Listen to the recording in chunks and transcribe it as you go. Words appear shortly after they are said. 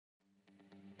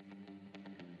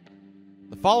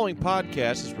The following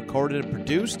podcast is recorded and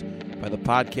produced by the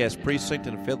Podcast Precinct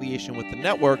in affiliation with the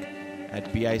network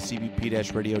at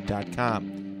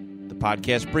bicbp-radio.com. The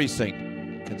Podcast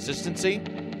Precinct. Consistency,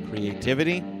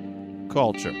 creativity,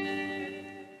 culture.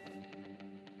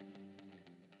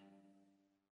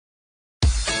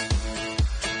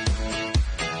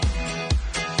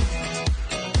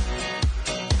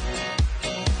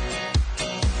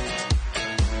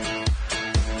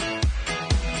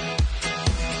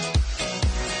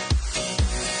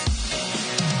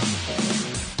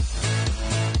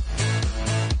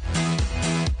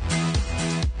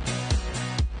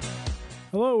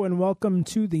 Hello and welcome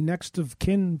to the Next of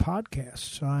Kin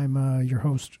podcast. I'm your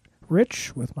host,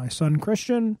 Rich, with my son,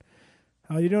 Christian.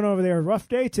 How you doing over there? Rough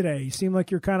day today. You seem like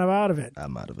you're kind of out of it.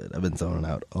 I'm out of it. I've been zoning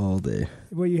out all day.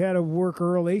 Well, you had to work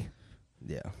early.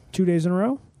 Yeah. 2 days in a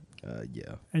row?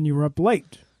 Yeah. And you were up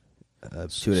late.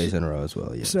 2 days in a row as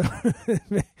well, yeah. So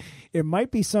it might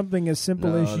be something as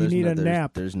simple as you need a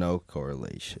nap. There's no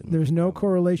correlation. There's no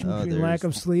correlation between lack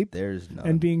of sleep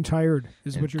and being tired,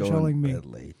 is what you're telling me.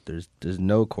 Late. There's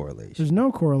no correlation. There's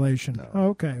no correlation. No. Oh,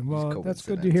 okay. Well, that's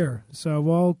good to hear. So,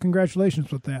 well,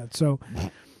 congratulations with that. So,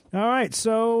 all right.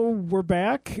 So we're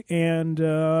back, and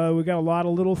we got a lot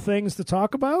of little things to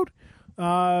talk about.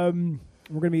 We're going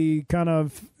to be kind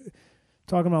of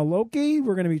talking about Loki.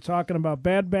 We're going to be talking about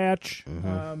Bad Batch,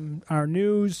 our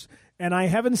news, and I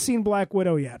haven't seen Black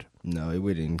Widow yet. No,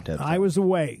 we didn't have time. I was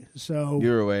away, so you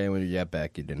were away, and when you got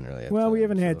back, you didn't really have well, time. we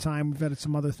haven't had time. We've had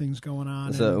some other things going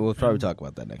on. So we'll probably talk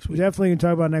about that next We week. definitely can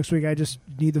talk about it next week. I just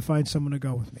need to find someone to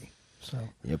go with me. So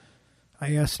Yep.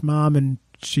 I asked Mom, and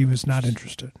she was not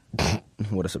interested.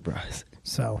 What a surprise.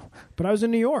 So, but I was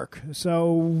in New York,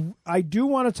 so I do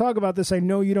want to talk about this. I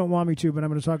know you don't want me to, but I'm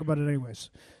going to talk about it anyways.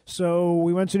 So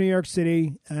we went to New York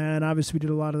City, and obviously we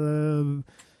did a lot of the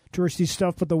touristy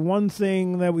stuff, but the one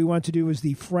thing that we went to do was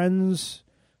the Friends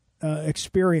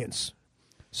experience.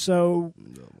 So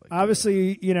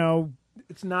obviously, you know,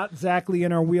 it's not exactly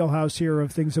in our wheelhouse here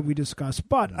of things that we discuss,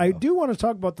 but I do want to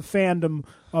talk about the fandom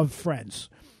of Friends.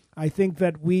 I think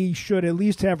that we should at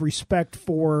least have respect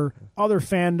for other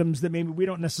fandoms that maybe we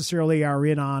don't necessarily are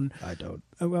in on. I don't.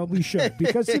 Well, we should,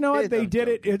 because you know what? They did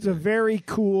it. It's a very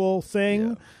cool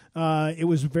thing. Yeah. It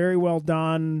was very well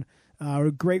done.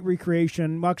 Great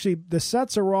recreation. Well, actually, the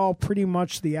sets are all pretty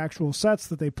much the actual sets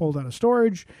that they pulled out of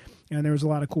storage, and there was a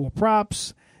lot of cool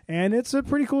props, and it's a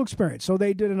pretty cool experience. So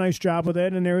they did a nice job with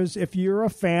it, and if you're a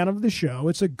fan of the show,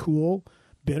 it's a cool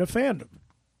bit of fandom.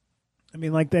 I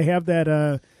mean, like they have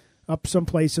that up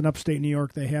someplace in upstate New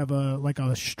York, they have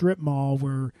a strip mall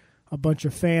where a bunch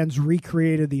of fans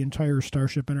recreated the entire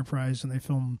Starship Enterprise, and they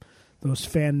filmed those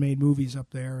fan-made movies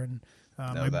up there. And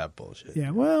that bullshit.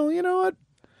 Yeah, well, you know what?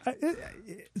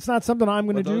 It's not something I'm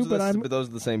going to do, but But those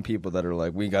are the same people that are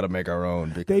like, we got to make our own.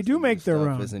 Because they do make their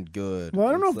own. Isn't good. Well,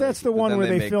 I don't know if that's the one where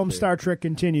they filmed Star Trek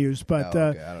Continues, but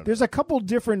there's a couple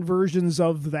different versions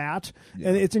of that,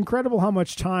 and it's incredible how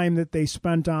much time that they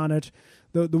spent on it.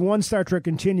 The one Star Trek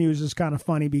Continues is kind of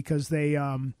funny because they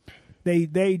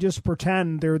just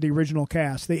pretend they're the original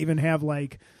cast. They even have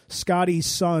like Scotty's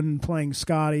son playing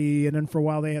Scotty, and then for a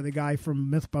while they had the guy from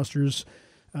MythBusters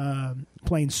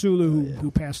playing Sulu,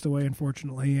 who passed away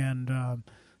unfortunately, and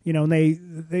you know, and they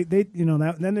you know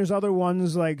that. And then there's other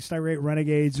ones like Star Trek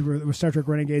Renegades, where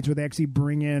they actually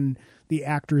bring in the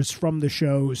actors from the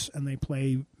shows and they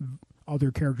play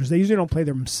other characters. They usually don't play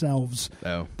themselves.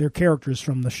 No. They're characters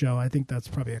from the show. I think that's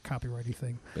probably a copyrighty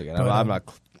thing. I'm not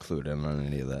clued in on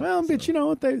any of that. Well, but you know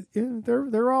what?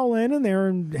 They're all in, and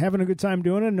they're having a good time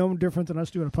doing it. No different than us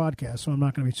doing a podcast. So I'm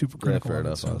not going to be super critical. Fair of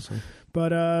enough, it, honestly.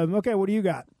 But okay, what do you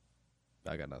got?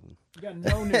 I got nothing. You got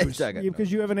no news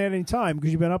because you haven't had any time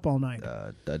because you've been up all night.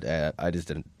 I just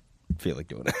didn't feel like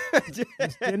doing it. Just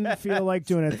didn't feel like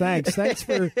doing it. Thanks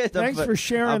for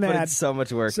sharing that. So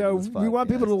much work. So we want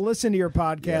people to listen to your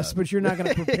podcast, but you're not going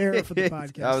to prepare for the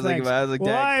podcast. I was like,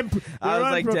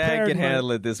 Dad can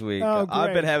handle it this week. Oh,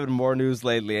 I've been having more news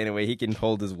lately. Anyway, he can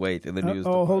hold his weight in the news.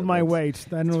 Hold my weight.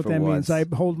 I know what that once.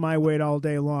 means. I hold my weight all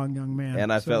day long, young man.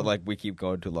 And I felt like we keep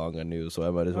going too long on news, so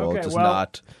I might as well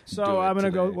not. So I'm going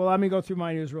to go. Well, let me go through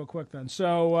my news real quick then.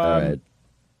 So. All right.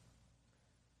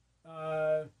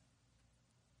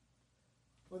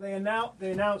 Well, they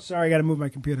announced. Sorry, I got to move my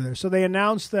computer there. So they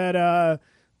announced that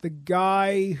the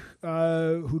guy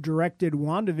who directed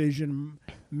WandaVision,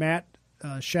 Matt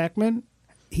Shakman,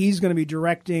 he's going to be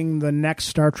directing the next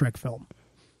Star Trek film.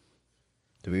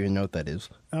 Do we even know what that is?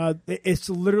 It's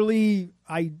literally.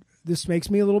 This makes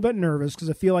me a little bit nervous because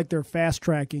I feel like they're fast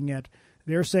tracking it.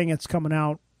 They're saying it's coming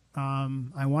out.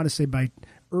 I want to say by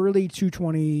early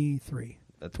 2023.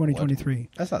 That's 2023.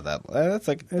 That's not that. That's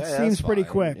like it seems pretty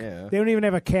quick. Yeah. They don't even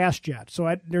have a cast yet,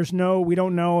 so we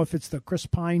don't know if it's the Chris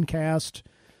Pine cast.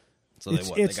 So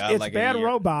it's like Bad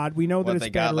Robot. We know that it's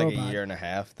Bad Robot. They got like a year and a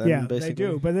half. Then, basically?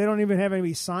 They do, but they don't even have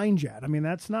anybody signed yet. I mean,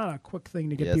 that's not a quick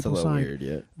thing to get people it's a signed. Weird,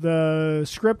 yeah. The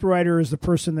script writer is the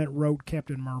person that wrote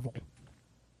Captain Marvel.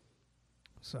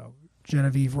 So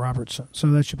Genevieve Robertson. So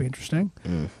that should be interesting.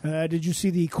 Did you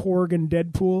see the Korg and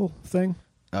Deadpool thing?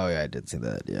 Oh yeah, I did see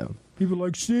that. Yeah. People are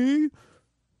like, see,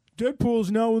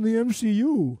 Deadpool's now in the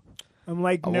MCU. I'm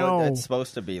like, no. Well, it's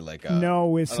supposed to be like a...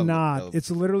 No, it's not. It's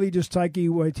literally just Taika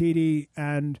Waititi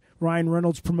and Ryan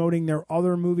Reynolds promoting their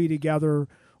other movie together,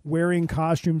 wearing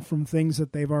costumes from things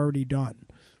that they've already done.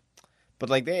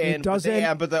 But like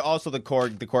also the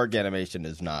Korg animation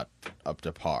is not up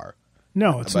to par.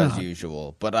 No, it's not. As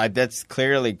usual. But that's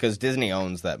clearly because Disney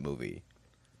owns that movie.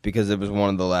 Because it was one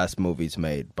of the last movies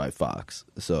made by Fox.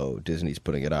 So Disney's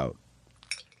putting it out.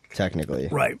 Technically.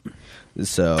 Right.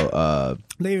 So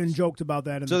they even joked about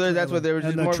that in that's what they were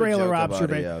just the more trailer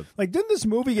observation. Yeah. Like, didn't this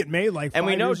movie get made like 5 And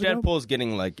we know years ago? Deadpool's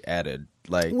getting like added.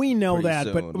 Like we know that,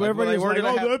 soon. but everybody's like,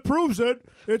 that proves it.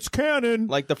 It's canon.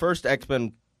 Like the first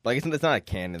X-Men, like it's not a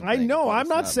canon. I know. I'm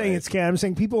not saying it's canon. I'm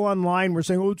saying people online were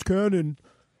saying, "Oh, it's canon."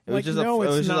 It was just a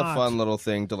fun little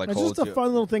thing to it's hold just a fun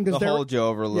little thing to hold you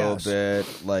over a little bit,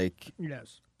 like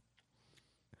yes.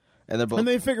 And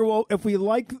they figure, well, if we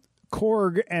like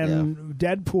Korg and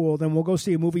Deadpool, then we'll go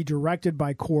see a movie directed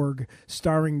by Korg,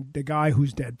 starring the guy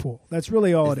who's Deadpool. That's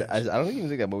really all it is. I don't even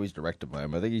think that movie's directed by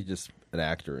him. I think he's just an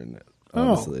actor in it,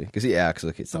 honestly, because he acts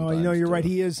like it sometimes. Oh, you're right.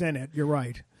 He is in it. You're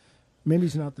right. Maybe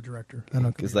he's not the director.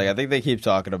 Because I think they keep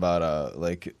talking about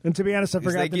And to be honest, I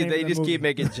forgot the name They of the just movie. keep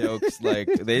making jokes they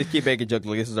just keep making jokes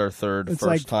like this is our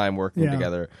first time working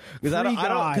together. Because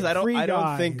I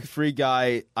don't think Free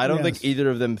Guy. I don't think either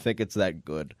of them think it's that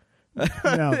good.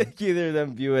 No. Either of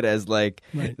them view it as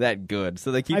that good.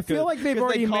 So they keep. I feel like they've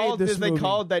already made this movie. They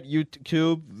called that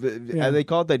YouTube. They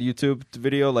called that YouTube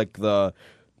video like the.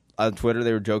 On Twitter,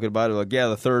 they were joking about it. Like, yeah,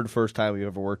 the first time we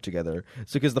ever worked together.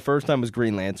 So, because the first time was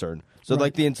Green Lantern. So,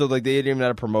 they didn't even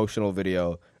have a promotional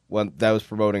video that was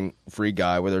promoting Free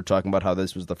Guy, where they're talking about how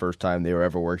this was the first time they were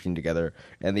ever working together.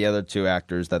 And the other two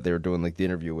actors that they were doing the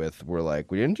interview with were like,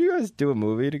 "Didn't you guys do a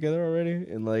movie together already?"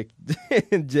 And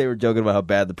they were joking about how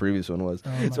bad the previous one was.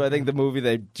 So, I think the movie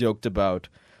they joked about.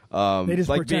 They just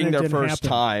being their first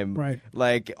happen. time,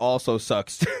 also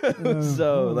sucks too.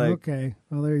 Okay,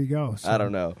 well there you go. So. I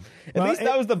don't know. At least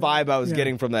that was the vibe I was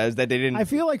getting from that. Is that they didn't? I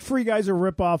feel like Free Guy's a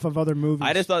ripoff of other movies.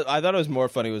 I thought it was more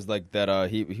funny. Was like that.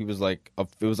 He was like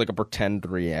it was like a pretend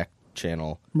React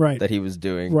channel that he was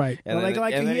doing and then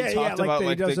he talked about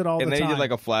he does it all the time. And then he did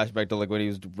like a flashback to when he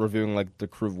was reviewing the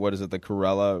Cruella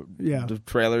the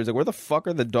trailer. He's like, where the fuck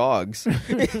are the dogs?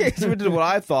 Which is what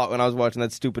I thought when I was watching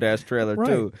that stupid ass trailer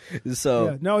too.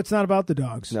 So no, it's not about the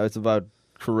dogs. No, it's about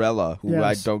Cruella, who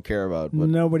I don't care about. But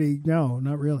not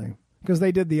really. Because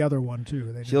they did the other one,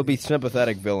 too. She'll be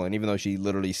sympathetic villain, even though she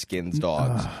literally skins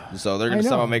dogs. So they're going to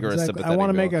somehow make her a sympathetic villain. I want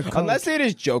to make a cult. Unless they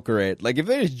just Joker it. Like, if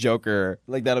they just Joker,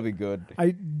 that'll be good.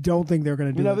 I don't think they're going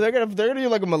to do that. They're going to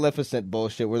do, a Maleficent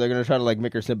bullshit, where they're going to try to,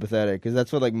 make her sympathetic. Because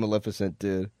that's what, Maleficent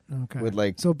did. Okay.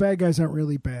 With, so bad guys aren't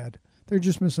really bad. They're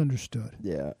just misunderstood.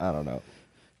 Yeah, I don't know.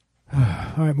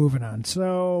 All right, moving on.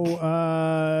 So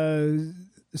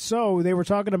they were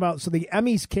talking about. So the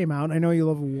Emmys came out. I know you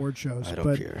love award shows. I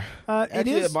don't care.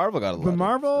 Actually, Marvel got a lot. But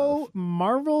Marvel,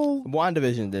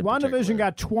 WandaVision did. WandaVision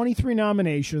got 23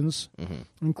 nominations,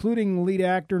 including lead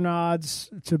actor nods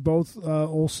to both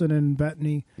Olsen and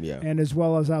Bettany, and as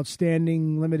well as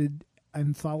outstanding limited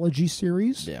anthology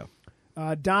series. Yeah.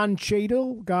 Don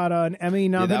Cheadle got an Emmy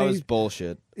nomination. That was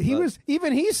bullshit. He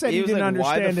said he didn't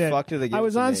understand it. Why the fuck did they give I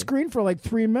was on screen for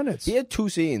 3 minutes. He had 2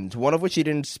 scenes, one of which he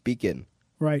didn't speak in.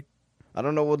 Right. I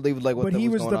don't know what they would like. But he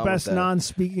was the best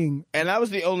non-speaking, and that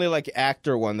was the only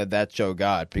actor one that show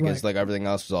got because everything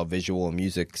else was all visual and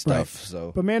music stuff. Right.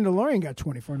 So, but Mandalorian got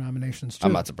 24 nominations too.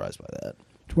 I'm not surprised by that.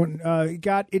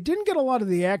 It didn't get a lot of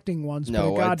the acting ones,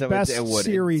 but it got best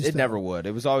series. It never would.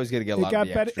 It was always going to get a lot of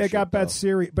the extra It got best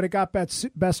series, but it got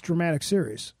best dramatic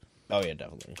series. Oh yeah,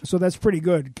 definitely. So that's pretty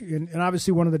good, and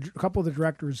obviously a couple of the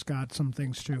directors got some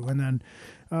things too, and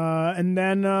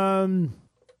then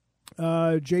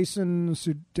Jason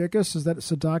Sudeikis, is that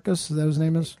his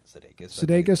name is?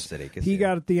 Sudeikis. He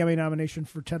got the Emmy nomination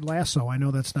for Ted Lasso. I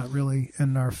know that's not really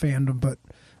in our fandom, but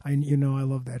I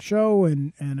love that show,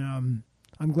 and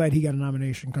I'm glad he got a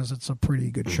nomination because it's a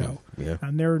pretty good show. Yeah.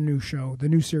 And their new show, the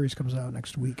new series comes out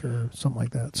next week or something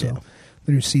like that. So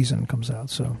the new season comes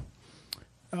out. So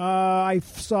I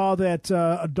saw that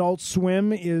Adult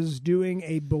Swim is doing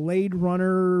a Blade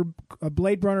Runner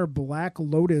Black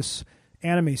Lotus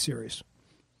anime series.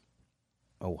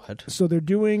 Oh, what? So they're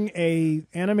doing an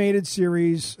anime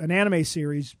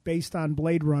series based on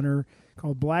Blade Runner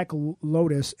called Black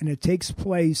Lotus, and it takes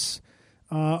place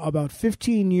about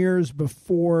 15 years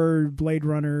before Blade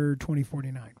Runner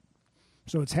 2049.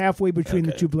 So it's halfway between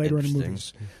the two Blade Runner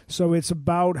movies. So it's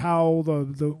about how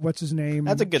the what's his name?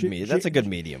 That's a good That's a good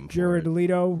medium. Jared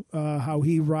Leto, how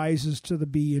he rises to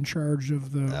be in charge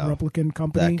of the replicant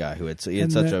company. That guy who had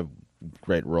such a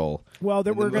great role. Well,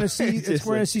 that we're going to see. We're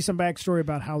going to see some backstory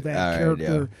about how that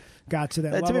character got to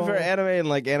that level. To be fair,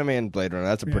 anime and Blade Runner,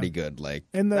 that's a pretty good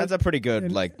that's a pretty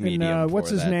good medium.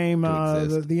 What's his name? The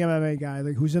MMA guy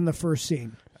who's in the first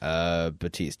scene.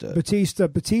 Batista.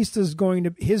 Batista's going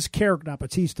to his character, not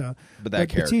Batista, but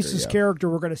Batista's character.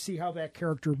 We're going to see how that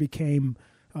character became.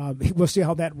 We'll see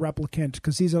how that replicant,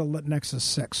 because he's a Nexus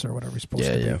 6 or whatever he's supposed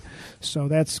to be. Yeah. So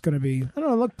that's going to be. I don't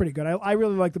know. Look pretty good. I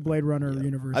really like the Blade Runner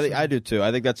universe. I do too.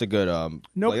 I think that's a good.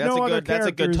 That's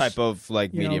a good type of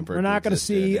medium. We're not going to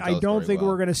see. I don't think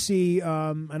we're going to see.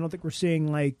 I don't think we're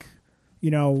seeing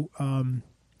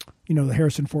the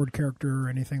Harrison Ford character or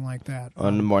anything like that.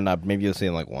 Maybe you'll see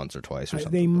him once or twice or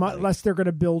something. Unless they're going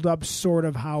to build up sort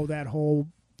of how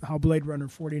Blade Runner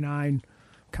 49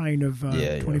 kind of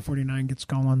 2049 gets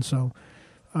going. So,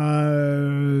 but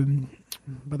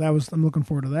I'm looking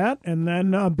forward to that. And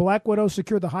then Black Widow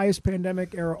secured the highest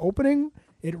pandemic era opening.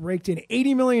 It raked in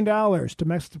 $80 million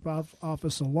domestic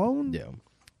office alone. Yeah.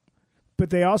 But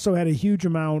they also had a huge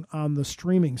amount on the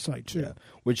streaming site too. Yeah.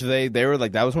 Which they were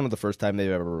that was one of the first time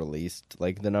they've ever released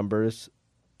the numbers.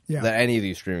 Yeah. That any of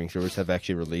these streaming services have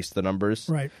actually released the numbers.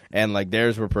 Right. And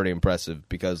theirs were pretty impressive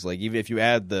because even if you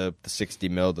add the 60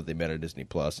 mil that they made on Disney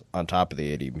Plus on top of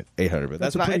the 800,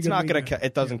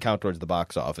 it doesn't count towards the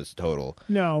box office total.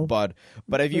 No. But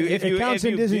it counts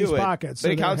in Disney's pocket.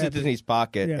 But it counts in Disney's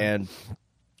pocket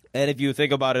and if you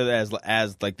think about it as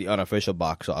the unofficial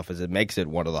box office, it makes it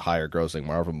one of the higher grossing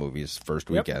Marvel movies first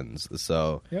weekends.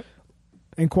 So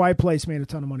And Quiet Place made a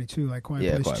ton of money too.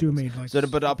 Quiet Place 2 made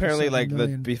but apparently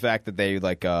the fact that they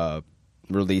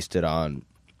released it on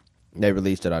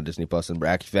Disney Plus and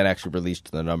actually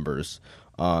released the numbers,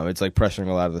 it's pressuring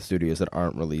a lot of the studios that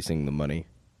aren't releasing the money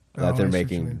that they're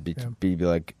making be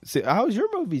like, see, how's your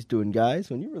movies doing, guys,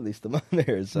 when you release them on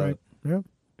there? So right. Yeah.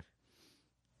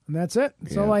 And that's it.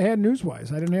 That's all I had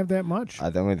news-wise. I didn't have that much.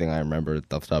 The only thing I remember off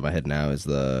the top of my head now is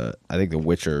I think the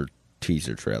Witcher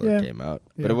teaser trailer came out.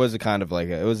 Yeah. But it was kind of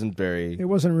it wasn't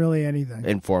really anything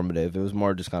informative. It was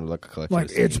more just kind of a collection of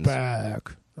scenes. It's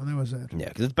back. And that was it. Yeah,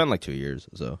 because it's been 2 years.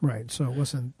 So right, so it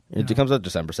wasn't. It comes out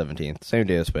December 17th, same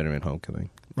day as Spider-Man Homecoming.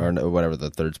 Right. Or whatever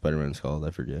the third Spider-Man's called. I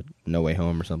forget. No Way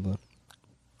Home or something.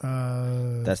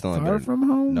 That's the only Far From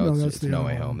Home? No, it's No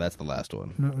Way Home. That's the last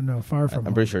one. No, Far From Home.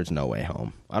 I'm pretty sure it's No Way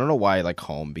Home. I don't know why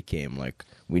Home became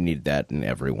we need that in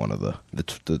every one of the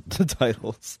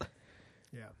titles.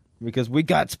 Yeah. Because we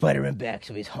got Spider-Man back,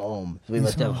 so he's home. So we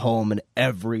must have home in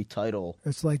every title.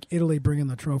 It's like Italy bringing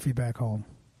the trophy back home.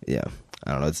 Yeah.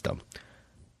 I don't know. It's dumb.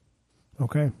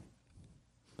 Okay.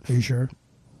 Are you sure?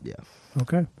 Yeah.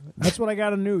 Okay, that's what I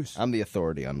got in news. I'm the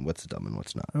authority on what's dumb and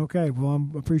what's not. Okay, well,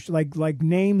 I'm appreciate like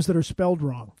names that are spelled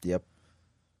wrong. Yep.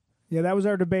 Yeah, that was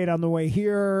our debate on the way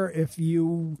here. If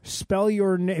you spell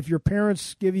if your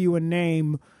parents give you a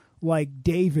name like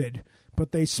David,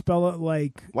 but they spell it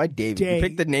like why David? You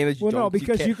pick the name that you don't. No,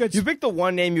 because you pick the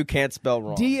one name you can't spell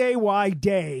wrong. DAY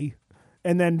Day,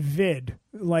 and then Vid.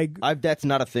 That's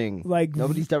not a thing.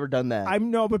 Nobody's ever done that.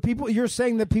 But you're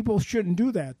saying that people shouldn't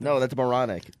do that. Though. No, that's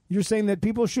moronic. You're saying that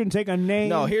people shouldn't take a name.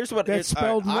 No, here's what that's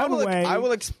spelled one way. I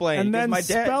will explain. And then my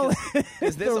dad, spell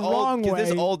it the wrong way.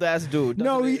 This old ass dude.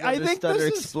 I think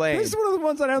this is one of the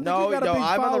ones that I don't think you got a big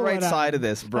I'm on the right side of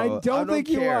this, bro. I don't think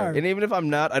care. You are. And even if I'm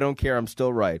not, I don't care. I'm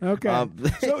still right. Okay.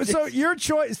 So your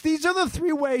choice. These are the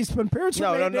three ways when parents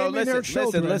are naming their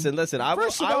children. Listen.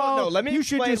 First of all, let me you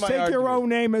should just take your own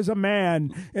name as a man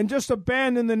and just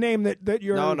abandon the name that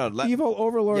your evil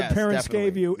overlord parents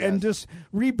gave you and just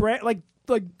rebrand like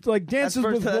Dances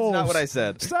with Wolves. That's not what I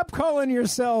said. Stop calling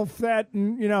yourself that,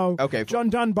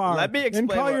 John Dunbar. Let me explain. And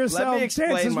call yourself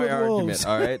Dances my with argument. Wolves.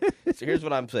 All right. So here's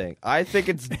what I'm saying. I think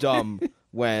it's dumb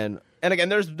when, and again,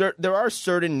 there are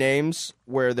certain names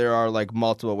where there are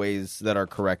multiple ways that are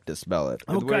correct to spell it,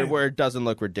 where it doesn't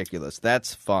look ridiculous.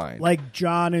 That's fine. Like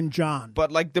John and John.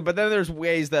 But then there's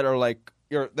ways that are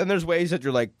there's ways that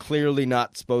you're clearly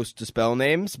not supposed to spell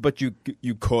names, but you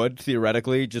could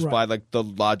theoretically just by the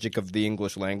logic of the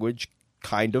English language,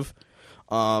 kind of.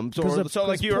 So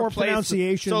like you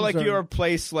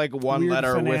replace like one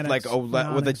letter with like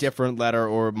with a different letter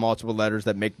or multiple letters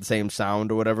that make the same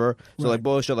sound or whatever. So like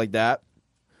bullshit like that.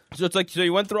 So it's like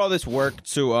you went through all this work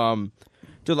to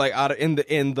like out of,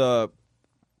 in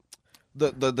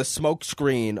the smoke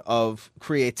screen of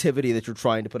creativity that you're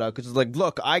trying to put out, because it's like,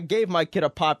 look, I gave my kid a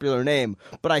popular name,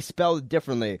 but I spelled it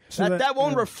differently. So that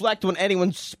won't reflect when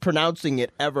anyone's pronouncing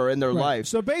it ever in their life.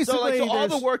 So basically, all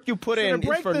the work you put in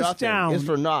is for nothing. Is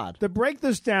for naught. To break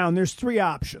this down, there's 3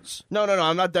 options. No,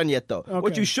 I'm not done yet though. Okay.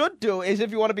 What you should do is,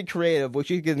 if you want to be creative, which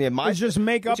you can just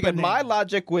make up a name. My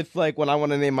logic with like when I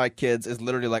want to name my kids is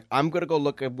literally like, I'm gonna go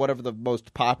look at whatever the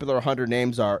most popular 100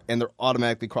 names are, and they're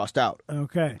automatically crossed out.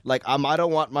 Okay. Like I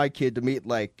don't want my kid to meet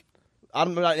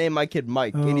I'm not naming my kid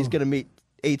Mike, and he's gonna meet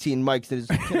 18 Mikes in his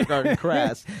kindergarten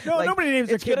class. No, like, nobody names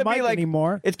their kid Mike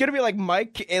anymore. It's gonna be like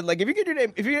Mike, and like if you get your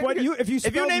name, if you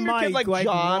name your kid like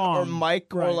John wrong, or Mike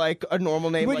or like a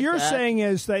normal name. What like you're that, saying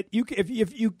is that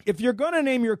if you're gonna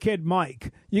name your kid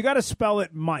Mike, you got to spell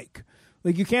it Mike.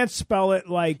 Like you can't spell it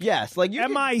like like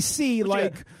M-I-C,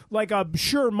 like a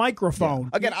Shure microphone. Yeah.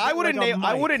 Again, I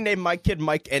wouldn't name my kid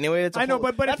Mike anyway. I know,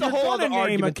 but if you're going to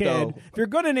name a kid, if you're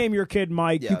going to name your kid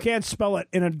Mike, you can't spell it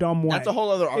in a dumb way. That's a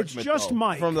whole other argument. It's just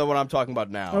Mike from what I'm talking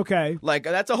about now. Okay, like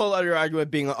that's a whole other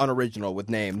argument being unoriginal with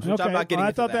names. Which I'm not getting.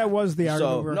 I thought that was the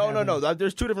argument. So no.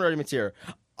 There's 2 different arguments here.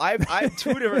 I have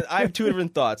two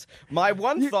different thoughts. My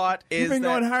one thought is you've been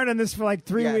going hard on this for like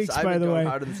 3 weeks. By the way,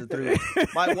 hard on this for 3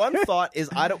 weeks. My one thought is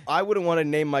I wouldn't want to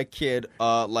name my kid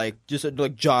like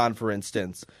John, for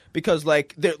instance, because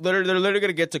like they're literally going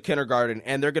to get to kindergarten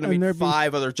and they're going to meet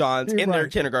 5 other Johns in their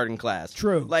kindergarten class.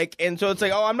 True. Like, and so it's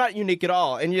like, oh, I'm not unique at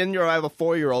all, and then I have a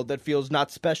 4-year-old that feels not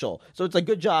special. So it's like,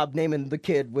 good job naming the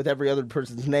kid with every other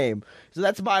person's name. So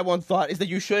that's my one thought, is that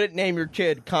you shouldn't name your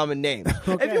kid common names.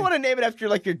 Okay. If you want to name it after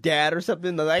like your dad or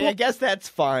something, I guess that's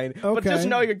fine. Okay. But just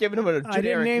know you're giving him a generic name. I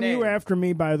didn't name you after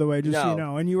me, by the way, just so you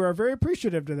know. And you were very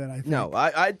appreciative to that, I think. No,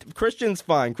 Christian's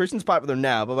fine. Christian's popular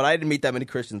now, but I didn't meet that many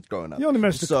Christians growing up. You only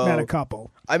met a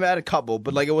couple. I met a couple,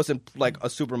 but like it wasn't like a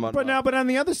super money. But on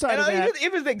the other side of that,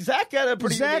 even Zach had a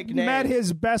pretty unique name. Zach met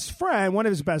his best friend, one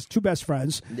of his two best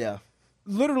friends. Yeah.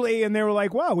 Literally, and they were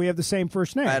like, wow, we have the same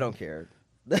first name. I don't care.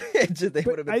 They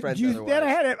would have been friends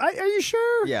otherwise. Are you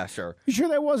sure? Yeah, sure. You sure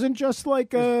that wasn't just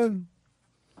like a...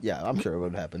 Yeah, I'm sure it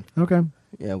would happen. Okay.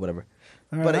 Yeah, whatever.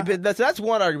 Right. But that's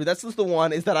one argument. That's just the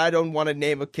one, is that I don't want to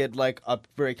name a kid like a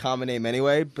very common name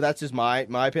anyway. But that's just my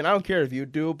opinion. I don't care if you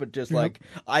do, but just like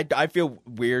I feel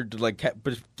weird to like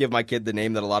give my kid the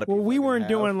name that a lot of people. Well, we weren't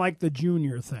doing like the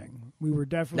junior thing. We were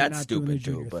definitely not doing the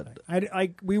junior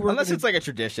thing. We were unless it's like a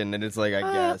tradition, and it's like I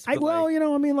guess.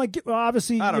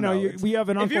 Obviously, we have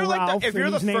an Uncle Ralph,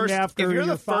 and he's named after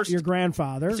your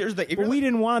grandfather. But we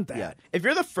didn't want that. Yeah. If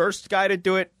you're the first guy to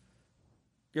do it,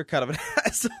 you're kind of an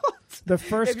asshole. The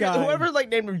first guy, whoever like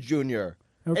named him Junior.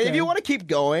 Okay. And if you want to keep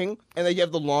going, and then you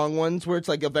have the long ones where it's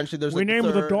like eventually there's like named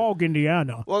the dog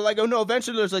Indiana. Well, like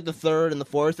eventually there's like the 3rd and the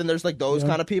 4th, and there's like those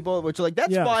kind of people, which are like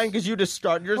that's fine because you just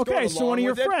start. You're just going so one of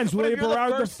your friends, William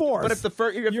Berard the 4th. But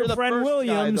if your friend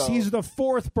Williams, he's the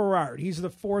 4th Berard. He's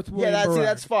the 4th William Berard.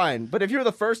 That's fine. But if you're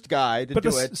the first guy to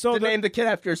do it, to name the kid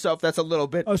after yourself, that's a little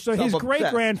bit. Oh, so his great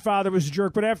grandfather was a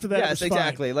jerk, but after that, yes,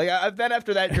 exactly. Like then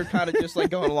after that, you're kind of just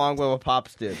like going along with what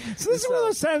Pops did. So this is one of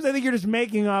those times I think you're just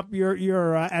making up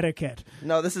your etiquette.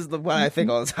 No, this is the one I think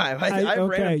all the time. I have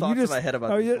random thoughts in my head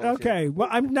about this. Okay, well,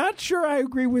 I'm not sure I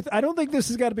agree with... I don't think this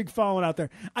has got a big following out there.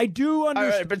 I do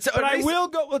understand, but I will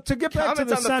go... to get back to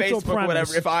the central Facebook,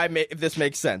 premise... if this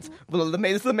makes sense. Well,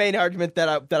 this is the main argument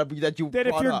that you That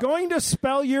if you're going to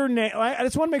spell your name... I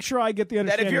just want to make sure I get the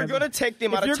understanding. That if you're going to take the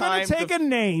amount of time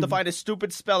to find a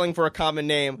stupid spelling for a common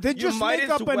name... Then just make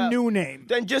up a new name.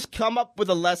 Then just come up with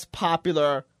a less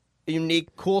popular,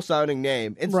 unique, cool-sounding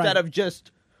name instead of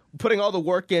just... putting all the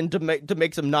work in to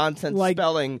make some nonsense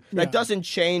spelling that doesn't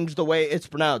change the way it's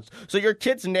pronounced. So your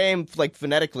kid's name, like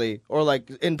phonetically or like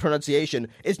in pronunciation,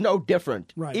 is no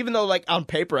different. Right. Even though like on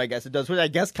paper, I guess it does, which I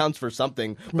guess counts for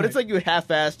something. But it's like you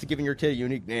half-assed giving your kid a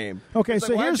unique name. Okay,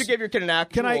 so why don't you give your kid an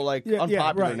actual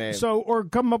unpopular name? So or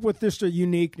come up with just a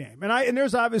unique name. And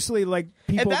there's obviously like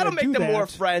people and that'll that make them more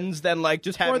friends than like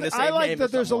just having the same name. I like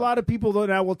that there's a lot of people that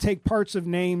now will take parts of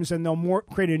names and they'll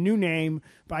create a new name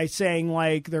by saying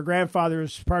like their grandfather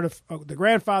is part of the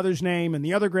grandfather's name and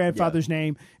the other grandfather's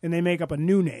name, and they make up a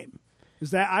new name.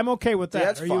 Is that I'm okay with that? Yeah,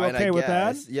 that's Are fine, you okay with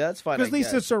that? Yeah, that's fine. Because at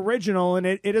least it's original and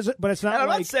it isn't, but it's not. And I'm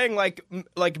like, not saying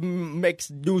like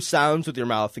makes new sounds with your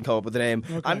mouth and come up with a name.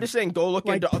 Okay. I'm just saying go look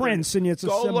like into Prince, other, and it's a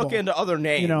go symbol. look into other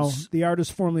names. You know, the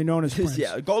artist formerly known as Prince.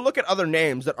 Yeah, go look at other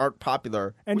names that aren't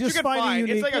popular, and which just you can find a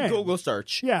unique It's like name. a Google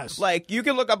search. Yes, like you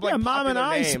can look up like Mom and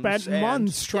I names spent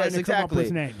months trying to come up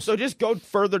with names. So just go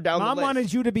further down. Mom the list.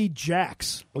 wanted you to be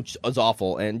Jax, which is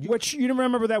awful, and which you don't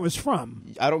remember where that was from.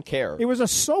 I don't care. It was a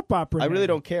soap opera. I name. really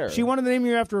don't care. She wanted to name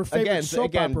you after her favorite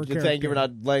soap opera character. Thank you for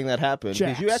not letting that happen.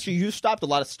 Jax. You stopped a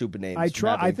lot of stupid names.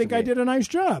 I think I did a nice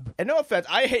job. And no offense,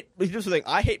 here's the thing.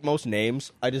 I hate most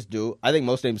names. I just do. I think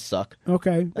most names suck.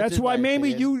 Okay, that's why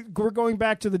maybe opinion. you were going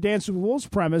back to the Dance with Wolves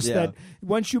premise that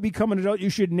once you become an adult, you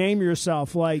should name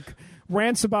yourself like.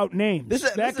 Rants about names.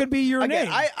 That could be your name.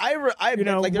 I you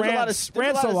know, like, there's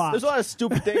rants a lot of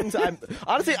stupid things.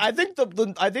 Honestly, I think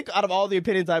I think out of all the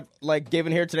opinions I've like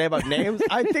given here today about names,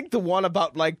 I think the one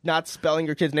about like not spelling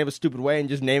your kid's name a stupid way and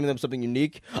just naming them something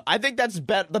unique. I think that's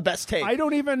the best take. I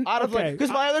don't even because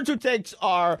my other two takes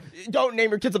are don't name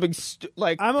your kid something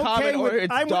I'm okay with it's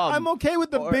dumb. I'm okay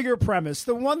with the bigger premise,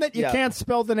 the one that you can't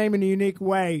spell the name in a unique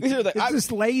way. It's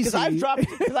just lazy.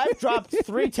 Because I've dropped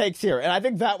 3 takes here, and I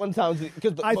think that one sounds.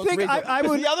 I think I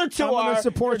would. The other 2 are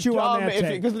support you on that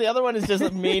take. Because the other one is just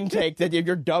a mean take that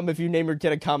you're dumb if you name your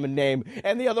kid a common name,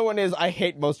 and the other one is I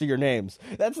hate most of your names.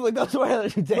 That's my other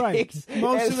 2 takes. Right.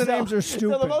 Most of the names are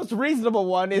stupid. So the most reasonable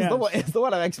one is the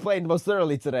one I explained most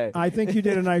thoroughly today. I think you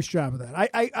did a nice job of that.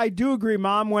 I do agree.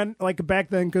 Mom went like back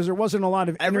then because there wasn't a lot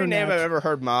of every internet. name I've ever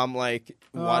heard mom like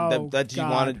that she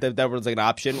wanted that was like an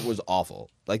option was awful.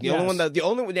 Like the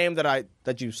only name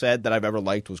that you said that I've ever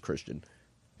liked was Christian.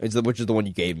 Which is the one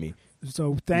you gave me.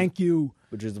 So thank you.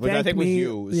 Which I think was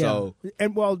you. Yeah. So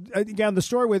and again, the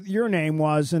story with your name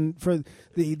was, and for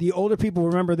the older people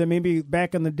remember that maybe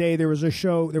back in the day there was a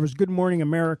show. There was Good Morning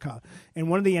America, and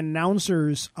one of the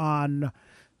announcers on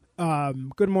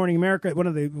Good Morning America,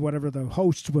 whatever the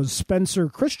host was, Spencer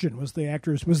Christian was the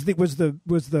actor's was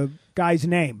the guy's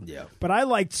name. Yeah. But I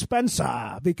liked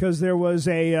Spencer because there was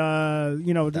a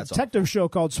detective show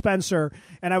called Spencer,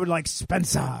 and I would like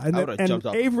Spencer and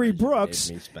Avery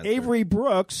Brooks. Avery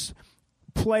Brooks.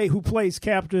 Who plays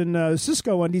Captain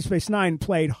Sisko on Deep Space Nine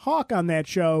played Hawk on that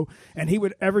show, and he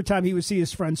would every time he would see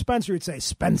his friend Spencer, he'd say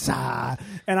Spencer,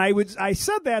 and I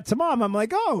said that to Mom. I'm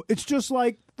like, oh, it's just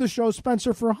like the show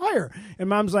Spencer for Hire, and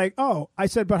Mom's like, oh, I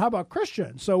said, but how about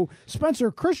Christian? So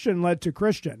Spencer Christian led to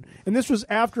Christian, and this was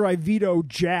after I vetoed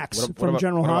Jax from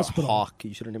General Hospital. Hawk,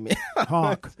 you should have named me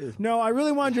Hawk. No, I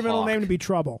really wanted your middle name to be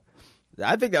Trouble.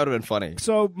 I think that would have been funny.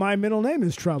 So my middle name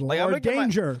is Trouble. Like, or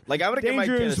Danger. I'm gonna give my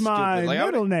kid is my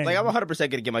middle name. Like I'm 100%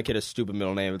 gonna give my kid a stupid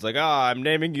middle name. It's like, I'm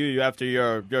naming you after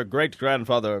your great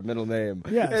grandfather middle name.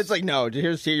 Yes. It's like, no,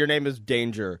 your name is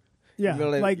Danger. Yeah,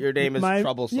 your name is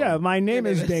Troublesome. Yeah, my name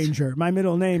is Danger. My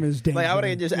middle name is Danger. Like I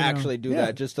would just actually do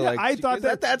that just to I thought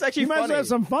that's actually funny. You might have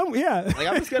some fun. Yeah. Like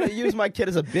I'm just gonna use my kid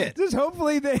as a bit. Just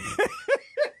hopefully they.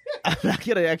 I'm not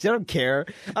gonna actually. I don't care.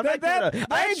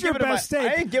 That's your best take.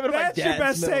 I ain't giving That's your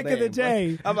best take of the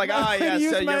day. I'm like, yes,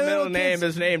 so your middle name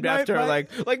is named after like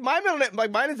my middle name.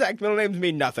 Like mine and Zach's middle names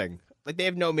mean nothing. Like they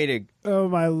have no meaning. Oh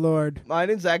my Lord.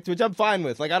 Mine and Zach's, which I'm fine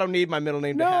with. Like I don't need my middle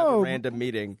name to have a random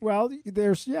meeting. Well,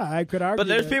 I could argue. But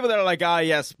there's people that are like,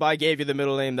 yes, I gave you the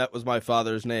middle name. That was my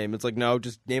father's name. It's like, no,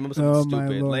 just name him something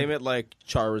stupid. Name it like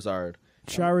Charizard.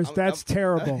 That's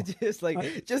terrible.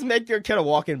 Just make your kid a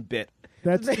walking bit.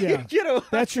 That's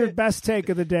That's your best take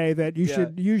of the day. That you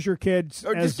should use your kids,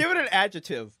 or just give it an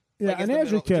adjective. Yeah, an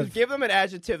adjective. Just give them an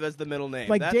adjective as the middle name,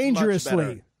 like that's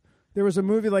Dangerously. There was a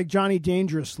movie like Johnny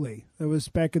Dangerously that was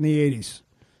back in the 80s.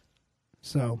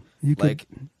 So you could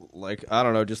like I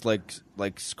don't know, just like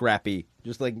Scrappy,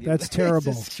 just like that's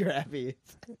terrible. Just Scrappy.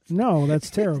 No,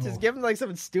 that's terrible. Just give him like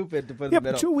something stupid to put in the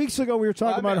middle. But 2 weeks ago we were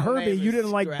talking about Herbie. You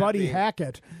didn't like Buddy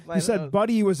Hackett. You said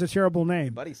Buddy was a terrible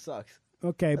name. Buddy sucks.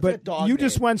 Okay, but you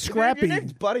just went Scrappy. Your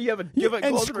name's Buddy. You have a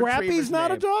and Scrappy's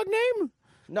not a dog name.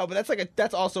 No, but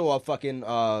that's also a fucking.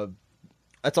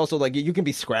 That's also like you can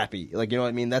be scrappy. Like you know what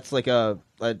I mean. That's like an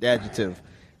adjective.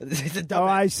 It's a dumb.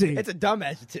 I see. It's a dumb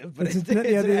adjective, but that's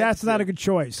adjective. not a good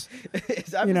choice. I'm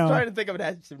just trying to think of an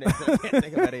adjective name. But I can't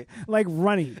think of any. Like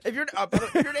runny. If your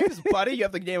name is Buddy, you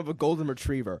have the name of a golden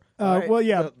retriever. Right? Well,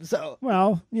 yeah.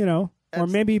 Well, or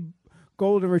maybe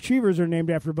golden retrievers are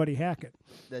named after Buddy Hackett.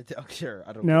 Sure,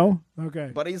 I don't know. No?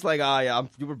 Okay. Buddy's like,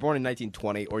 you were born in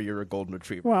 1920, or you're a golden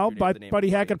retriever. Well, but Buddy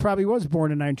Hackett probably was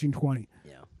born in 1920.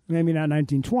 Yeah. Maybe not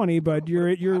 1920, but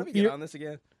you're get on this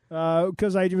again?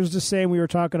 Because I was just saying we were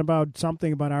talking about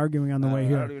something about arguing on the way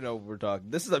here. I don't even know what we're talking.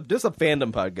 This is a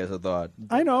fandom podcast, I thought.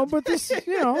 I know, but this,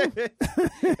 We're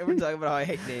talking about how I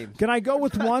hate names. Can I go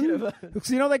with one? Because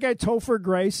you know that guy Topher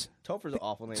Grace? Topher's an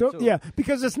awful name, too. Yeah,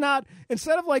 because it's not,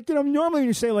 instead of normally when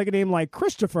you say like a name like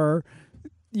Christopher,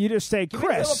 you just say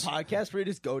Chris. Can we have a podcast where you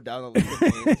just go down the list of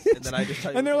names, and then I just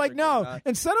tell you and they're like, no,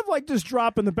 instead of like just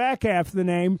dropping the back half of the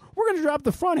name, we're going to drop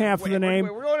the front half of the name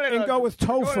and go with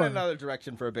Topher. We're going in another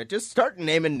direction for a bit. Just start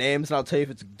naming names, and I'll tell you if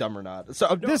it's dumb or not.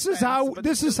 So this is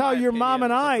how your mom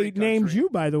and I named you.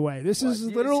 By the way, this is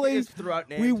literally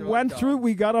we went through.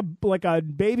 We got a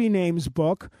baby names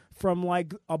book from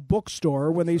like a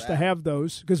bookstore when they used to have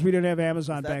those because we didn't have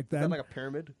Amazon back then. Is that like a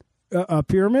pyramid? A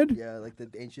pyramid? Yeah, like the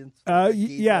ancients.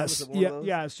 Yes,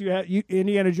 yes.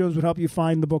 Indiana Jones would help you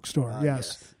find the bookstore.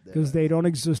 Yes, because they don't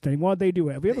exist anymore. They do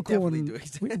have. We have a cool one.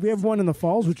 We have one in the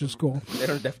Falls, which is cool. They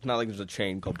don't. Not like there's a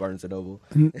chain called Barnes and Noble.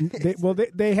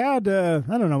 They had. I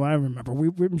don't know. I remember.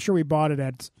 I'm sure we bought it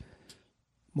at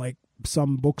like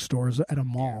some bookstores at a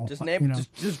mall. Just name.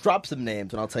 Just drop some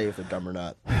names, and I'll tell you if they're dumb or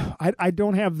not. I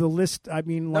don't have the list. I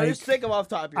mean, like, just think them off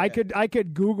the top of your head. I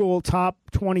could Google top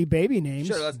 20 baby names.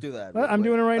 Sure, let's do that. I'm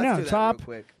doing it right now. Top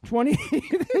 20.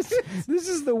 This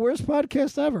is the worst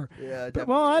podcast ever. Yeah.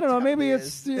 Well, I don't know. Maybe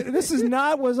it's this is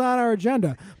not was on our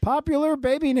agenda. Popular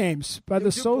baby names by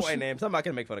the social boy names. I'm not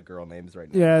going to make fun of girl names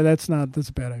right now. Yeah, that's a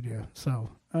bad idea. So,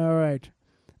 all right,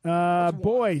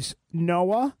 boys,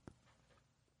 Noah.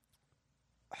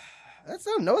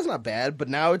 Noah's not bad, but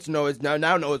now it's Noah's. Now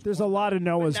Noah's. There's a lot of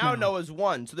Noahs now. Noah's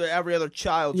one, so every other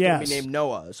child's going to be named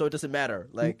Noah, so it doesn't matter.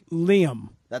 Like Liam.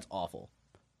 That's awful.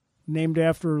 Named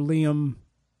after Liam.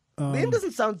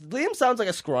 Liam sounds like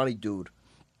a scrawny dude.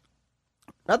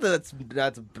 Not that that's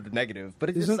negative, but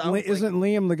isn't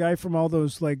Liam the guy from all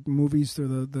those like movies?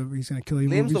 Through the he's going to kill you.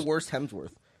 Liam's movies? the worst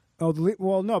Hemsworth. Oh,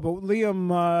 no, but Liam.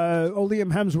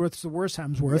 Liam Hemsworth's the worst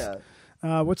Hemsworth. Yeah.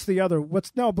 What's the other?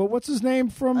 What's his name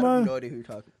from? I have no idea who you're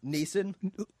talking. Neeson.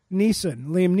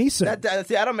 Liam Neeson.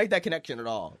 See, I don't make that connection at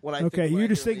all. You're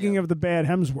just thinking of the bad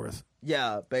Hemsworth.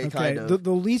 Yeah, kind of.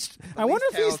 The least. I wonder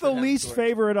if he's the least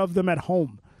favorite of them at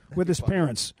home with his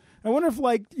parents. I wonder if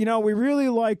we really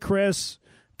like Chris.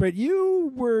 But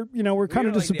we're kind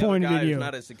of disappointed in you.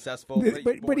 Not as successful,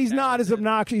 but he's not as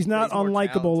obnoxious. He's not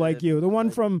unlikable like you. The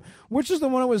one from which is the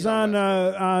one that was on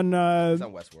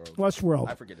Westworld. Westworld.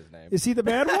 I forget his name. Is he the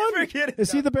bad one?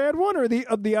 Is he the bad one or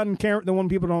the one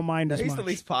people don't mind as much? He's the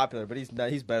least popular, but he's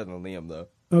better than Liam though.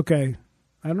 Okay,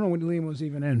 I don't know when Liam was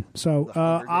even in. So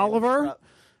Oliver,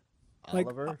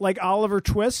 like Oliver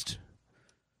Twist.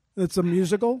 It's a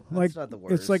musical. That's not the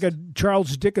worst. It's like a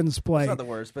Charles Dickens play. It's not the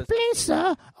worst, but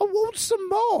Lisa, I want some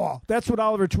more. That's what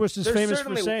Oliver Twist is famous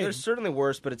for saying. There's certainly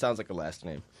worse, but it sounds like a last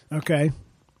name. Okay.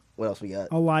 What else we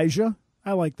got? Elijah.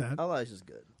 I like that. Elijah's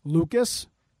good. Lucas.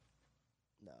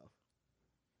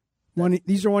 No.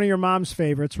 These are one of your mom's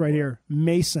favorites right here.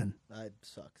 Mason. That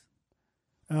sucks.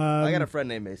 I got a friend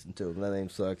named Mason too. That name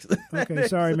sucks. Okay,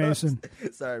 sorry, Mason.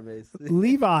 Sorry, Mason.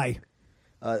 Levi.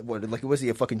 Was he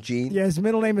a fucking Gene? Yeah, his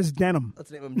middle name is Denham. Let's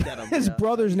name him Denham. His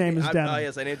brother's name is Denham. Oh,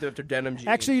 yes, I named him after Denham jeans.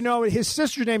 Actually, no, his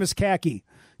sister's name is Khaki.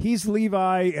 He's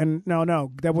Levi, and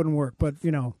no, that wouldn't work. But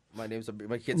my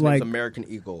kid's name's American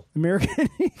Eagle. American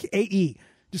AE.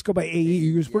 Just go by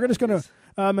AE. We're just gonna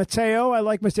Mateo. I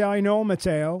like Mateo. I know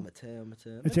Mateo.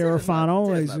 Mateo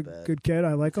Rufano. He's a good kid.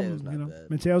 I like him.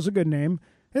 Mateo's a good name.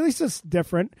 At least it's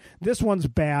different. This one's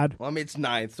bad. Well, I mean, it's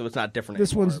 9th, so it's not different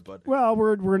this anymore.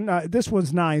 We're not. This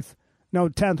one's 9th. No,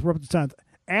 10th. We're up to 10th.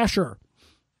 Asher.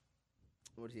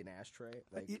 What is he, an ashtray?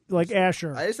 Like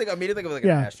Asher. I just immediately think of an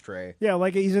ashtray. Yeah,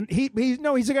 like he's a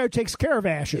guy who takes care of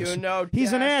ashes.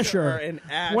 He's an Asher.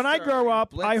 When I grow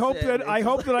up, I hope that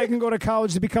I can go to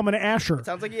college to become an Asher. It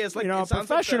sounds like he is like a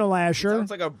professional Asher. It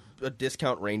sounds like a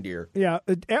discount reindeer. Yeah.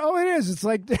 It is. It's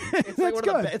like it's like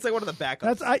one of the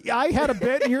backups. I had a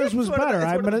bit. Yours was better.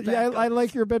 I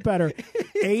like your bit better.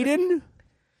 Aiden.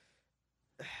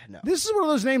 No. This is one of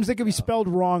those names that can be spelled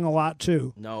wrong a lot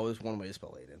too. No, there's one way to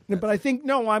spell Aiden. But I think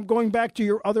I'm going back to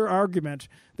your other argument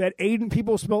that Aiden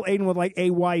people spell Aiden with like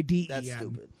AYDEN. That's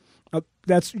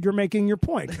stupid. You're making your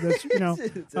point.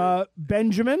 That's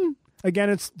Benjamin. Again,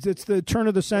 it's the turn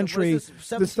of the century. It's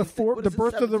the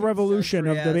birth of the revolution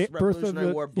of the birth of the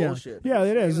war bullshit. Yeah,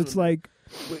 it is. It's like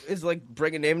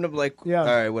bringing naming them like all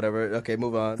right, whatever. Okay,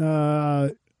 move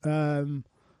on.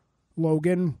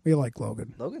 Logan. We like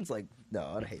Logan. Logan's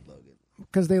no, I hate Logan.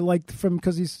 Because they liked him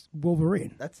because he's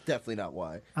Wolverine. That's definitely not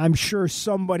why. I'm sure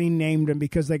somebody named him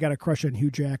because they got a crush on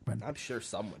Hugh Jackman. I'm sure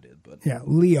someone did, but yeah,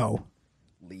 Leo.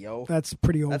 Leo. That's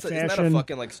pretty old-fashioned. Isn't that a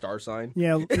fucking like star sign?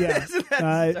 Yeah.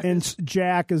 And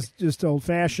Jack is just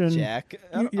old-fashioned. Jack,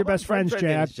 your best friend's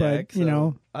Jack, but you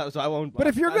know. So I won't. But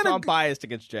if you're gonna, I'm biased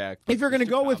against Jack. If you're gonna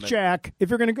go with Jack,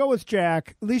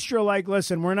 at least you're like,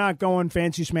 listen, we're not going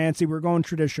fancy schmancy. We're going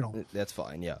traditional. That's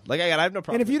fine. Yeah. Like I have no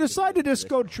problem. And if you decide to just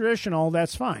go traditional,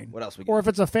 that's fine. What else we got? Or if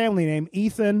it's a family name,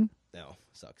 Ethan. No,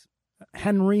 sucks.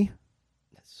 Henry.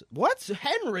 What's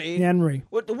Henry? Henry.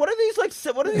 What are these like?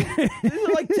 What are these? These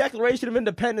are like Declaration of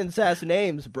Independence ass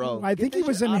names, bro. I think he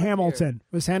was in Hamilton.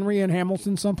 Was Henry in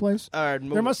Hamilton someplace? There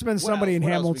must have been somebody in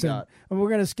Hamilton. And we're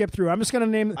going to skip through. I'm just going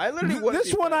to name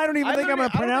this one. I don't even think I'm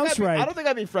going to pronounce right. I don't think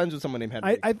I'd be friends with someone named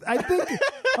Henry. I think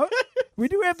we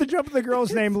do have to jump to the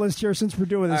girls' name list here since we're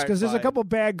doing this because there's a couple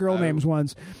bad girl names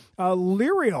ones.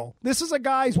 Lirial. This is a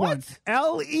guy's one.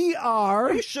 Ler.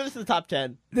 Are you sure this is the top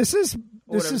 10? This is it.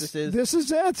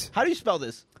 How do you spell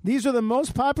this? These are the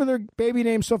most popular baby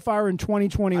names so far in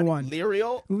 2021.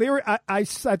 Lirial? I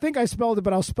think I spelled it,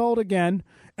 but I'll spell it again.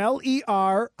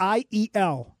 Leriel.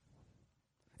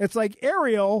 It's like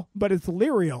Ariel, but it's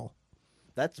Lirial.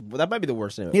 That might be the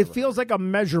worst name. It feels like a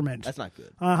measurement. That's not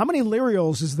good. How many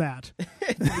Lirials is that?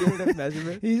 Unit of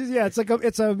measurement.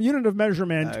 It's a unit of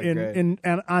measurement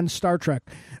on Star Trek.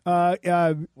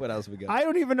 What else we got? I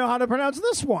don't even know how to pronounce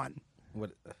this one.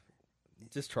 What?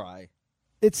 Just try.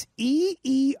 It's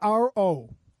Eero.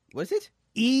 What is it?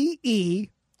 Eero.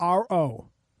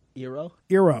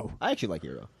 Eero? I actually like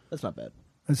Eero. That's not bad.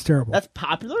 That's terrible. That's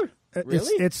popular?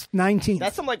 Really? It's 19th.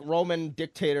 That's some like Roman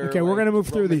dictator. Okay, we're going to move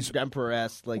through these.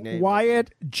 Emperor-esque like name.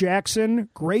 Wyatt, Jackson,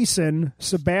 Grayson,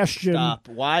 Sebastian. Stop.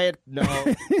 Wyatt,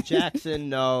 no. Jackson,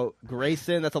 no.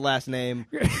 Grayson, that's a last name.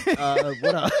 What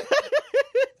else?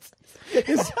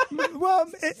 Well,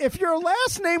 if your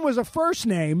last name was a first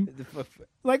name,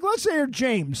 like let's say you're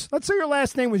James. Let's say your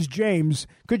last name was James.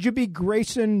 Could you be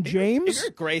Grayson James? If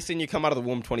you're Grayson, you come out of the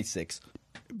womb 26.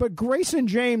 But Grayson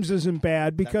James isn't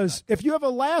bad because if you have a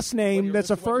last name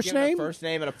that's a first name, a first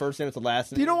name and a first name, it's a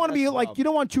last name. You don't want to be like you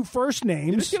don't want two first names.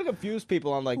 You're just gonna confuse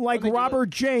people on like Robert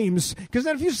James. Because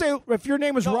then if your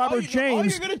name was Robert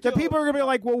James, the people are gonna be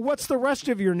like, well, what's the rest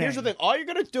of your name? Here's the thing: all you're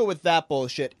gonna do with that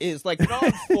bullshit is like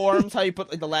on forms how you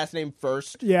put like the last name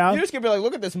first. Yeah, you're just gonna be like,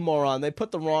 look at this moron. They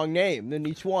put the wrong name in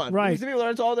each one. Right.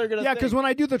 That's all they're gonna. Yeah, because when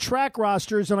I do the track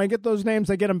rosters and I get those names,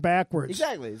 I get them backwards.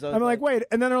 Exactly. So I'm like, wait,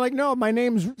 and then they're like, no, my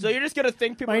name's. So you're just gonna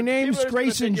think my name's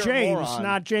Grayson James,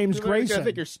 not James Grayson. I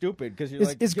think you're stupid because you're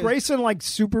is Grayson like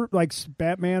super like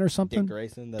Batman or something? Dick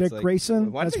Grayson. Dick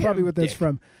Grayson. That's probably what that's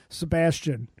from.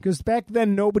 Sebastian, because back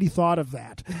then nobody thought of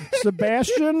that.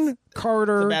 Sebastian,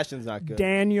 Carter, Sebastian's not good.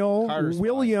 Daniel, Carter's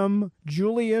William, fine.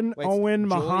 Julian, Owen,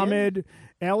 Muhammad,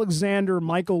 Alexander,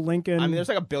 Michael Lincoln. I mean, there's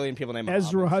like a billion people named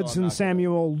Ezra Muhammad, Hudson,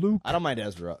 Samuel, Luke. I don't mind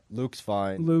Ezra. Luke's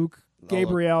fine. Luke.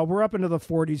 Gabrielle, we're up into the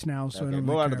 40s now, so okay, I don't move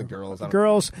really on care. to the girls.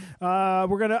 Girls,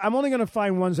 I'm only gonna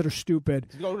find ones that are stupid.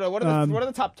 What are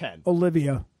the top 10?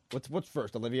 Olivia. What's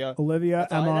first? Olivia,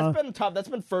 Emma. That's been top. That's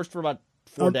been first for about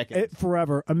 4 decades.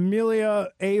 Forever. Amelia,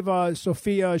 Ava,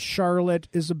 Sophia, Charlotte,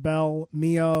 Isabel,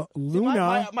 Mia,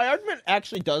 Luna. My argument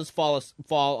actually does fall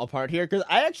apart here because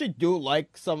I actually do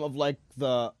like some of like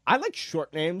I like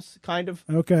short names kind of.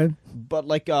 Okay.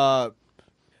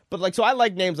 So I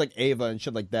like names like Ava and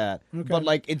shit like that. Okay. But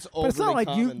like it's overly But it's not like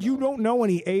common, you don't know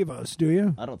any Avas, do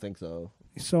you? I don't think so.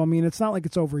 So I mean, it's not like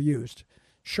it's overused.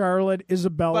 Charlotte,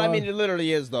 Isabella. But I mean, it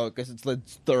literally is though, because it's the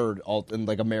third alt and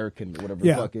like American, whatever.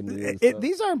 Yeah, fucking it is, so.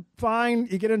 These are fine.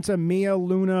 You get into Mia,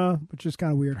 Luna, which is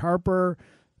kind of weird. Harper,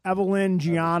 Evelyn,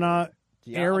 Gianna,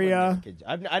 Aria.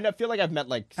 I feel like I've met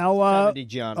like Ella, 70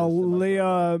 Giannas.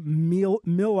 Aaliyah,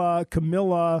 Mila,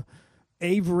 Camilla,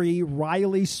 Avery,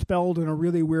 Riley spelled in a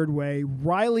really weird way.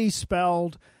 Riley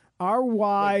spelled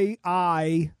Ryilee.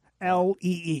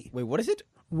 Wait, what is it?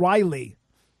 Riley.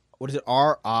 What is it?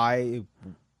 Ryilee.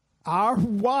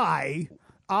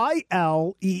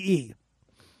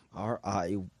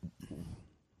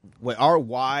 Wait,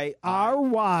 Ryilee.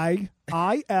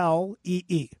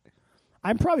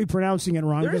 I'm probably pronouncing it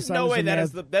wrong. There's no way that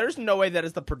is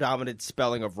the predominant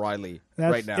spelling of Riley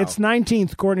right now. It's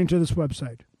 19th according to this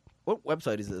website. What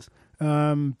website is this?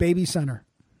 Baby Center.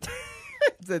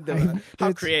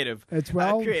 How creative! It's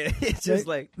just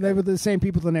like they were the same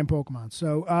people that named Pokemon.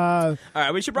 So, all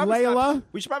right, we should probably Layla.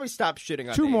 We should probably stop shitting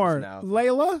on two names more. now.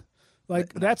 Layla,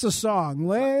 that's a song.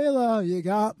 Layla, you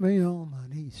got me on my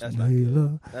knees. That's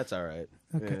Layla. That's all right.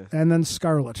 Okay, and then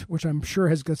Scarlet, which I'm sure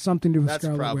has got something to do with That's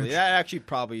Scarlet probably Witch. that actually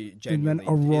probably genuinely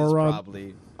And then Aurora. is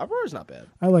probably Aurora's not bad.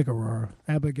 I like Aurora,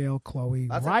 Abigail, Chloe,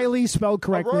 Riley spelled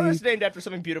correctly. Aurora's named after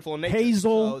something beautiful in nature.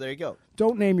 Hazel. So there you go.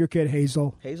 Don't name your kid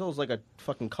Hazel. Hazel's like a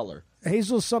fucking color.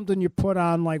 Hazel's something you put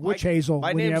on like witch hazel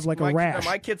when you have like a rash.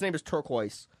 My kid's name is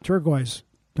Turquoise. Turquoise.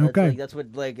 Okay. That's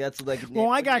what that's like. Well,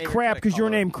 I got crap because you're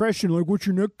named Christian. Like, what's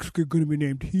your next kid going to be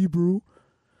named? Hebrew.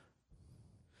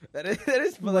 That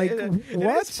is like it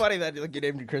what? It's funny that like you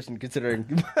named Christian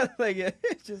considering like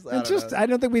it's just I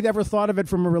don't think we'd ever thought of it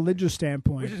from a religious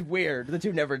standpoint. Which is weird that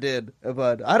you never did,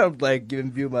 but I don't like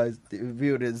even view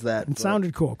it as that. It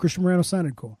sounded cool. Christian Moreno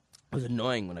sounded cool. It was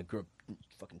annoying when I grew up in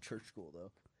fucking church school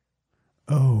though.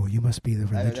 Oh, you must be the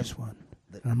religious one.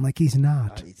 And I'm like, he's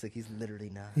not. It's like he's literally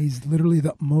not. He's literally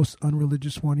the most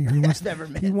unreligious one here. He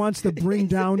wants to bring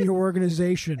down your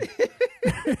organization.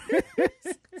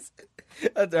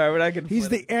 That's all right. We're not getting. He's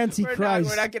the Antichrist.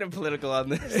 We're not getting political on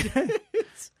this.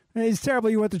 He's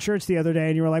terrible. You went to church the other day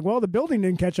and you were like, "Well, the building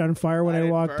didn't catch on fire when I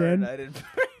walked in." I didn't.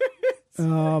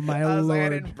 Oh my Lord! Like, I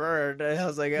didn't burn. I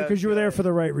was like, because you were there for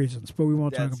the right reasons, but we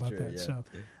won't talk about true, that. Yeah. So,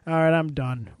 all right, I'm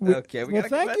done. Okay. Well,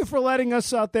 thank you for letting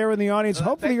us out there in the audience.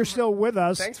 Hopefully, you're still with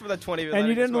us. Thanks for the 20 minute. And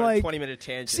you didn't 20-minute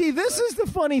tangent. See, this is the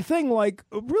funny thing. Like,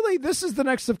 really, this is the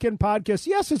Next of Kin podcast.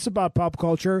 Yes, it's about pop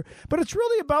culture, but it's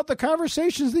really about the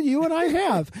conversations that you and I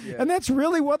have, and that's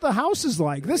really what the house is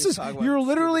like. This is you're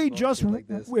literally just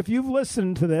if you've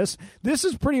listened to this, this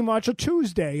is pretty much a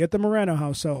Tuesday at the Moreno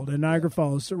household in Niagara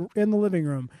Falls in the living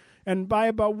room. And by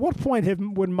about what point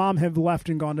would Mom have left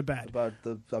and gone to bed?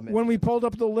 When we pulled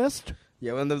up the list?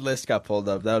 Yeah, when the list got pulled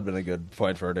up, that would have been a good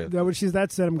point for her to.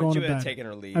 That said, I'm going to bed. Taken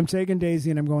her leave. I'm taking Daisy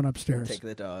and I'm going upstairs. Take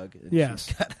the dog.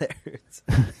 Yes.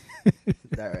 All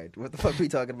right. What the fuck are we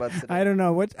talking about today? I don't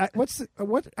know. What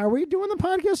are we doing the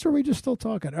podcast or are we just still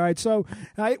talking? All right. So,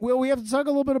 we have to talk a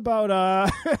little bit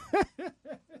about.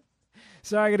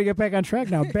 Sorry, I got to get back on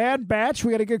track now. Bad Batch.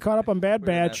 We got to get caught up on Bad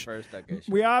Batch.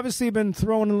 We obviously been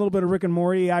throwing in a little bit of Rick and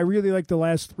Morty. I really like the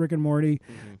last Rick and Morty.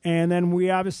 And then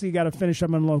we obviously got to finish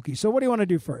up on Loki. So what do you want to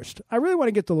do first? I really want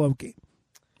to get to Loki.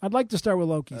 I'd like to start with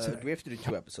Loki today. We have to do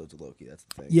 2 episodes of Loki. That's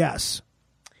the thing. Yes.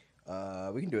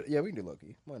 We can do it. Yeah, we can do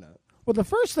Loki. Why not? Well, the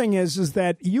first thing is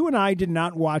that you and I did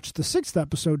not watch the 6th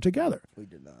episode together. We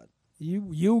did not.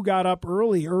 You got up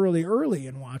early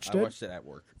and watched it. I watched it at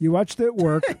work. You watched it at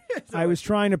work. I was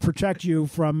trying to protect you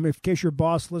from, in case your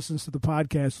boss listens to the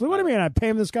podcast. What do you mean? I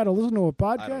pay this guy to listen to a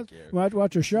podcast?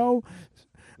 Watch a show?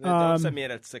 Don't send me in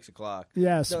at 6 o'clock.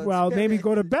 Yes. Well, maybe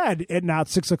go to bed at not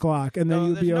 6 o'clock, and then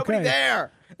you'll be okay.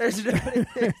 There's nobody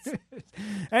there.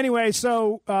 Anyway,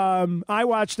 so I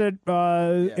watched it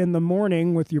in the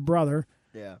morning with your brother.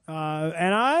 Yeah.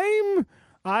 And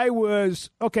I was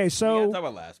okay. So talk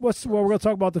about last we're going to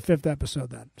talk about the 5th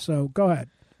episode then. So go ahead.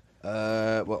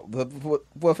 Well,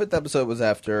 the 5th episode was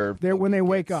after when they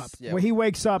wake up. Yeah, well, he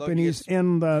wakes up and he's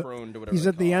in he's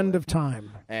at the end of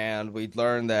time. And we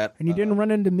learned that, and you didn't run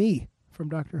into me from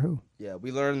Doctor Who. Yeah,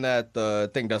 we learned that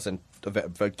the thing doesn't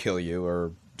kill you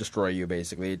or destroy you.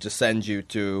 Basically, it just sends you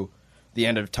to the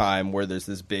end of time where there's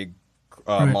this big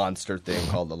monster thing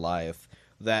called the Goliath.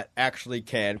 That actually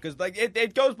can, because like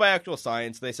it goes by actual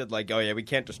science. They said like, oh yeah, we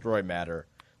can't destroy matter,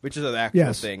 which is an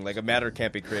actual thing. Like a matter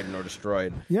can't be created nor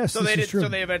destroyed. Yes, so they did. So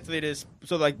they eventually just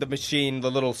like the machine, the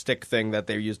little stick thing that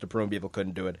they used to prune people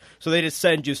couldn't do it. So they just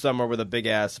send you somewhere with a big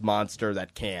ass monster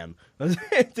that can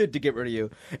to get rid of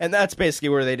you, and that's basically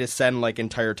where they just send like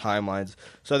entire timelines.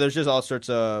 So there's just all sorts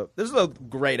of. This is a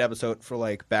great episode for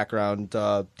like background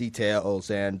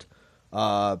details and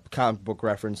comic book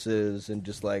references and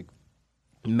just like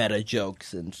meta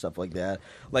jokes and stuff like that.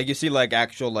 Like you see like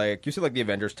the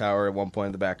Avengers Tower at one point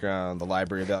in the background, the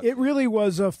library. It really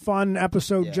was a fun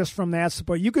episode just from that.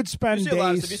 But you could spend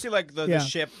days. You see like the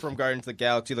ship from Guardians of the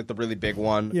Galaxy, like the really big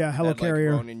one. Yeah,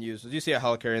 helicarrier. Like, Ronan uses. You see a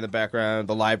helicarrier in the background,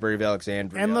 the Library of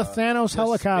Alexandria, and the Thanos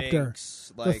helicopter.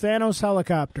 Sphinx, the Thanos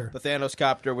helicopter. The Thanos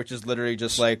copter, which is literally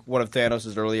just like one of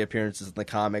Thanos' early apperances in the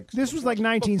comics. This was like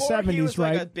 1970s, he was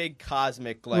right? Like a big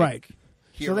cosmic right.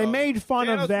 Hero. So they made fun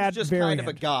Thanos of that was just variant. Kind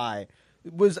of a guy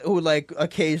who like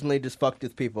occasionally just fucked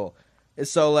with people.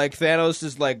 So like Thanos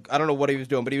is like, I don't know what he was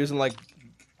doing, but he was in like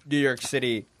New York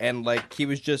City and like he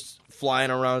was just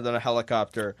flying around in a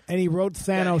helicopter. And he wrote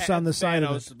Thanos on the side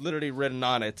of it. Thanos literally written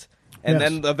on it. And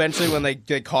then eventually when they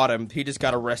caught him, he just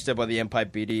got arrested by the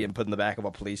NYPD and put in the back of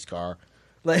a police car.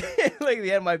 Like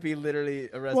the NYPD literally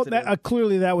arrested him.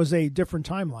 Clearly that was a different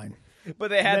timeline.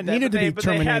 But they had that needed to be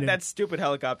terminated. They had that stupid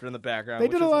helicopter in the background. They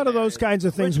did a lot of those kinds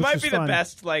of things, which might be fun. the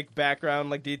best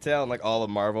background detail in all of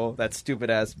Marvel. That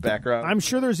stupid ass background. I'm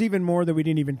sure there's even more that we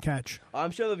didn't even catch. I'm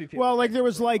sure there'll be people. Well, there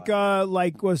was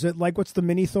was it what's the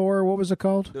mini Thor? What was it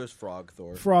called? There was Frog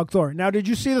Thor. Frog Thor. Now, did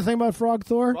you see the thing about Frog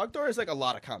Thor? Frog Thor is a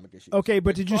lot of comic issues. Okay,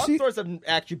 but did you see? Frog Thor's an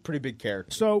actually pretty big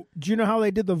character. So, do you know how they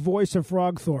did the voice of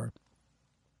Frog Thor?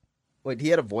 Wait, he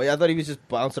had a voice? I thought he was just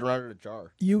bouncing around in a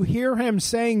jar. You hear him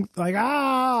saying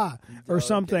or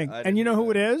something, and you know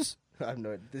who it is? I have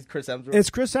no idea. This is Chris Hemsworth?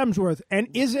 It's Chris Hemsworth. And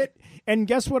and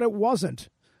guess what it wasn't?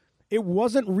 It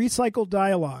wasn't recycled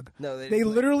dialogue. No, they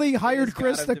literally hired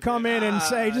Chris to come in and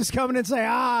say, which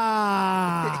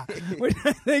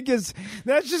I think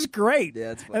that's just great.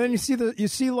 Yeah, it's funny. And then you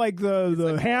see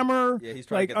the hammer,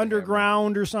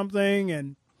 underground or something,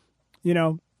 and Is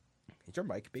your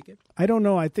mic peaking? I don't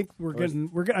know. I think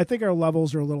I think our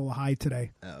levels are a little high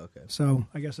today. Oh, okay. So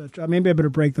I guess maybe I better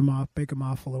break them off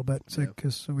a little bit, so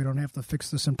we don't have to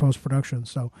fix this in post production.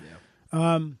 So,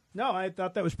 no, I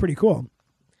thought that was pretty cool.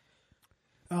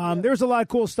 There's a lot of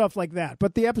cool stuff like that,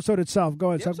 but the episode itself. Go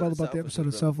ahead, talk about the episode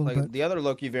itself a little bit. The other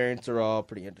Loki variants are all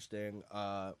pretty interesting,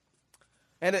 and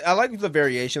I like the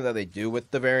variation that they do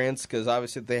with the variants because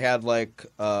obviously they had what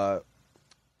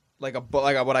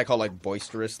I call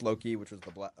boisterous Loki, which was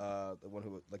the one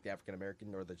who the African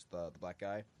American or the black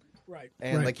guy, right?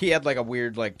 And he had a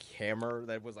weird hammer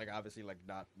that was obviously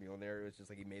not Mjolnir. It was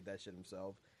just he made that shit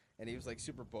himself, and he was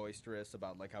super boisterous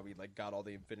about how he got all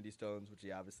the Infinity Stones, which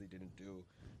he obviously didn't do.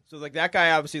 So that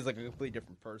guy obviously is a completely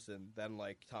different person than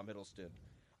Tom Hiddleston.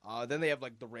 Then they have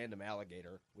the random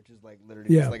alligator, which is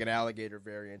literally just an alligator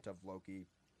variant of Loki.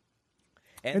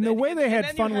 And the way they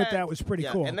had fun with that was pretty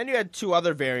cool. And then you had two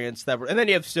other variants and then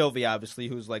you have Sylvie, obviously,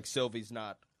 who's Sylvie's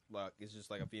not, is just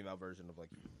a female version of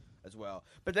as well.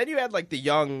 But then you had the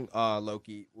young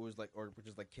Loki, who was which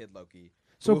is Kid Loki.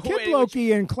 So Kid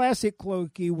Loki and Classic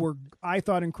Loki were, I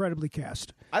thought, incredibly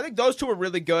cast. I think those two were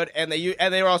really good, and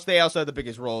they also had the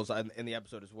biggest roles in the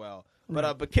episode as well.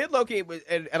 Right. But Kid Loki was,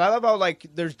 and I love how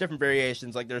there's different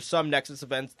variations. There's some Nexus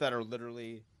events that are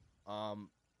literally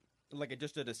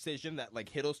just a decision that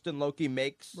Hiddleston Loki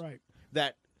makes. Right.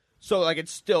 So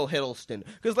it's still Hiddleston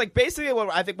because basically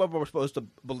what we're supposed to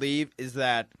believe is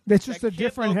that it's just a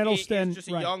different Hiddleston, it's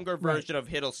just a younger version of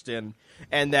Hiddleston,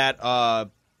 and that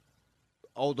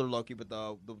older Loki with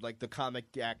the comic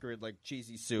accurate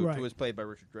cheesy suit who was played by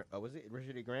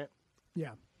Richard E. Grant?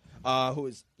 Yeah. Who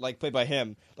is played by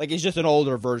him? He's just an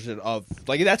older version of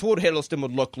that's what Hiddleston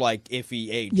would look like if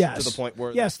he aged to the point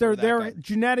where they're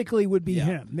genetically would be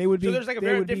him. They would be so there's a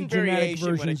very different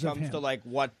variation when it comes to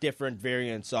what different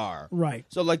variants are. Right.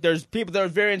 So there's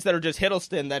variants that are just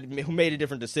Hiddleston who made a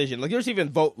different decision. There's even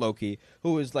Vote Loki,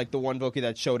 who is the one Loki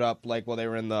that showed up while they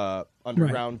were in the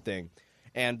underground thing.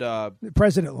 And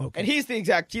President Loki, and he's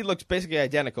he looks basically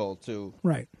identical to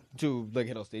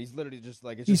Hiddleston. He's literally just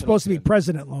he's supposed to be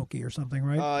President Loki or something,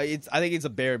 right? I think it's a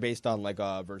bear based on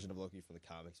a version of Loki from the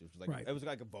comics. It was it was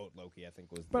a Vote Loki, I think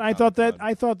was. But I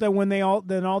thought that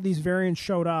when all these variants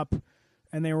showed up,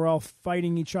 and they were all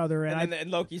fighting each other,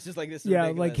 and Loki's just this.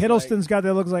 Yeah, Hiddleston's got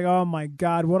that looks oh my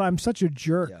god, I'm such a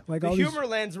jerk. Yeah. The humor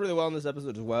lands really well in this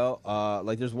episode as well.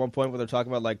 There's one point where they're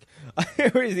talking about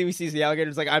where he sees the alligator.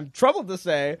 It's I'm troubled to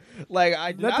say,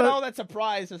 I did not know that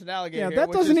surprise as an alligator. Yeah,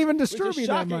 that doesn't even disturb me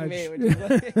that much.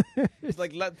 It's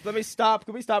let me stop.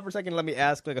 Can we stop for a second? And let me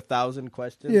ask 1,000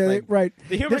 questions. Yeah, right.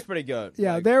 The humor's pretty good.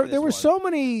 Yeah, there were so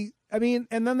many. I mean,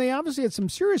 and then they obviously had some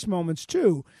serious moments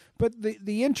too. But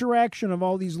the interaction of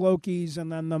all these Lokis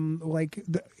and then them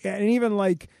and even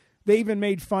they even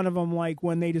made fun of him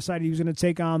when they decided he was going to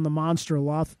take on the monster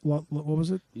what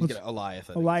was it? Goliath.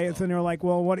 Goliath, and they're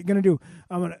well, what are you going to do?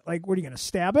 I'm gonna what are you going to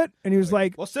stab it? And he was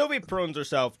well, Sylvie prunes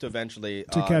herself to eventually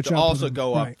catch to up also with him.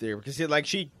 Go up there because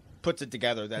she puts it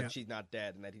together that she's not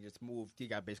dead and that he just moved. He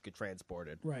got basically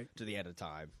transported to the end of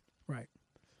time. Right.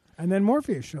 And then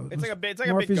Morpheus shows. It's a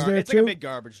big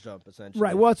garbage dump, essentially.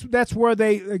 Right. Well, that's where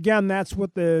that's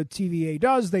what the TVA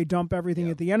does. They dump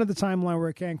everything at the end of the timeline where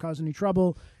it can't cause any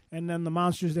trouble, and then the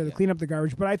monster's there to clean up the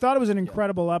garbage. But I thought it was an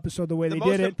incredible episode the way they did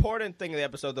it. The most important thing in the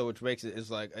episode, though, which makes it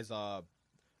is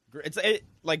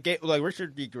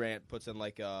Richard D. Grant puts in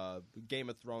Game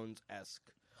of Thrones-esque.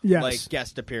 Yes.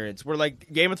 Guest appearance where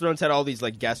Game of Thrones had all these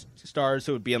guest stars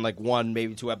who would be in one,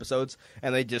 maybe two episodes,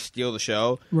 and they just steal the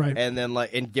show, right? And then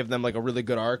and give them a really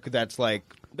good arc that's not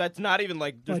even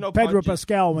there's no Pedro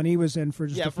Pascal when he was in for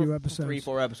just a few episodes,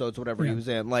 3-4 episodes, whatever he was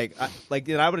in. And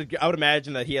I would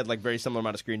imagine that he had very similar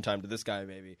amount of screen time to this guy,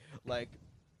 maybe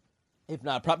if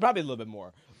not, probably a little bit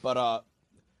more, but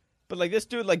But like this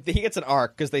dude, like he gets an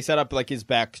arc because they set up like his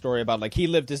backstory about like he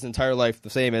lived his entire life the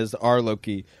same as our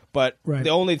Loki, but the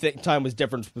only time was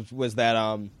difference was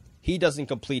that he doesn't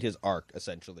complete his arc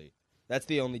essentially. That's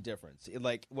the only difference.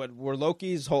 Like where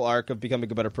Loki's whole arc of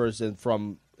becoming a better person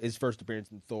from his first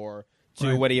appearance in Thor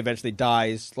to when he eventually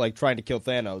dies, like trying to kill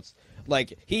Thanos.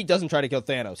 Like he doesn't try to kill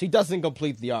Thanos. He doesn't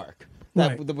complete the arc.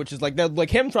 Which is like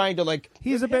him trying to like.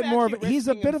 He's a bit more of he's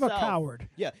a bit of a coward.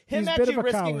 Yeah, him actually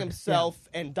risking himself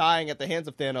and dying at the hands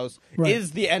of Thanos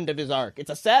is the end of his arc. It's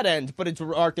a sad end, but it's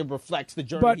an arc that reflects the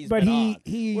journey he's been on.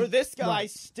 Where this guy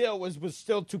still was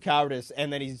still too cowardice,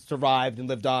 and then he survived and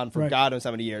lived on for God knows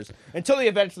how many years until he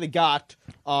eventually got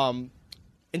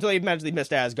until he eventually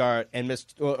missed Asgard and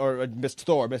missed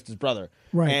Thor, missed his brother,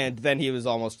 and then he was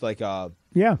almost like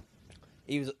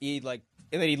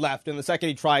and then he left, and the second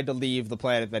he tried to leave the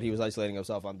planet that he was isolating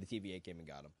himself on, the TVA came and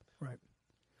got him. Right.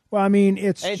 Well, I mean,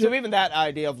 so even that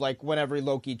idea of, like, whenever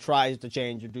Loki tries to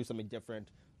change or do something different,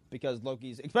 because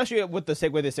Loki's, especially with the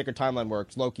way the Sacred Timeline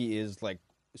works, Loki is, like,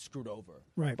 screwed over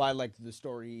by, like, the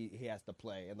story he has to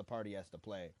play and the part he has to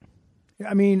play.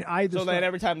 I mean, so then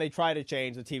every time they try to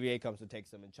change, the TVA comes and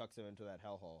takes him and chucks him into that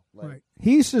hellhole. Like,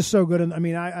 He's just so good.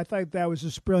 I thought that was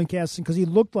just brilliant casting because he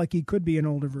looked like he could be an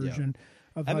older version. Yeah.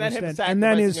 And then him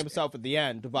sacrificing himself at the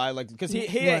end by like because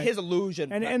his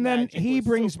illusion and then he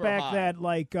brings back high.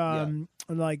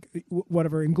 That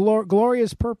whatever in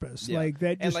glorious purpose like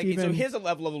that and just so his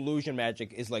level of illusion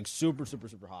magic is like super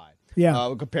high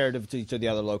comparative to the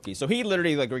other Loki. So he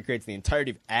literally like recreates the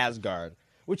entirety of Asgard,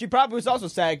 which he probably was also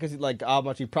sad because like how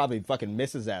much he probably fucking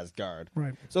misses Asgard.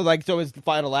 Right. So his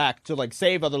final act to like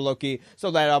save other Loki so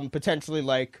that potentially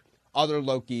like other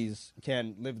Lokis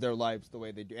can live their lives the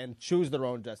way they do and choose their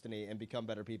own destiny and become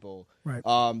better people. Right.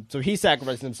 So he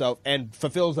sacrifices himself and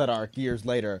fulfills that arc years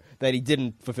later that he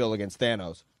didn't fulfill against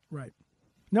Thanos. Right.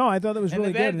 No, I thought that was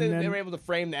really good. They were able to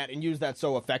frame that and use that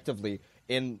so effectively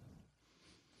in,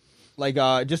 like,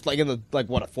 just like in the a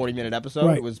 40-minute episode.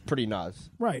 Right. It was pretty nuts.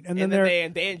 Right. And then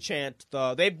they enchant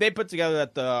they put together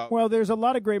that the. Well, there's a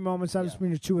lot of great moments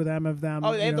between the two of them.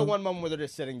 Oh, they have the one moment where they're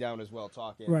just sitting down as well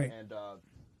talking. Right. And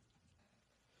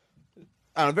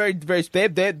I don't know, very, very.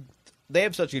 They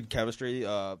have such good chemistry,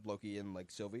 Loki and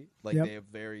like Sylvie. Like they have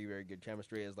very, very good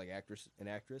chemistry as like actress and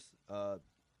actress. Well,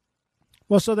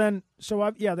 they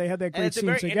had that great scene together. It's a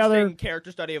very interesting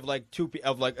character study of like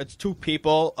two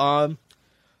people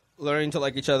learning to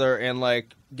like each other and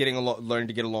like learning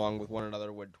to get along with one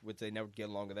another, which they never get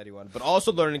along with anyone, but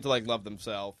also learning to like love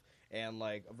themselves. And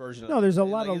like a version. No, there's a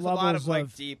lot of levels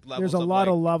of deep levels. There's a lot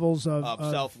of levels of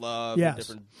self-love. Yes.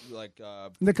 And different like.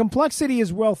 The complexity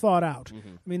is well thought out. Mm-hmm.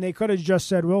 I mean, they could have just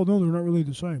said, "Well, no, they're not really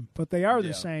the same," but they are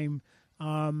the same.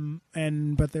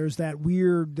 But there's that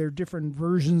weird. They're different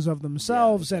versions of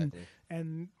themselves,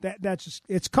 and that's just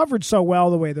it's covered so well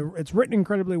the way it's written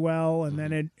incredibly well, and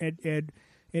then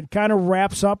it kind of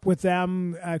wraps up with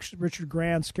them. Actually, Richard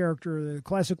Grant's character, the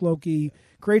classic Loki,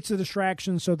 creates the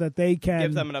distraction so that they can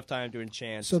give them enough time to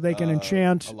enchant. So they can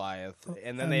enchant Goliath,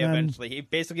 and then eventually he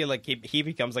basically like he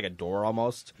becomes like a door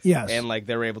almost. Yes, and like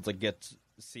they're able to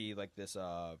see like this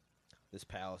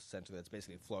palace essentially that's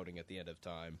basically floating at the end of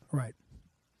time. Right,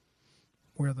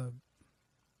 where the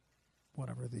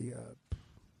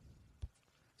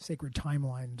sacred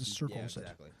timeline just circles it.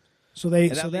 So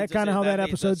that kind of how that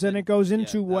episode's in. It goes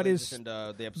into what is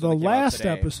the last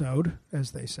episode,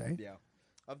 as they say,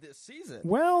 of this season.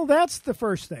 Well, that's the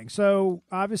first thing. So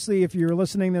obviously, if you're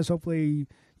listening to this, hopefully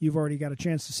you've already got a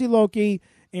chance to see Loki,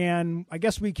 and I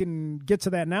guess we can get to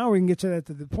that now. We can get to that.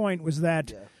 To the point was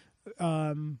that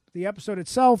the episode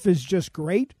itself is just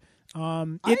great.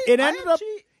 It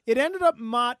ended up.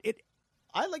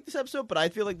 I like this episode, but I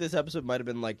feel like this episode might have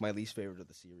been like my least favorite of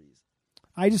the series.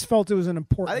 I just felt it was an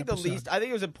important. I think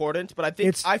it was important, but I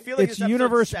feel like it's this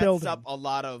universe sets building up a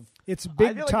lot of. It's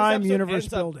big time universe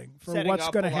building for what's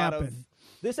going to happen.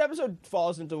 This episode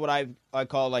falls into what I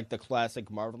call like the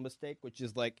classic Marvel mistake, which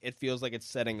is like it feels like it's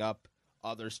setting up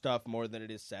other stuff more than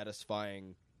it is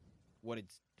satisfying.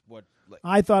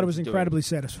 I thought it was incredibly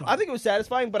satisfying. I think it was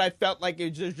satisfying, but I felt like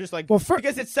it was just like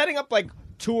because it's setting up like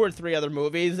 2 or 3 other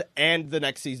movies and the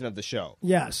next season of the show.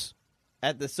 Yes.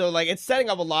 So like it's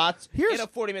setting up a lot in a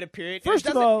 40-minute period. First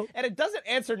of all, and it doesn't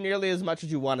answer nearly as much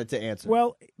as you want it to answer.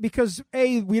 Well, because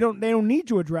they don't need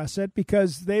to address it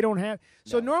because they don't have.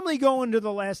 So normally you go into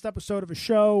the last episode of a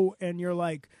show and you're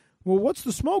like, well, what's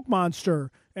the smoke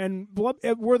monster? And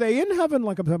were they in heaven?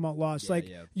 Like I'm talking about Lost.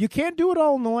 You can't do it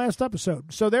all in the last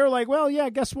episode. So they're like, well, yeah,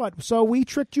 guess what? So we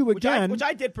tricked you again. Which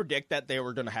I did predict that they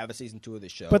were going to have a season 2 of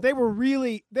this show. But they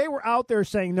were out there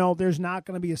saying, no, there's not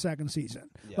going to be a second season.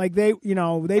 Yeah. Like they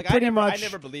pretty much. I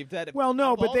never believed that. Well,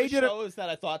 no, but they did shows that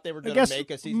I thought they were going to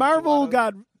make a season. Marvel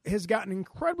has gotten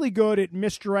incredibly good at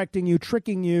misdirecting you,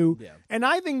 tricking you, and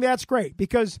I think that's great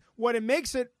because what it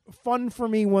makes it fun for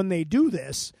me when they do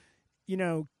this.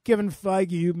 Kevin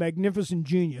Feige, you magnificent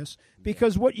genius,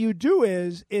 because what you do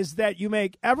is that you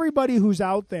make everybody who's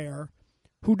out there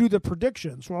who do the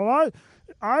predictions. Well,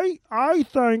 I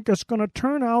think it's going to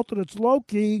turn out that it's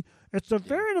Loki. It's the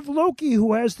variant of Loki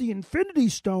who has the Infinity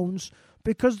Stones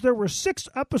because there were 6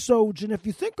 episodes, and if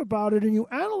you think about it and you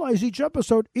analyze each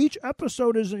episode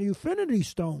is an Infinity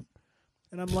Stone.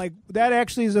 And I'm like, that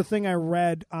actually is a thing I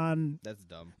read on... That's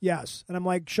dumb. Yes. And I'm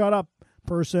like, shut up,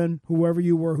 person, whoever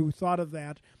you were who thought of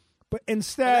that. But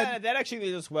instead... That actually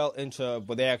leads us well into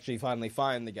when they actually finally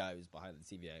find the guy who's behind the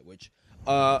TVA, which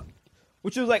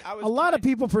was like... A lot of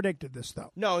people predicted this,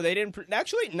 though. No, they didn't...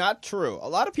 Actually, not true. A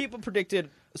lot of people predicted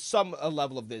some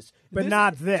level of this. But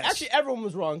not this. Actually, everyone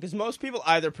was wrong, because most people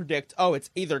either predict, it's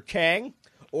either Kang,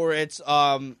 or it's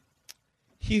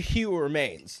He Who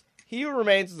Remains. He Who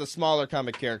Remains is a smaller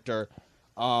comic character,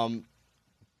 who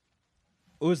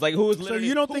was literally... So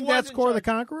you don't think that's Kang the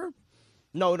Conqueror?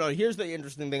 No. Here's the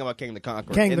interesting thing about Kang the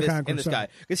Conqueror. In this guy,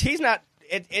 because he's not.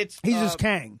 He's just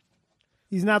Kang.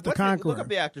 He's not the Conqueror. Look up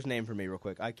the actor's name for me real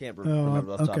quick. I can't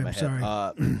remember off the top of my head.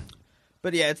 Sorry.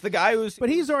 But yeah, it's the guy who's. But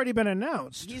he's already been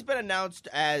announced. He's been announced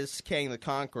as Kang the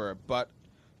Conqueror, but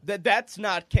that's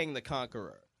not Kang the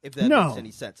Conqueror. If that makes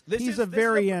any sense. He's a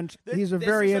variant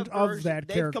of that character.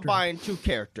 They've combined 2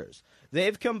 characters.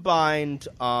 They've combined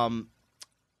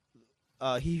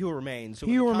He Who Remains.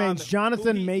 He Who Remains.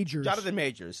 Jonathan Majors. Jonathan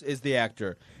Majors is the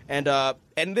actor, and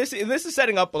this is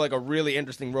setting up like a really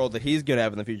interesting role that he's going to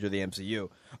have in the future of the MCU.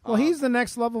 Well, he's the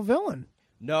next level villain.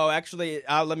 No, actually,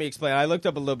 let me explain. I looked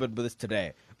up a little bit of this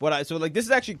today. This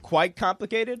is actually quite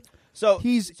complicated. So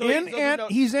he's in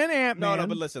Ant-Man. No,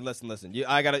 but listen.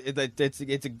 I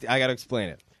gotta explain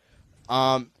it.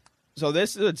 So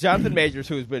this is Jonathan Majors,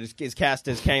 who is cast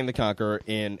as Kang the Conqueror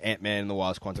in Ant-Man and the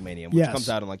Wasp: Quantumanium, which comes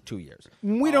out in like 2 years.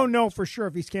 We don't know for sure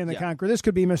if he's Kang the Conqueror. This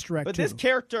could be misdirected. But this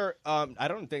character, I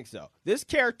don't think so. This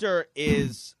character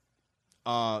is.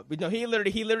 He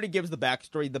literally gives the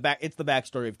backstory. It's the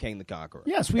backstory of Kang the Conqueror.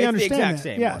 Yes, we understand the exact that.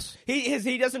 same. Yes, one.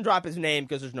 He doesn't drop his name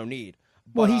because there's no need.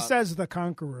 Well, he says the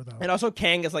Conqueror though, and also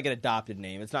Kang is like an adopted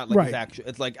name. It's not like his actual.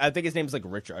 It's like I think his name is like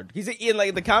Richard. He's in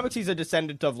like the comics. He's a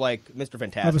descendant of like Mr.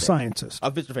 Fantastic, of a scientist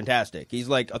of Mr. Fantastic. He's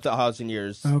like 1,000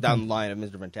 years down the line of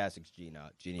Mr. Fantastic's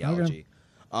genealogy.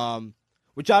 Okay.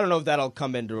 Which I don't know if that'll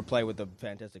come into play with the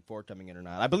Fantastic Four coming in or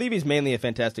not. I believe he's mainly a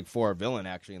Fantastic Four villain,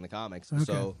 actually, in the comics. Okay.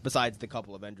 So besides the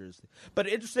couple Avengers, but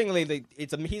interestingly,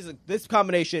 this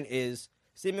combination is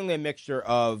seemingly a mixture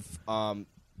of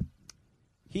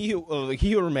He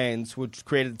Who Remains, which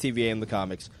created the TVA in the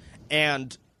comics,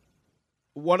 and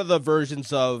one of the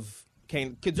versions of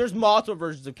Kang. Because there's multiple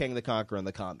versions of Kang the Conqueror in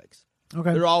the comics.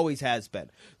 Okay. There always has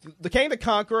been. The Kang the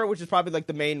Conqueror, which is probably like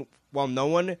the main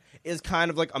well-known one, is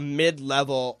kind of like a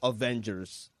mid-level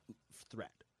Avengers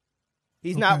threat.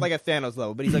 He's not like a Thanos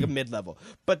level, but he's like a mid-level.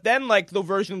 But then like the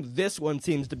version this one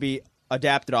seems to be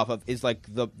adapted off of is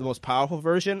like the most powerful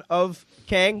version of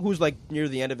Kang, who's like near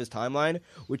the end of his timeline,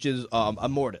 which is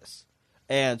Immortus.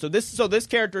 And so this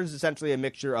character is essentially a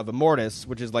mixture of Immortus,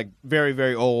 which is like very,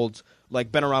 very old,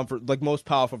 like been around for like most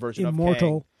powerful version of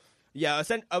Kang. Yeah,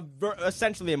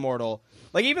 essentially immortal.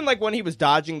 Like, even like when he was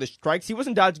dodging the strikes, he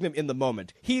wasn't dodging them in the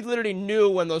moment. He literally knew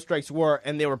when those strikes were,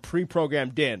 and they were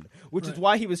pre-programmed in, which is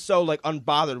why he was so like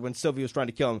unbothered when Sylvie was trying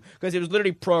to kill him, because it was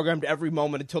literally programmed every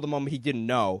moment until the moment he didn't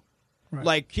know. Right.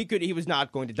 Like, he was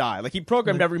not going to die. Like, he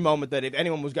programmed every moment that if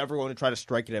anyone was ever going to try to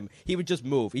strike at him, he would just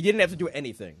move. He didn't have to do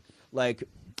anything. Like,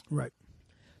 right.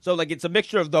 So, like, it's a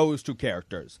mixture of those 2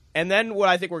 characters. And then what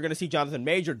I think we're going to see Jonathan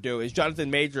Major do is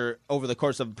Jonathan Major, over the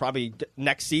course of probably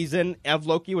next season of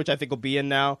Loki, which I think will be in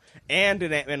now, and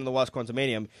in Ant-Man and the Wasp: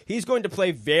 Quantumanium, he's going to play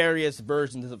various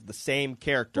versions of the same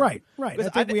character. Right.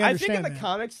 I think in the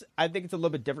comics, I think it's a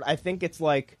little bit different. I think it's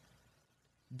like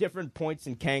different points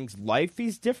in Kang's life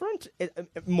he's different,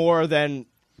 more than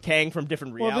Kang from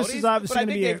different realities. This is obviously but I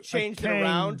think they've changed it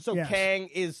around, so Kang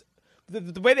is...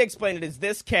 The way they explain it is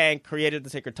this Kang created the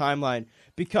Sacred Timeline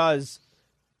because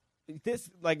to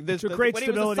create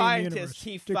stability in the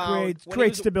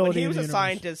universe. When he was a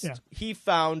scientist, he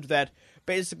found that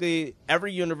basically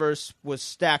every universe was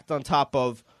stacked on top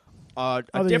of a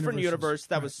different universe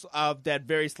that was that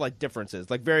very slight differences,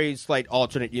 like very slight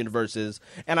alternate universes.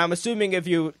 And I'm assuming if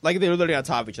you like, they're literally on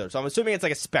top of each other, so I'm assuming it's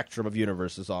like a spectrum of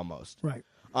universes almost. Right.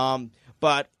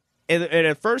 But and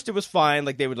at first it was fine.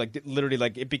 Like they would like literally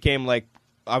like it became like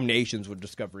our nations would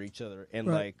discover each other and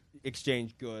like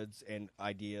exchange goods and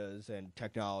ideas and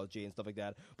technology and stuff like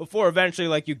that. Before eventually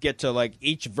like you get to like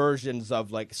each versions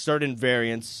of like certain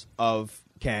variants of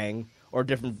Kang. Or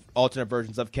different alternate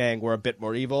versions of Kang were a bit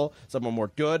more evil, some are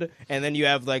more good, and then you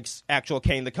have like actual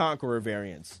Kang the Conqueror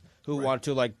variants who want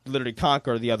to like literally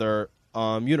conquer the other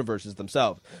universes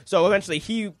themselves. So eventually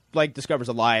he like discovers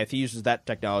Alioth, he uses that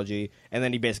technology, and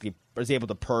then he basically is able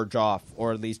to purge off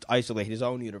or at least isolate his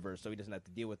own universe so he doesn't have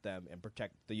to deal with them and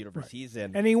protect the universe he's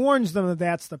in. And he warns them that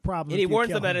that's the problem. And he warns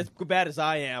them that as bad as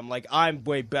I am, like I'm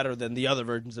way better than the other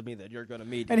versions of me that you're going to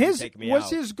meet. And take me was out.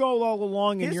 His goal all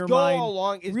along in your goal mind all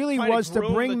along is really was to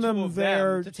bring the them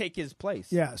there to take his place.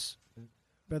 Yes.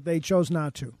 But they chose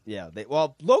not to. Yeah,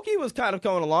 well, Loki was kind of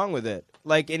going along with it,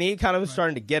 like, and he kind of was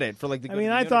starting to get it for like the. Good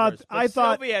I thought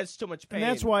Sylvie has too much and pain,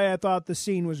 that's why I thought the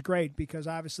scene was great because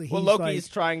obviously he's Loki's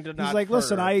like, trying to not. He's like, hurt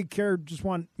listen, her. I just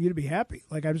want you to be happy.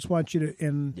 Like I just want you to,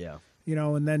 and you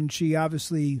know, and then she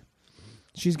obviously,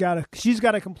 she's got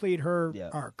to complete her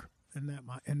arc in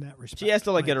that respect. She has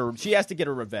to She has to get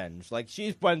her revenge. Like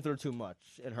she's went through too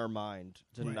much in her mind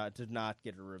to not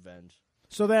get her revenge.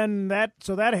 So then that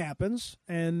happens,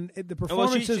 and the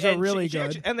performances are really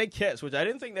good. And they kiss, which I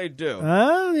didn't think they'd do.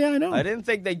 Yeah, I know. I didn't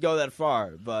think they'd go that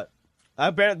far, but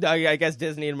apparently, I guess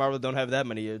Disney and Marvel don't have that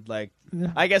many. Like,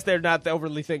 I guess they're not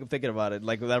overly thinking about it,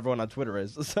 like everyone on Twitter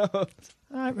is. So,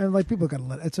 like people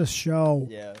gotta it's a show.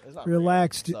 Yeah, it's not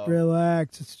relax. Real, so.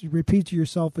 Relax. Repeat to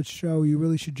yourself, it's a show. You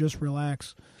really should just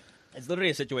relax. It's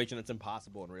literally a situation that's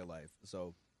impossible in real life.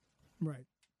 So, right.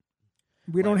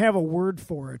 We don't have a word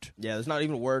for it. Yeah, there's not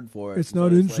even a word for it. It's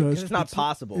not incest. Like, it's not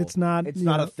possible. It's not. It's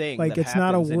not a thing. Like that it's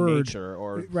not a word. In nature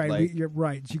or right. Like, you're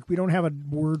right. We don't have a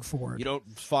word for it. You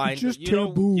don't find. It's just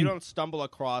taboo. You don't stumble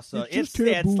across. It's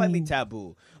taboo. It's slightly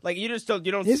taboo. Like you just don't.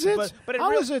 You don't. Is it? But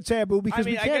how is it taboo? Because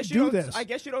we can't do this. I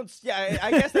guess you don't. Yeah,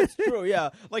 I guess that's true. Yeah,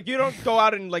 like you don't go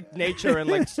out in like nature and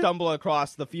like stumble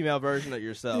across the female version of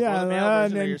yourself. Yeah, or the male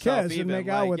version and of yourself kiss even. and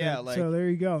make out with it. Like, so there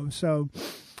you go. So.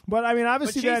 But I mean,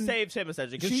 obviously, she saves him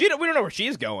essentially because we don't know where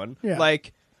she's going. Yeah.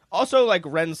 Like, also, like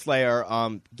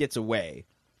Renslayer gets away.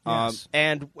 Yes.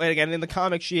 And again, in the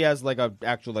comics, she has like a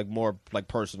actual like more like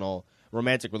personal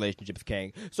romantic relationship with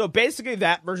Kang. So basically,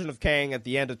 that version of Kang at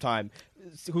the end of time,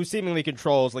 who seemingly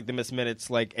controls like the Miss Minutes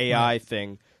like AI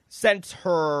thing, sent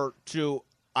her to,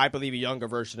 I believe, a younger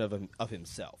version of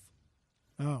himself.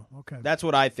 Oh, okay. That's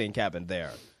what I think happened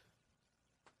there.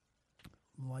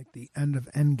 Like the end of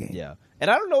Endgame. Yeah.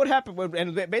 And I don't know what happened.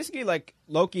 And basically, like,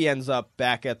 Loki ends up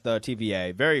back at the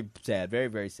TVA. Very sad. Very,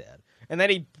 very sad. And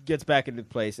then he gets back into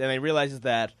place, and he realizes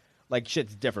that, like,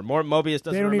 shit's different. Mobius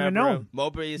doesn't remember even know him.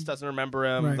 Mobius doesn't remember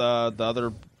him. Right. The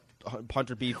other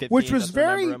Hunter B-15 which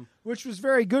was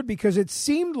very good because it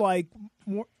seemed like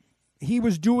he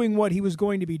was doing what he was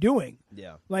going to be doing.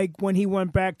 Yeah. Like when he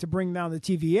went back to bring down the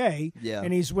TVA,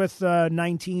 and he's with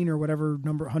 19 or whatever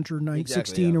number, Hunter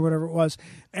 16 or whatever it was,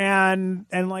 and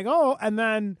like and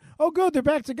then good, they're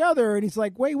back together, and he's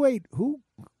like, wait, who?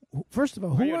 First of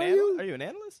all, who are you? Are you an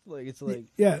analyst? Like it's like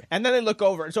And then they look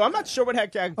over, so I'm not sure what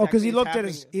heck. Because he looked at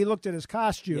his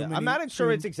costume. Yeah, I'm not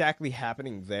sure it's exactly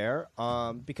happening there,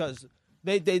 because.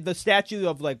 The statue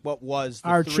of like what was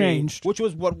the three, changed, which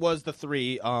was what was the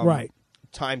three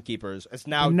timekeepers. It's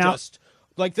now just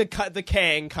like the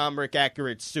Kang comic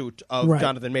accurate suit of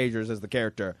Jonathan Majors as the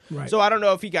character. Right. So I don't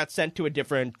know if he got sent to a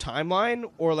different timeline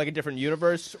or like a different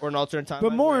universe or an alternate timeline.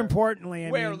 But more importantly,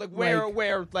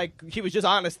 where he was just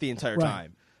honest the entire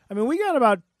time. I mean, we got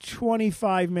about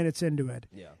 25 minutes into it.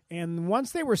 Yeah. And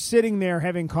once they were sitting there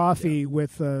having coffee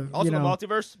with the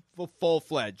multiverse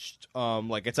full-fledged,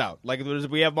 like it's out. Like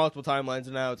we have multiple timelines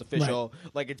now. It's official.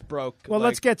 Right. Like it's broke. Well,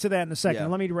 let's get to that in a second. Yeah.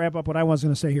 Let me wrap up what I was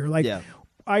going to say here. Like,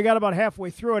 I got about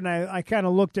halfway through it, and I kind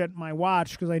of looked at my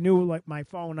watch because I knew, like my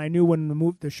phone. I knew when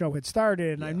the show had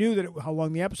started, and I knew that how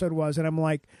long the episode was, and I'm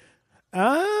like,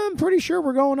 I'm pretty sure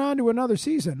we're going on to another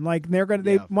season. Like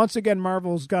they once again,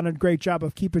 Marvel's done a great job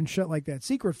of keeping shit like that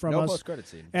secret from us. No post-credit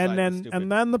scene. And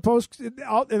then the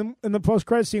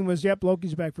post-credit scene was,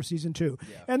 Loki's back for season 2.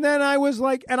 Yeah. And then I was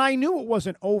like, and I knew it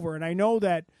wasn't over, and I know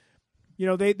that,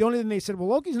 the only thing they said, well,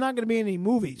 Loki's not going to be in any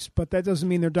movies, but that doesn't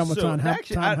mean they're done with Tom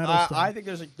Hiddleston. I think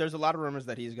there's a lot of rumors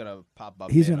that he's going to pop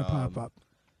up. He's going to pop up,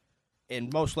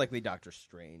 and most likely Doctor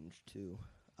Strange too.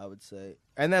 I would say,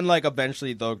 and then like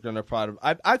eventually they're gonna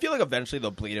I feel like eventually they'll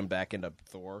bleed him back into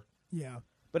Thor. Yeah,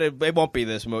 But it won't be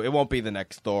this movie. It won't be the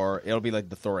next Thor. It'll be like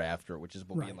the Thor after, which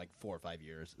will be in like 4 or 5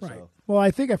 years. Right. So. Well,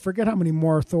 I forget how many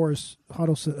more Thors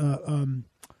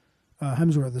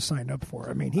Hemsworth has signed up for.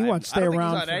 I mean, he wants to stay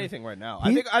around. He's on anything right now.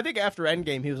 I think after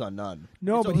Endgame he was on none.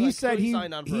 No, but he said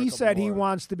he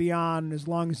wants to be on as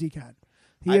long as he can.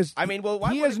 He has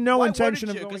no intention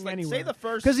of going anywhere.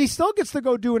 Because he still gets to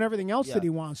go doing everything else that he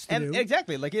wants to do.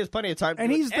 Exactly, like he has plenty of time.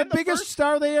 And he's the biggest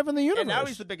star they have in the universe. And now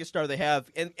he's the biggest star they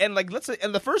have. And like let's say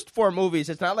in the first 4 movies,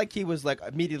 it's not like he was like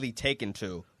immediately taken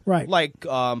to. Right. Like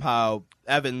how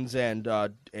Evans and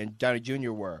Downey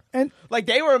Jr. were. And like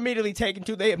they were immediately taken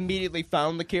to. They immediately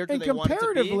found the character they wanted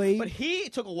to be. But he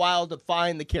took a while to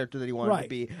find the character that he wanted to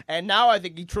be. And now I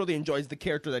think he truly enjoys the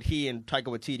character that he and Taika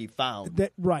Waititi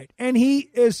found. And he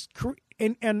is...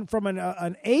 And from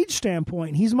an age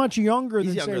standpoint, he's much younger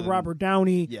than Robert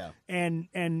Downey and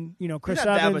Chris Evans. He's not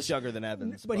that much younger than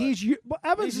Evans. But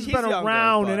Evans has been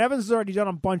around, and Evans has already done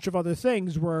a bunch of other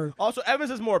things. Also, Evans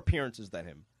has more appearances than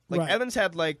him. Like Evans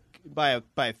had by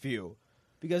a few.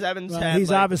 Because Evans he's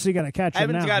obviously going to catch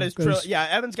him now.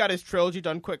 Evans got his trilogy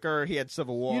done quicker. He had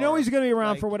Civil War. He's going to be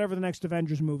around for whatever the next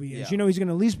Avengers movie is. Yeah. He's going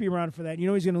to at least be around for that. He's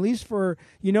going to at least he's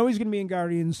going to be in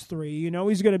Guardians 3.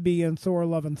 He's going to be in Thor: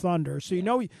 Love and Thunder. So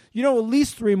at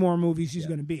least 3 more movies he's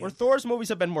going to be in. Where Thor's movies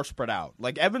have been more spread out.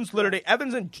 Like Evans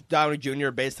and Downey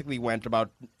Jr. basically went about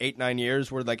 8-9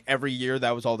 years where like every year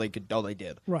that was all they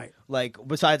did. Right. Like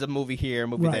besides a movie here, a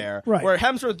movie there. Right. Where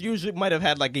Hemsworth usually might have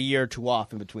had like a year or 2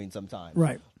 off in between sometimes.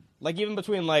 Right. Like even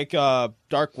between like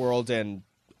Dark World and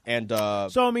so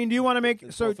I mean, do you want to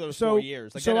make 4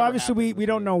 years? Like, so obviously we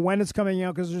don't know when it's coming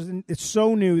out because it's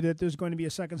so new that there's going to be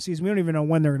a second season. We don't even know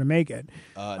when they're going to make it.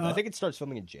 I think it starts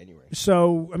filming in January.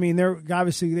 So I mean,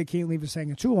 they can't leave us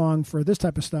hanging too long for this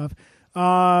type of stuff.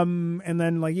 And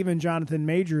then like even Jonathan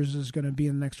Majors is going to be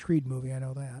in the next Creed movie. I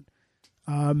know that.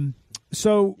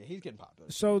 So he's getting popular.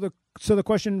 So the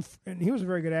question, and he was a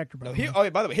very good actor. By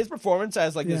the way, his performance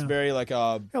as like this very like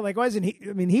like why isn't he?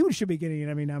 I mean, he should be getting an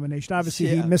Emmy nomination. Obviously,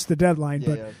 he missed the deadline,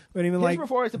 but even his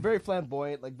performance, very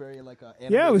flamboyant, like very like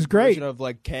it was great. Version of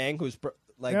like Kang, who's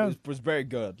was very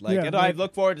good. Like, and I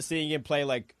look forward to seeing him play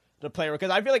like. The player because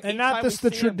I feel like and not just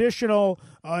the traditional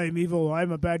I'm evil,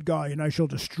 I'm a bad guy, and I shall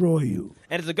destroy you.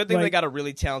 And it's a good thing they got a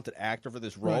really talented actor for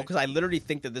this role because I literally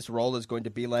think that this role is going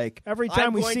to be like every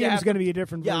time we see him is going to be a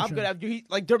different version. I'm gonna have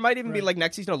like there might even be like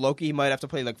next season of Loki, he might have to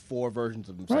play like 4 versions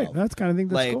of himself. Right, that's kind of thing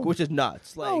that's like cool. Which is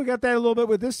nuts. Like, we got that a little bit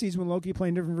with this season when Loki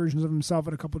playing different versions of himself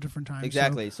at a couple different times.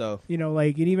 Exactly. So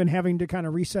like and even having to kind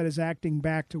of reset his acting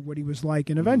back to what he was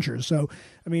like in Avengers. So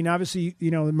I mean, obviously,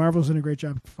 Marvel's done a great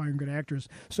job finding good actors.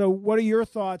 So what are your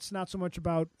thoughts? Not so much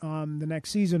about the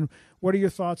next season. What are your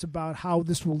thoughts about how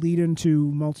this will lead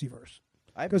into multiverse?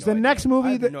 Because the next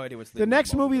movie, the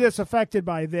next movie that's affected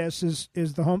by this is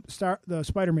the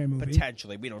Spider-Man movie.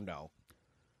 Potentially, we don't know.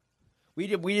 We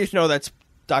just know that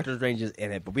Doctor Strange is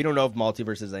in it, but we don't know if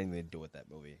multiverse has anything to do with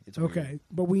that movie. It's okay, weird.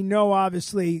 But we know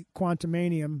obviously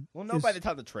Quantumanium. We'll know by the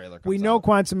time the trailer comes out. We know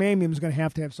Quantumanium is going to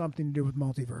have something to do with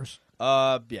multiverse.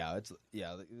 I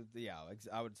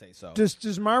would say so.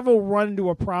 Does Marvel run into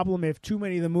a problem if too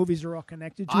many of the movies are all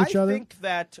connected to each other? I think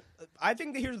that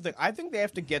here's the thing. I think they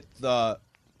have to get the.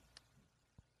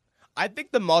 I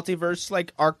think the multiverse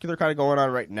like arc they're kind of going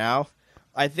on right now.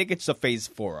 I think it's the Phase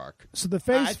 4 arc. So the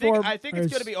Phase 4... I think it's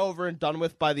going to be over and done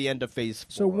with by the end of Phase 4.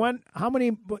 So how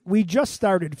many... We just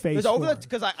started Phase 4.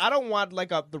 Because I don't want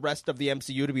like the rest of the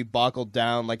MCU to be boggled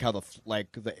down like how the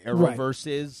Arrowverse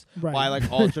is by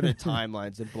like alternate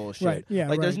timelines and bullshit. Right, yeah.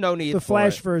 Like there's no need for it. The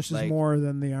Flashverse is more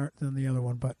than the other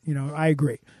one, but I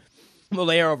agree. Well,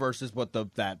 the Arrowverse is what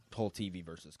that whole TV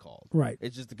verse is called. Right.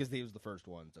 It's just because he was the first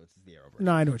one, so it's the Arrowverse.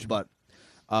 No, I know what you mean.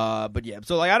 But yeah,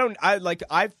 so like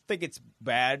I think it's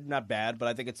bad, not bad, but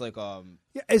I think it's like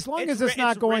as long as it's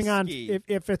not going risky. On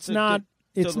if it's not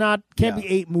can't be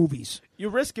 8 movies. You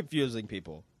risk confusing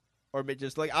people. Or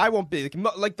just like I won't be like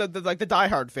the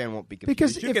diehard fan won't be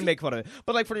confused. Because you can make fun of it,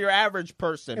 but like for your average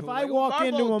person, if I walk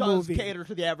into a movie, cater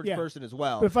to the average person as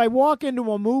well. But if I walk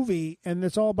into a movie and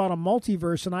it's all about a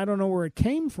multiverse and I don't know where it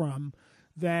came from,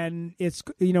 then it's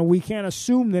we can't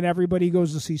assume that everybody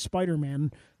goes to see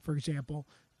Spider-Man, for example.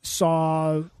 They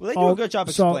do a good job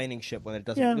explaining shit when it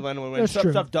doesn't. Yeah, when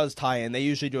stuff does tie in, they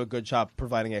usually do a good job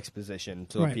providing exposition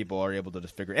so that people are able to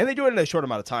just figure. And they do it in a short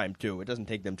amount of time too. It doesn't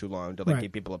take them too long to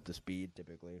keep people up to speed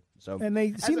typically. So and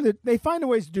they find a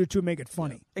ways to do it to make it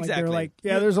funny. Exactly. They're like,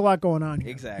 there's a lot going on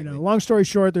here. Exactly. Long story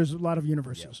short, there's a lot of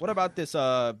universes. Yeah. What about this?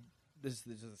 This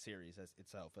is a series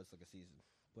itself. It's like a season.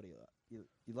 What do you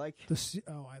like? I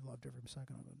loved every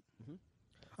second of it. Mm-hmm.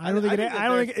 I don't think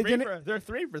it didn't. They're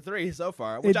 3 for 3 so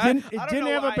far. It didn't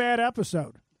have a bad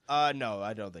episode. No,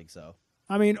 I don't think so.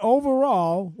 I mean,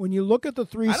 overall, when you look at the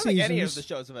 3 seasons... I don't think any of the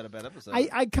shows have had a bad episode.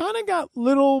 I kind of got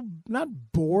not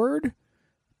bored,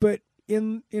 but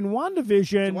in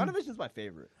WandaVision... WandaVision's my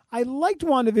favorite. I liked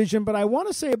WandaVision, but I want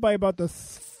to say by about the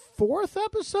 4th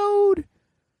episode,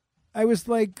 I was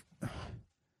like,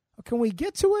 can we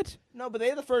get to it? No, but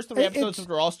the first 3 episodes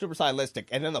were all super stylistic,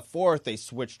 and then the 4th they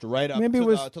switched right up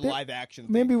to live action.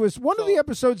 Maybe it was one of the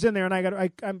episodes in there,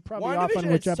 and I'm probably off on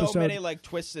which episode. So many like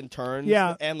twists and turns,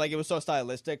 and like it was so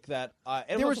stylistic that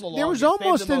there was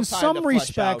almost in some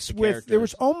respects there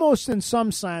was almost in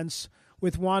some sense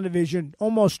with WandaVision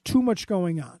almost too much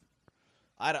going on.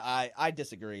 I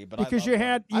disagree, but because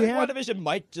WandaVision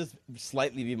might just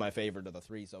slightly be my favorite of the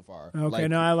 3 so far. Okay,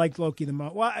 no, I liked Loki the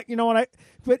most. Well, you know what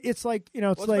but it's like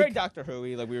it's like very Doctor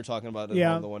Who-y, like we were talking about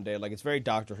the one day. Like it's very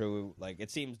Doctor Who. Like it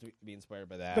seems to be inspired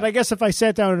by that. But I guess if I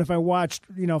sat down and if I watched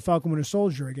Falcon Winter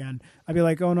Soldier again, I'd be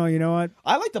like, oh no, you know what?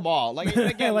 I like them all. Like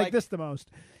again, I like this the most.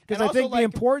 Because I think the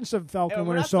importance of Falcon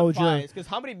Winter Soldier. Because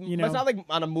how many? It's not like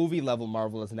on a movie level,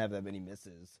 Marvel doesn't have that many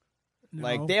misses. No.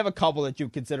 Like they have a couple that you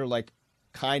consider like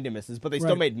kind of misses, but they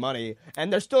still made money,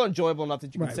 and they're still enjoyable enough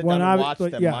that you can sit down and watch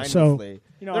them mindlessly.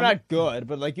 They're not good,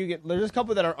 but like there's a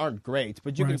couple that aren't great,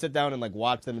 but you can sit down and like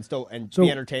watch them and still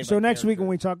be entertained. So next week when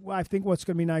we talk, I think what's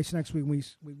going to be nice next week when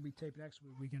we tape next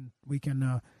week, we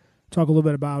can talk a little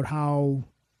bit about how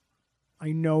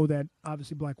I know that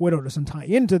obviously Black Widow doesn't tie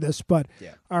into this, but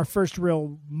our first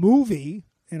real movie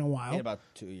in a while, in about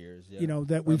 2 years,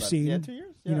 that we've seen, 2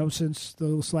 years, since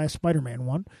the last Spider-Man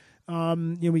one.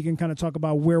 We can kind of talk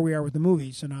about where we are with the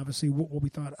movies and obviously what we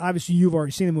thought. Obviously, you've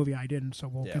already seen the movie. I didn't, so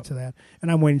we'll get to that.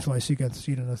 And I'm waiting until I see it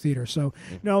in the theater. So,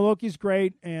 Loki's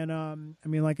great, and I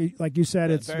mean, like you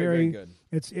said, it's very good.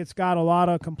 It's got a lot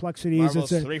of complexities.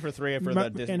 Marvel's 3 for 3 for the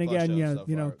Disney and again, Plus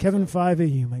show so Kevin Feige,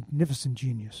 you magnificent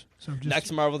genius. So just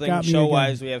next Marvel thing show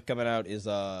wise we have coming out is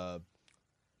what's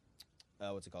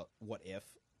it called? What If?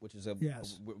 Which is a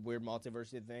weird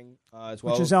multiversity thing as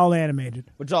well. Which is all animated.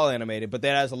 But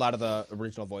that has a lot of the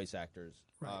original voice actors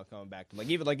coming back.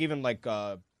 Even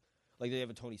they have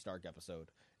a Tony Stark episode,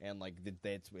 and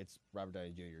it's Robert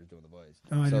Downey Jr. doing the voice.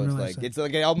 Oh, I didn't realize that. It's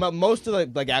like most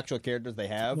of the actual characters they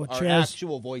have are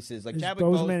actual voices. Like Chadwick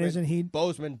Boseman, isn't he?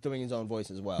 Boseman doing his own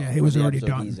voice as well. Yeah, he was already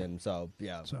done. He's in, so.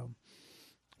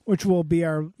 Which will be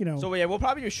our, So we'll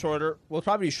probably do shorter. We'll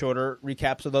probably do shorter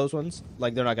recaps of those ones.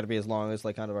 Like they're not going to be as long as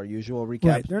like kind of our usual recaps.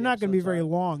 Right, they're not going to be very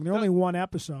long. They're only one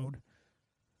episode.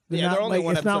 They're only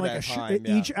one episode at a time.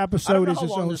 Each episode is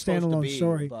its own standalone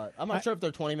story. But I'm not sure if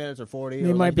they're 20 minutes or 40.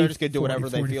 They might be. They're just going to do whatever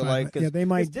they feel like. Yeah, they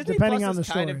might, depending on the story. Disney Plus has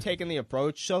kind of taken the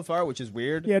approach so far, which is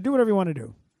weird. Yeah, do whatever you want to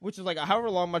do. Which is like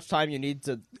however much time you need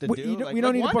to do. We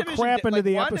don't need to put crap into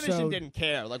the episode. WandaVision didn't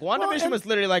care. Like WandaVision was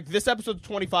literally like this episode's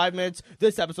 25 minutes,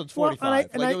 this episode's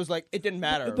 45. It was like it didn't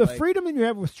matter. The freedom that you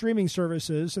have with streaming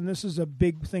services, and this is a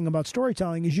big thing about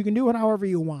storytelling, is you can do it however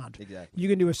you want. Exactly. You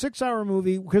can do a 6-hour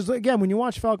movie because again, when you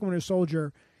watch Falcon Winter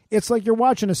Soldier, it's like you're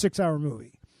watching a 6-hour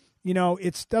movie.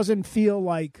 It doesn't feel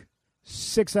like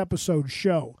 6-episode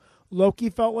show. Loki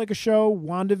felt like a show.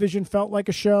 WandaVision felt like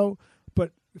a show.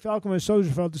 But Falcon Winter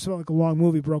Soldier felt like a long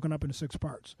movie broken up into 6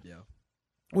 parts. Yeah.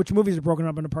 Which movies are broken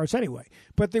up into parts anyway.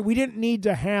 But we didn't need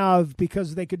to have,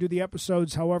 because they could do the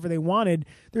episodes however they wanted,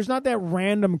 there's not that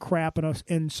random crap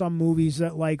in some movies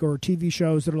that or TV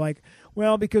shows that are like,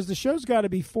 well, because the show's got to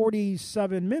be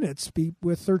 47 minutes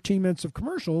with 13 minutes of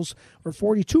commercials or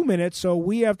 42 minutes, so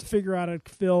we have to figure out how to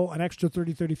fill an extra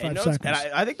 30, 35 seconds. And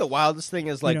I think the wildest thing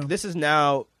is, this is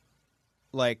now,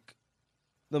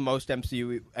 the most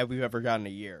MCU we've ever gotten a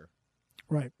year.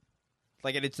 Right.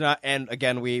 It's not, and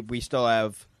again, we still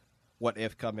have What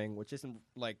If coming, which isn't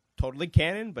totally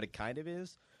canon, but it kind of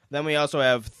is. Then we also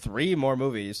have 3 more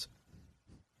movies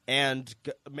and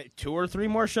 2 or 3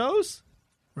 more shows.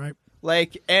 Right.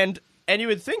 And you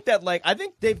would think that I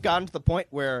think they've gotten to the point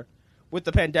where with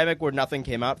the pandemic where nothing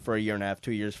came out for a year and a half,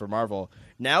 2 years for Marvel.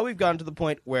 Now we've gotten to the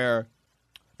point where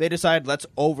they decide let's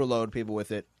overload people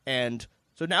with it, and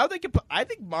so now they can. I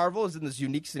think Marvel is in this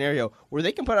unique scenario where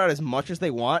they can put out as much as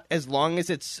they want, as long as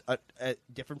it's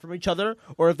different from each other,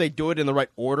 or if they do it in the right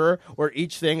order, or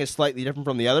each thing is slightly different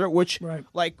from the other. Which,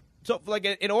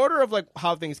 in order of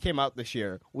how things came out this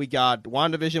year, we got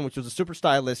WandaVision, which was a super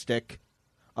stylistic,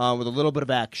 with a little bit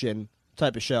of action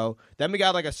type of show. Then we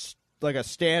got a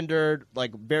standard,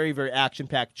 very, very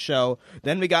action-packed show.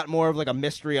 Then we got more of a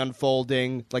mystery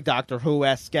unfolding, Doctor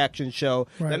Who-esque action show.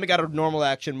 Right. Then we got a normal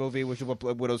action movie, which is what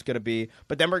Black Widow's going to be.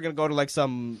 But then we're going to go to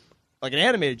an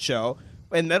animated show.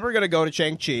 And then we're going to go to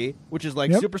Shang-Chi, which is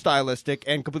super stylistic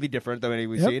and completely different than any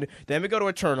we've seen. Then we go to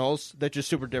Eternals, that's just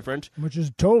super different. Which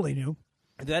is totally new.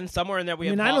 Then somewhere in there we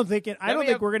have. I don't think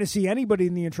we're going to see anybody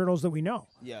in the Eternals that we know.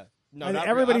 Yeah. No,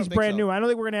 everybody's brand new. I don't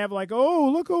think we're going to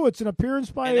have it's an appearance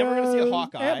by and then we're going to see a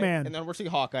Hawkeye, Ant-Man. And then we're seeing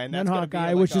Hawkeye, and that's going to be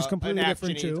Hawkeye, which is completely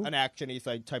different too. An action-y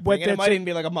type thing, and it might even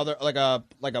be like a mother, like a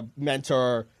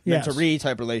mentoree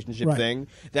type relationship thing.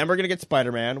 Then we're going to get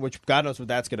Spider-Man, which God knows what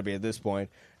that's going to be at this point.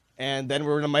 And then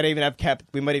we might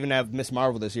even have Miss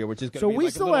Marvel this year, which is going to be we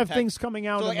still have things coming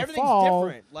out in the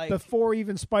fall before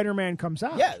even Spider-Man comes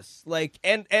out. Yes,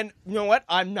 and you know what?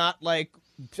 I'm not like.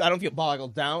 I don't feel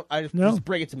boggled down. Just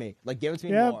bring it to me. Like, give it to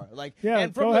me more. Like,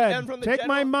 and go ahead. Take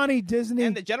my money, Disney.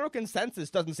 And the general consensus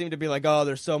doesn't seem to be like, oh,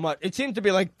 there's so much. It seems to be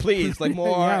like, please, like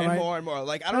more and more and more.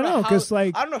 Like, I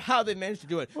don't know how they managed to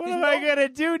do it. What am I gonna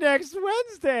do next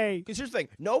Wednesday? Because here's the thing: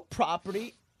 no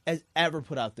property has ever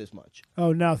put out this much.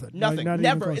 Oh, nothing.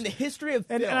 Never in the history of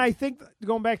film. And I think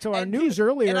going back to our news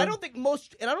earlier, and I don't think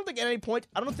at any point,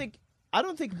 I don't think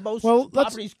most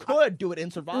properties could do it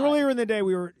and survive. Earlier in the day,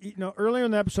 earlier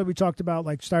in the episode, we talked about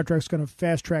like Star Trek's going to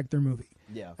fast track their movie.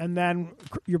 Yeah. And then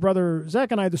your brother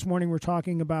Zach and I this morning were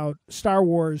talking about Star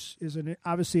Wars is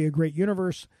obviously a great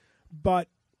universe, but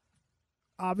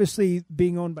obviously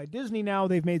being owned by Disney now,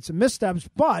 they've made some missteps,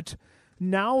 but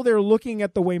now they're looking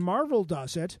at the way Marvel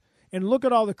does it, and look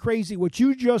at all the crazy, what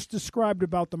you just described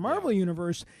about the Marvel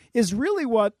universe is really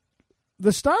what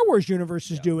the Star Wars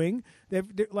universe is doing. They're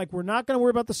like, we're not going to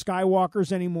worry about the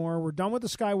Skywalkers anymore. We're done with the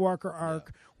Skywalker arc.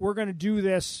 Yeah. We're going to do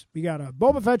this. We got a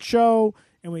Boba Fett show,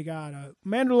 and we got a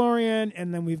Mandalorian,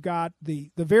 and then we've got the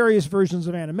various versions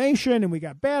of animation, and we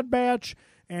got Bad Batch,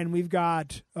 and we've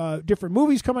got different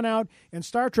movies coming out. And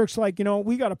Star Trek's like,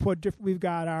 we got to put we've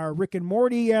got our Rick and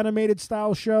Morty animated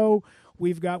style show.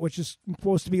 We've got, which is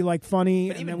supposed to be like funny,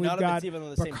 and then we've got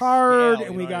Picard,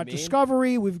 and we got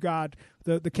Discovery. We've got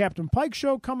the Captain Pike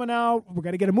show coming out. We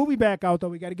got to get a movie back out, though.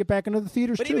 We got to get back into the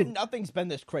theaters too. But even nothing's been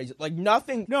this crazy. Like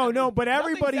nothing. No. But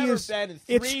everybody is. Been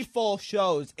three full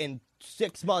shows in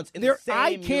 6 months in the same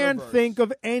I can't universe. Think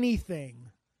of anything.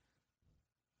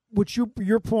 Which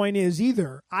your point is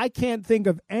either. I can't think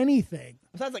of anything.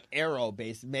 Besides like Arrow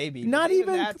based, maybe. Not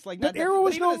even that's like but Arrow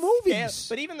was no movies.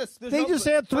 But even they just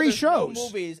had 3 shows. No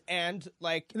movies and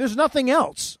like there's nothing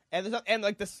else. And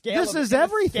like the scale. This is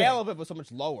everything. The scale of it was so much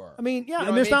lower. I mean,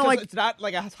 and there's not like it's not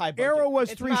like a high budget. Arrow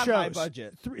was it's 3 not shows. High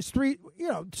budget. Three.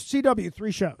 CW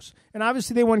 3 shows, and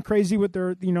obviously they went crazy with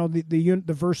their the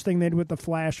verse thing they did with the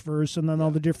Flash verse, and then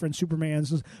all the different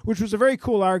Supermans, which was a very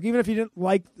cool arc. Even if you didn't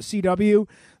like CW,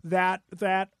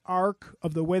 that arc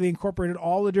of the way they incorporated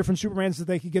all the different Supermans that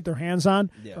they could get their hands on,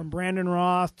 from Brandon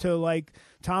Roth to like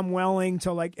Tom Welling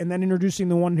to like, and then introducing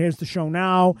the one here's the show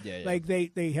now. Like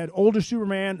they had older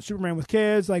Superman with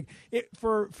kids. Like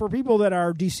for people that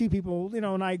are DC people,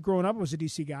 and I growing up was a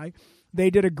DC guy. They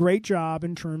did a great job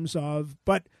in terms of,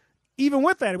 but even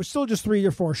with that, it was still just 3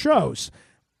 or 4 shows.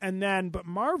 And then, but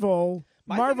Marvel's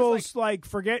like,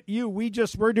 forget you.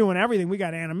 We're doing everything. We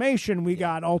got animation. We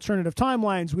got alternative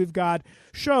timelines. We've got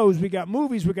shows. We got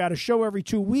movies. We got a show every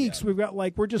 2 weeks. We've got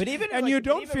we're just, you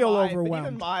don't feel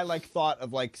overwhelmed. But even my thought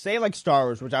of say Star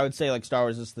Wars, which I would say Star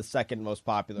Wars is the second most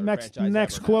popular franchise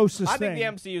next ever. Closest I think the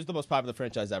MCU is the most popular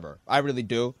franchise ever. I really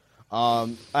do.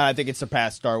 I think it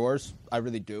surpassed Star Wars. I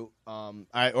really do.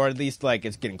 Or at least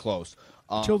it's getting close.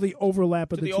 Till the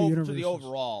overlap of the two universes. To the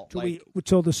overall.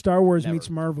 Till the Star Wars meets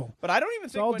Marvel. But I don't even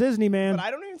think... It's all Disney, man. But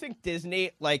I don't even think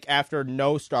Disney, after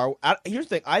no Star Wars... Here's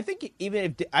the thing. I think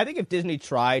if Disney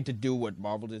tried to do what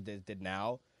Marvel did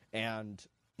now, and...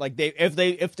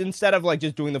 if instead of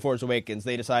just doing The Force Awakens,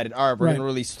 they decided, all right, we're going to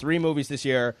release 3 movies this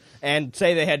year, and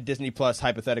say they had Disney Plus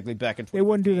hypothetically back in 2015. They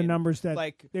wouldn't do the numbers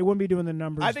that they wouldn't be doing the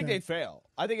numbers. I think they'd fail.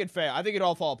 I think it'd fail. I think it'd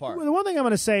all fall apart. Well, the one thing I'm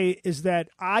going to say is that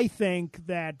I think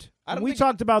that we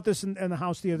talked about this in the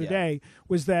house the other day.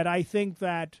 Was that I think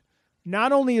that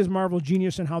not only is Marvel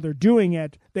genius in how they're doing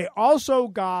it, they also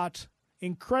got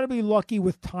incredibly lucky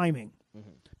with timing,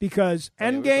 because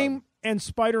Endgame and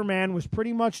Spider-Man was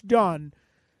pretty much done.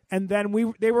 And then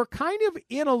they were kind of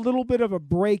in a little bit of a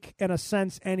break in a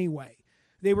sense anyway.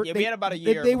 We had about a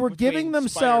year. They were giving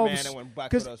themselves,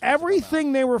 because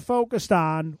everything they were focused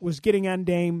on was getting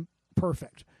Endgame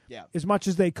perfect, as much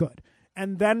as they could.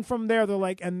 And then from there, they're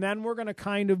like, and then we're going to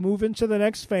kind of move into the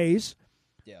next phase,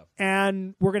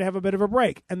 and we're going to have a bit of a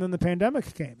break. And then the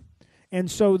pandemic came. And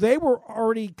so they were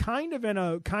already kind of in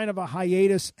a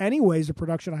hiatus anyways, a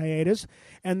production hiatus.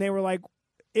 And they were like,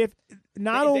 if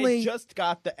not only they just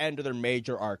got the end of their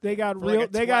major arc, they got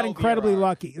incredibly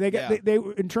lucky. They got they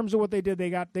in terms of what they did,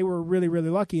 they were really, really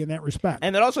lucky in that respect.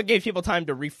 And it also gave people time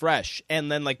to refresh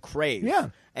and then like crave. Yeah.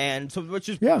 And so, which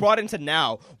is brought into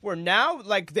now, where now,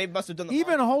 like, they must have done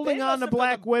even holding on to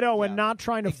Black Widow and not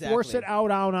trying to force it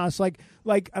out on us, like,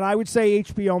 and I would say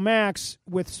HBO Max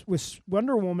with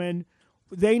Wonder Woman,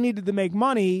 they needed to make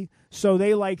money, so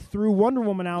they threw Wonder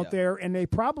Woman out there, and they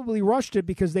probably rushed it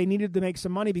because they needed to make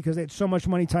some money because they had so much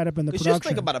money tied up in the production. Just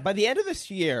think about it. By the end of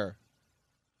this year,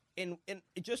 in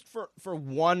just for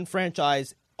one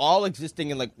franchise, all existing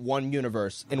in like one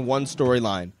universe in one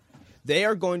storyline, they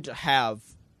are going to have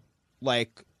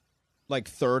like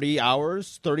 30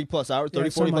 hours, 30 plus hours, 30,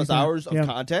 40 plus hours of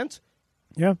content.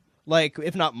 Yeah. Like,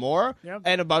 if not more. Yeah.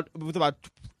 And about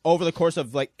over the course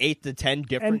of like 8 to 10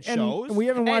 different shows. And we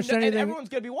haven't watched anything. And everyone's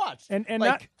going to be watched. And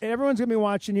everyone's going to be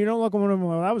watching. You don't look at one of them,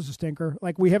 well, that was a stinker.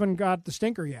 Like, we haven't got the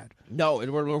stinker yet. No,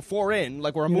 we're 4 in.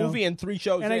 Like, we're a movie and 3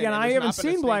 shows and again, I haven't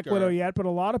seen Black Widow yet, but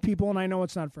a lot of people, and I know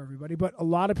it's not for everybody, but a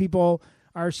lot of people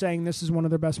are saying this is one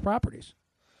of their best properties.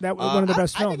 One of the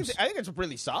best films. I think it's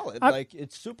really solid.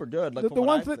 It's super good. Like,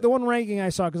 the one ranking I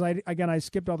saw, because I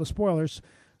skipped all the spoilers.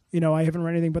 I haven't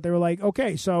read anything, but they were like,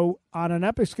 okay, so on an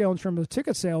epic scale in terms of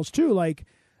ticket sales too, like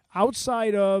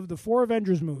outside of the 4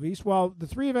 Avengers movies, the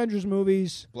 3 Avengers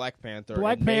movies, Black Panther,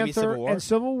 and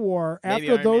Civil War, maybe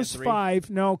after Iron those Man 5,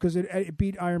 no, because it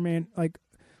beat Iron Man,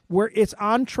 where it's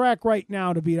on track right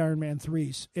now to beat Iron Man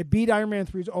 3's. It beat Iron Man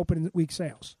 3's opening week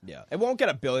sales. Yeah, it won't get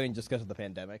 $1 billion just because of the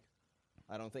pandemic.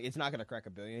 I don't think it's not going to crack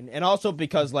 $1 billion, and also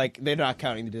because they're not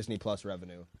counting the Disney Plus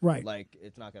revenue, right? Like,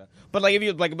 it's not gonna. But if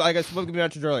you like I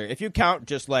mentioned earlier, if you count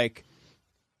just like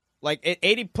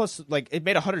 80 plus, it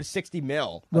made 160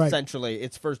 mil essentially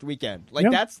its first weekend.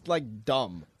 That's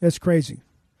dumb. That's crazy.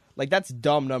 That's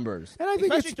dumb numbers. And I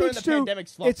think especially during the pandemic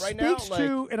slump right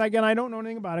now. And again, I don't know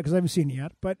anything about it because I haven't seen it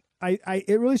yet, but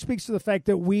it really speaks to the fact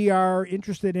that we are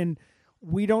interested in.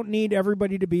 We don't need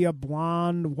everybody to be a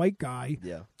blonde white guy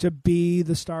to be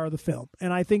the star of the film.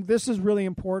 And I think this is really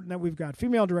important that we've got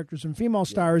female directors and female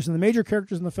stars, and the major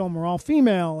characters in the film are all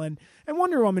female. And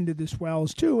Wonder Woman did this well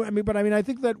too. I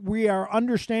think that we are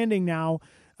understanding now,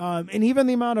 and even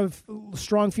the amount of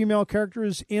strong female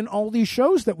characters in all these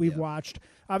shows that we've watched.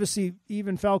 Obviously,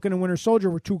 even Falcon and Winter Soldier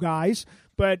were 2 guys,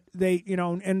 but they,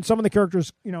 and some of the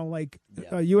characters,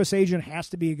 U.S. Agent has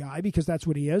to be a guy because that's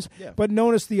what he is. Yeah. But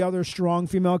notice the other strong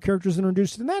female characters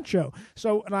introduced in that show.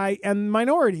 So, and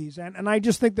minorities, and I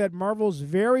just think that Marvel's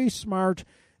very smart.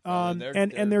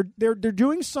 They're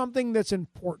doing something that's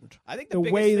important. I think the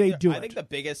way they do it. I think the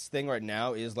biggest thing right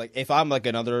now is if I'm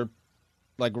if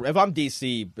I'm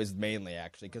DC is mainly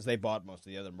actually because they bought most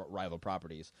of the other rival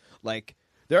properties.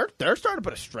 They're starting to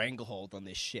put a stranglehold on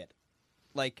this shit.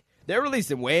 They're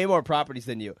releasing way more properties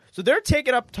than you. So they're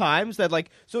taking up times that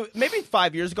so maybe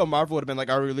 5 years ago Marvel would have been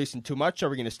are we releasing too much? Are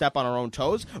we going to step on our own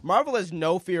toes? Marvel has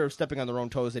no fear of stepping on their own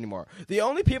toes anymore. The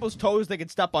only people's toes they can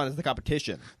step on is the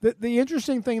competition. The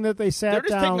interesting thing that they sat down... They're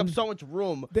just taking up so much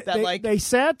room they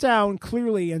sat down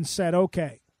clearly and said,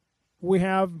 okay, we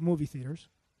have movie theaters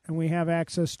and we have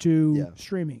access to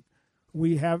streaming.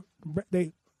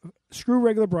 They screw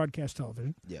regular broadcast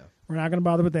television. Yeah. We're not going to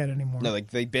bother with that anymore. No,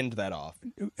 they binned that off.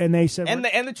 And they said... And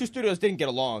the 2 studios didn't get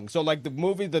along. So, the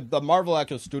movie, the Marvel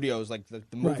actual studios, the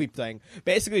movie thing,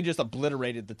 basically just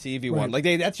obliterated the TV one.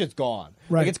 That's just gone.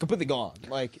 Right. It's completely gone.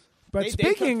 But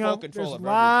speaking of, there's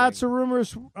lots of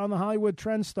rumors on the Hollywood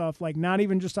trend stuff, not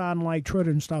even just on,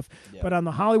 Twitter and stuff, but on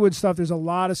the Hollywood stuff, there's a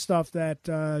lot of stuff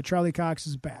that Charlie Cox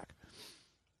is back.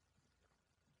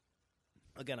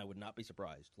 Again, I would not be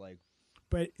surprised.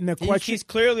 But in the question, he's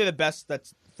clearly the best.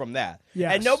 That's from that.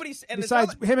 Yes. And nobody's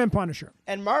besides him and Punisher.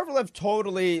 And Marvel have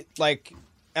totally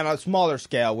on a smaller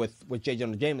scale with J.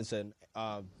 Jonah Jameson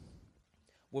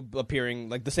appearing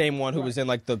the same one who was in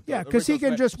the because he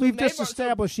can we've just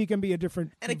established he can be a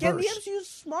different. And again, verse. the MCU is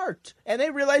smart, and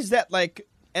they realize that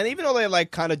and even though they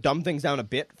kind of dumb things down a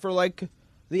bit for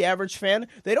the average fan,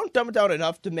 they don't dumb it down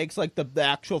enough to make the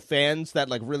actual fans that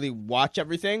really watch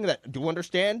everything that do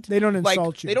understand. They don't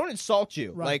insult you. They don't insult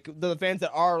you. Right. The fans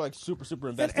that are super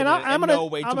invested and I'm gonna, know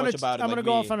way too much about it. I'm going to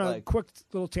go off on a quick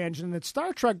little tangent. And that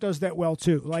Star Trek does that well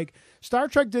too. Star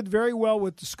Trek did very well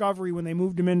with Discovery when they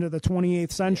moved him into the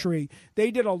 28th century. Yeah.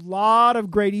 They did a lot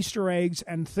of great Easter eggs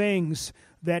and things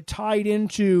that tied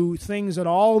into things that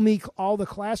all the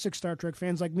classic Star Trek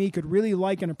fans like me could really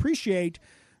like and appreciate,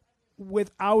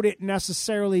 without it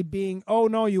necessarily being, oh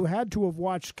no, you had to have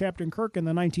watched Captain Kirk in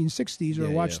the 1960s or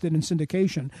watched it in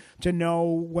syndication to know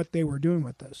what they were doing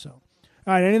with this. So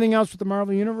All right, anything else with the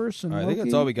Marvel Universe? And I think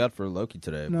that's all we got for Loki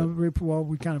today. No,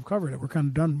 we kind of covered it. We're kind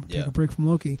of done. Take a break from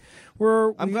Loki.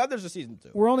 I'm glad there's a season 2.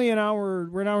 We're only an hour.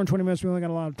 We're an hour and 20 minutes. We only got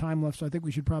a lot of time left, so I think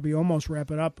we should probably almost wrap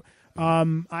it up. I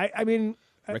mean,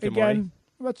 Rick again,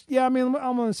 I mean,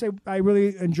 I'm going to say I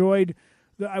really enjoyed.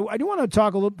 I do want to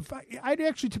talk a little. I'd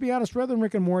actually, to be honest, rather than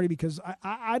Rick and Morty, because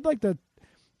I'd like the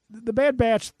Bad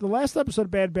Batch. The last episode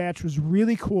of Bad Batch was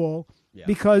really cool. Yeah.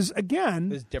 Because,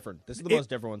 again... It's different. This is the most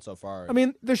different one so far. I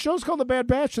mean, the show's called The Bad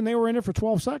Batch, and they were in it for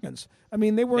 12 seconds. I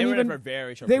mean, they weren't even... in it for a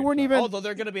very short They weren't even... Although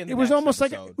they're going to be in the It was almost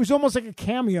episode. like it was almost like a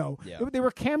cameo. Yeah. They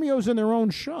were cameos in their own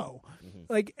show.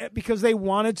 Like, because they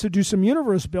wanted to do some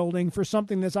universe building for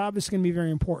something that's obviously going to be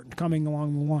very important coming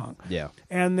along. Yeah.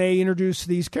 And they introduced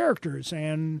these characters,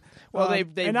 and...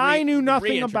 I knew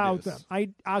nothing about them.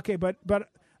 But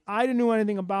I didn't know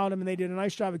anything about them, and they did a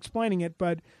nice job explaining it.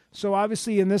 But so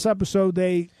obviously in this episode,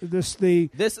 so they're on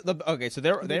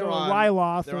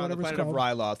Ryloth, they're or on the whatever it's planet of called.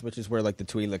 Ryloth, which is where like the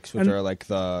Twi'leks, which are like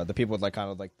the people with like kind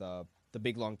of like the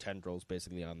big long tendrils,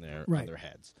 basically on their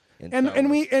heads.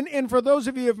 And for those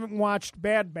of you who haven't watched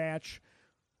Bad Batch,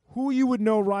 who you would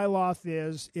know Ryloth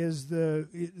is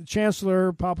the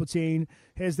Chancellor Palpatine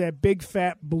has that big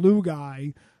fat blue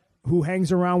guy who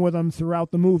hangs around with him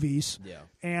throughout the movies. Yeah.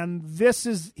 And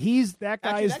that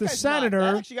guy is the senator.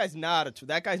 That guy's not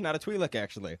a Twi'lek,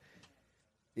 actually.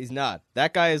 He's not.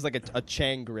 That guy is like a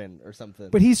Changrin or something.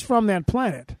 But he's from that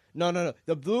planet. No.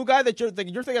 The blue guy that you're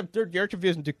thinking you're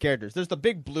confusing two characters. There's the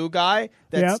big blue guy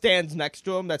that stands next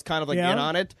to him. That's kind of like in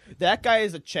on it. That guy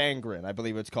is a Changrin, I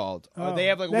believe it's called. They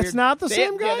have like that's weird, not the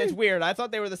same guy. Yeah, it's weird. I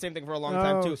thought they were the same thing for a long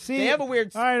time too. See, they have a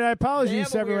weird. All right, I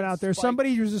apologize to everyone out there. Spike.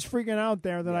 Somebody was just freaking out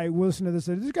there that I listened to this.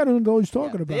 This guy doesn't know what he's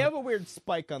talking about. They have a weird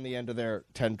spike on the end of their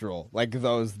tendril, like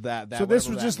those that. So this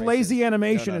was just lazy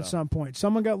animation at some point.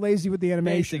 Someone got lazy with the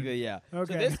animation. Basically, yeah.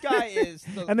 Okay. So this guy is,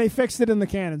 and they fixed it in the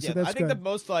canon. So that's I think good. the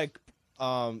most like.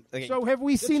 So have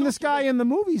we seen this guy in the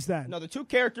movies then? No, the two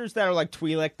characters that are like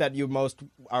Twi'lek that you most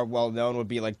are well known would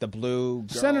be like the blue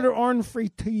girl. Senator Orn Free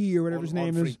or whatever his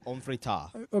name is. Orn Frita.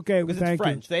 Okay, because thank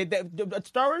it's French. You.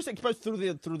 Star Wars expressed through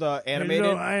the animated.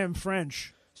 No, I am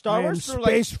French. Star Wars through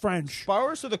space French. Star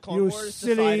Wars through the Clone Wars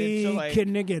silly decided to like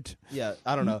Knigget. Yeah,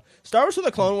 I don't know. Star Wars through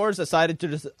the Clone Wars decided to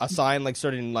just assign like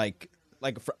certain like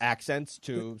for accents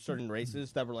to certain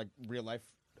races that were like real life.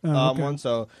 One,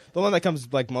 so the one that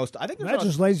comes like most, I think that's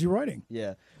just lazy writing.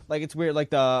 Yeah, like it's weird.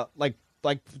 Like the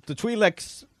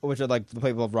Twi'leks, which are like the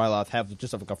people of Ryloth, have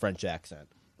just like a French accent.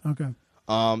 Okay.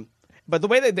 But the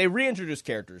way that they reintroduce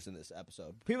characters in this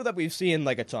episode, people that we've seen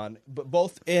like a ton, but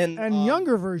both in and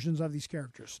younger versions of these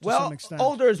characters to some extent,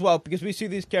 older as well, because we see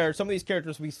these characters. Some of these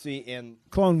characters we see in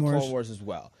Clone Wars as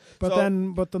well. But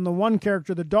then the one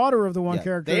character, the daughter of the one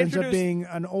character, ends up being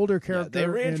an older character. They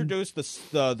reintroduced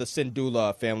the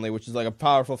Syndulla family, which is like a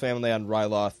powerful family on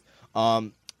Ryloth.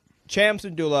 Cham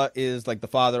Syndulla is like the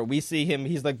father. We see him.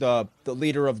 He's like the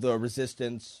leader of the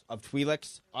resistance of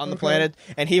Twi'leks on the planet,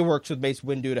 and he works with Mace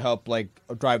Windu to help like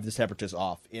drive the Separatists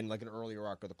off in like an earlier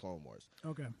arc of the Clone Wars.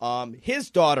 Okay. His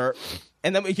daughter,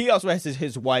 and then he also has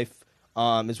his wife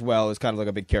as well, is kind of like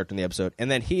a big character in the episode. And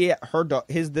then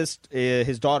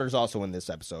his daughter's also in this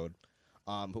episode.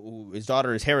 His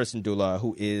daughter is Hera Syndulla,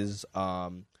 who is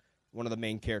one of the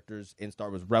main characters in Star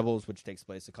Wars Rebels, which takes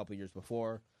place a couple years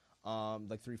before.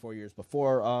 Like 3-4 years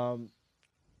before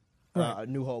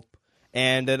New Hope.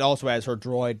 And it also has her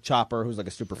droid, Chopper, who's like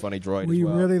a super funny droid We as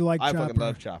well. really like I Chopper. fucking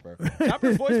love Chopper.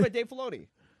 Chopper's voiced by Dave Filoni.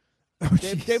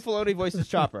 Dave Filoni voices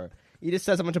Chopper. He just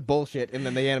says a bunch of bullshit and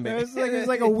then they animate it. It's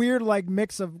like a weird like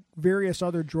mix of various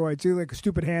other droids. He's like a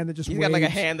stupid hand that just He's waves. got like a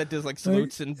hand that does like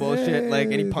salutes and bullshit,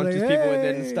 and he punches people with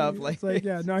it and stuff.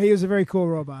 He was a very cool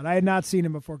robot. I had not seen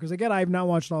him before because again I have not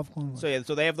watched all of Clone Wars.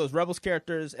 So they have those Rebels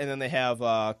characters, and then they have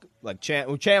like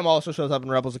Cham. Cham also shows up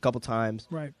in Rebels a couple times,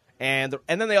 right? And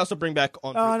then they also bring back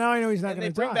on. Oh, now I know he's not going to die.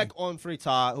 They bring back On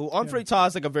Frita, who On Frita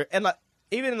is like a very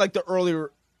even in like the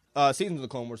earlier seasons of the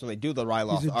Clone Wars when they do the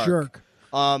Ryloth he's a arc. Jerk.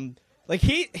 Like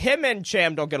him and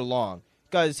Cham don't get along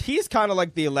because he's kind of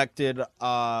like the elected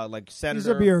like senator. He's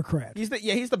a bureaucrat. He's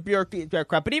the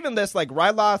bureaucrat. But even this like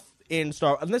Ryloth in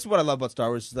Star, and this is what I love about Star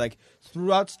Wars is like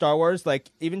throughout Star Wars, like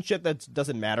even shit that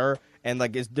doesn't matter and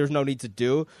like there's no need to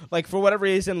do, like for whatever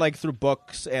reason, like through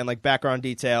books and like background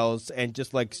details and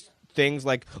just like things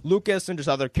like Lucas and just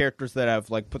other characters that have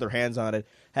like put their hands on it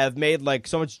have made like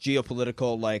so much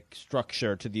geopolitical like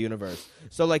structure to the universe.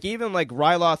 So like even like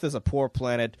Ryloth is a poor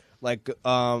planet. Like the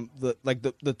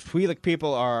Twi'lek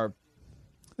people are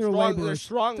laborers.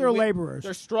 They're laborers.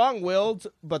 They're strong-willed,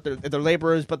 but they're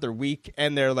laborers, but they're weak,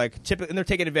 and they're like and they're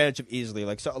taken advantage of easily.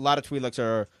 Like so, a lot of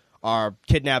Twi'leks are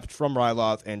kidnapped from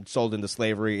Ryloth and sold into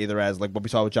slavery, either as like what we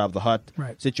saw with Jabba the Hutt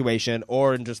situation,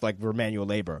 or in just like manual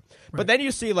labor. But then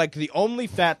you see like the only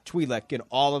fat Twi'lek in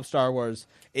all of Star Wars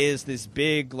is this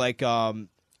big like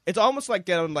it's almost like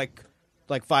getting like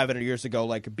 500 years ago,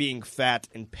 like being fat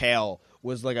and pale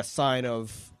was like a sign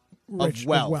of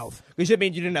wealth. Because it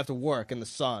means you didn't have to work in the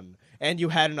sun and you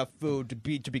had enough food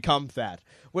to become fat.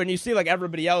 When you see like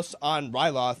everybody else on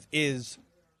Ryloth is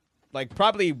like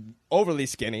probably overly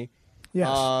skinny. Yes.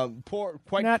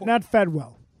 Not fed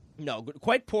well. No,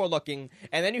 quite poor looking.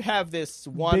 And then you have this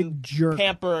one big jerk.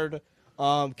 Pampered,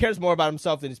 cares more about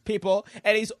himself than his people,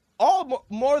 and he's all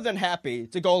more than happy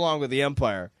to go along with the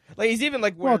Empire. Like he's even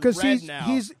like wearing red now.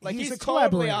 He's a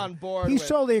totally on board. He's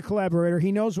totally a collaborator.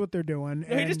 He knows what they're doing.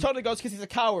 No, he just totally goes because he's a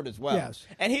coward as well. Yes,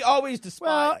 and he always despised.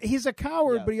 Well, he's a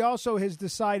coward, but he also has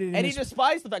decided. And he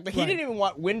despised the fact that he didn't even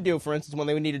want Windu, for instance, when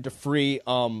they needed to free.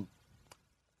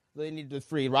 They needed to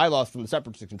free Ryloth from the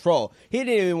Separatist control. He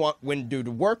didn't even want Windu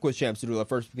to work with Sham Syndulla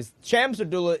first because Sham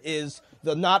Syndulla is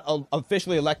the not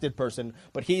officially elected person,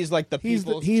 but he's like the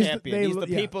people's champion. He's the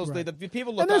people's. The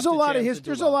people look. And there's up a lot to of Sham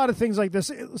there's a lot of things like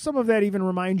this. Some of that even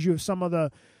reminds you of some of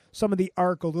the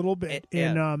arc a little bit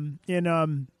in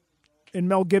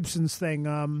Mel Gibson's thing.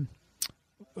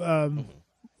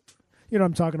 You know what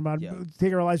I'm talking about. Yeah.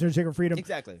 Take our lives or take our freedom.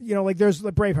 Exactly. You know, like there's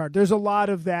the Braveheart. There's a lot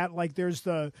of that. Like there's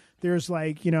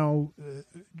like, you know,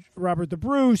 Robert the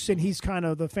Bruce, and he's kind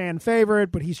of the fan favorite,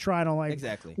 but he's trying to like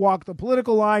walk the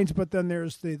political lines. But then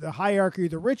there's the hierarchy,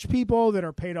 the rich people that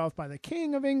are paid off by the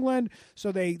King of England.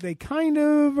 So they kind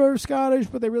of are Scottish,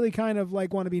 but they really kind of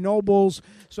like want to be nobles.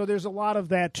 So there's a lot of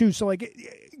that too. So like,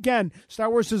 again, Star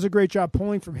Wars does a great job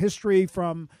pulling from history,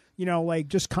 from, you know, like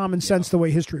just common sense, the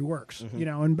way history works, you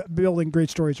know, and building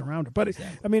great stories around it. But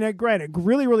I mean, granted,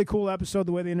 really, really cool episode,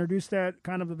 the way they introduced that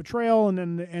kind of the betrayal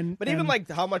But even like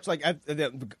how much like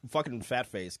the fucking fat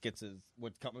face gets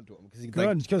what's coming to him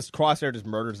because Crosshair just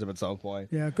murders him at some point.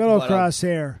 Yeah, good old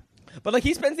Crosshair. But like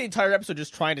he spends the entire episode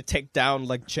just trying to take down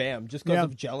like Cham just because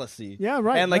of jealousy. Yeah,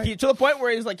 right. And like he to the point where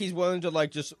he's willing to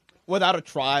like just without a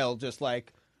trial just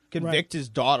like convict his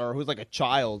daughter, who's like a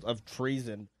child, of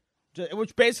treason.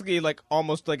 Which basically, like,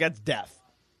 almost, like, that's death.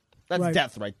 That's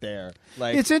death right there.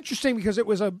 Like, it's interesting because it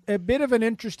was a bit of an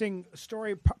interesting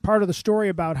story, part of the story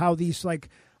about how these, like,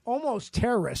 almost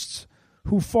terrorists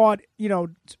who fought, you know,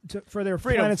 for their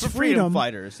planet's freedom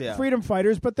fighters, freedom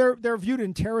fighters, but they're viewed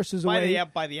in terrorists as a way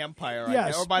by the Empire,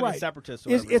 yes, or by the Separatists.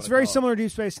 It's very similar to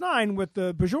Deep Space Nine with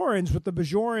the Bajorans. With the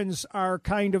Bajorans are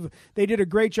kind of, they did a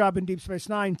great job in Deep Space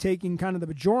Nine taking kind of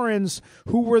the Bajorans,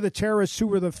 who were the terrorists, who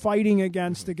were the fighting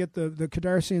against to get the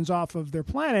Cardassians off of their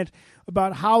planet,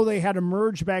 about how they had to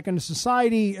merge back into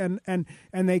society, and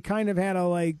they kind of had to,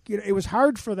 like, you know, it was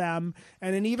hard for them,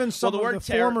 and then even some of the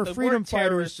former freedom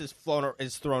fighters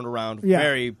is thrown around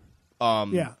very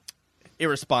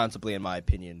irresponsibly, in my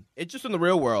opinion. It's just in the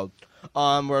real world,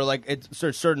 where like it's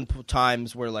certain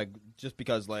times where like just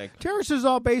because like terrorists is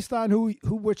all based on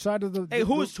which side of the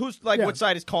who's what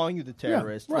side is calling you the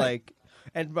terrorist, like.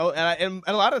 And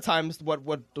a lot of times, what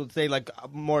would say like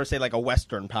a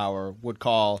Western power would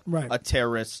call a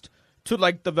terrorist to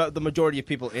like the majority of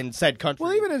people in said country.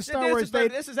 Well, even in Star Wars,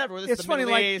 this is everywhere. It's funny,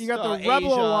 like you got the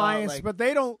Rebel Alliance, but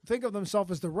they don't think of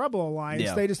themselves as the Rebel Alliance.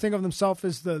 Yeah. They just think of themselves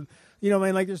as the, you know, I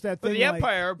mean, like there's that thing. But the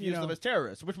Empire views them as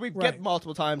terrorists, which we get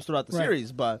multiple times throughout the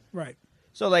series. But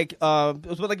so like,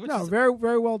 very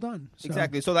very well done. So.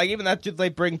 Exactly. So like even that they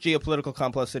bring geopolitical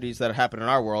complexities that happen in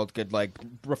our world get like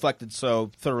reflected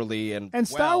so thoroughly and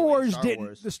Star Wars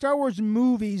didn't. The Star Wars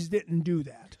movies didn't do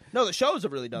that. No, the shows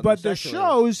have really done but the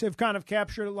shows have kind of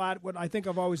captured a lot. What I think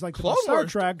I've always liked about Star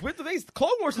Trek. With the things,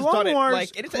 Clone Wars has done it.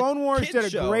 Like, Clone Wars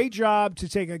did a great job to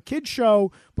take a kid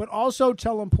show, but also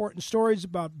tell important stories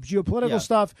about geopolitical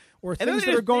stuff or things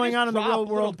that are going on in the real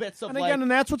world. And again,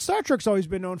 and that's what Star Trek's always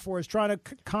been known for, is trying to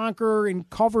conquer and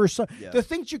cover the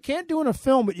things you can't do in a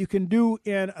film, but you can do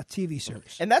in a TV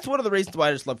series. And that's one of the reasons why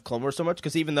I just love Clone Wars so much,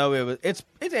 because even though it's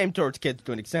aimed towards kids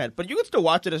to an extent, but you can still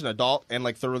watch it as an adult and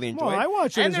like thoroughly enjoy it. I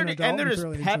watch it as an adult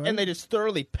and they just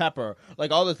thoroughly pepper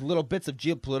like all those little bits of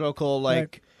geopolitical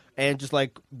like and just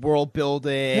like world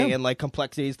building and like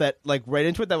complexities that like right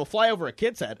into it that will fly over a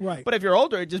kid's head. Right. But if you're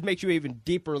older, it just makes you even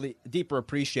deeper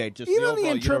appreciate just even the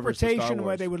interpretation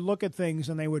where they would look at things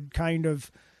and they would kind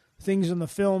of things in the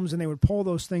films and they would pull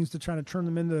those things to try to turn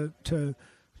them into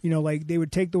like they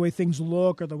would take the way things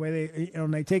look or the way they,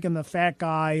 they take in the fat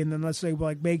guy and then let's say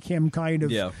like make him kind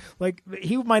of like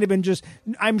he might have been just.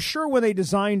 I'm sure when they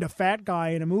designed a fat guy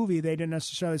in a movie, they didn't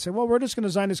necessarily say, well, we're just going to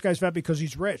design this guy's fat because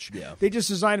he's rich. Yeah. They just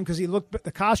designed him because he looked.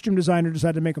 The costume designer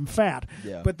decided to make him fat.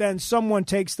 Yeah. But then someone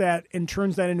takes that and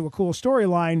turns that into a cool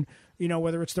storyline.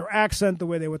 Whether it's their accent, the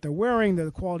way what they're wearing,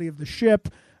 the quality of the ship,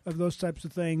 of those types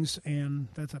of things, and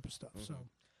that type of stuff. So,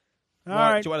 all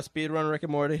right. Do you want to speed run Rick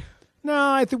and Morty?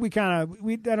 No, I think I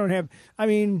don't have. I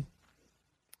mean,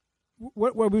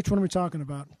 which one are we talking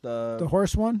about? The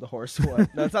horse one. The horse one.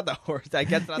 No, it's not the horse. I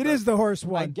guess it is the horse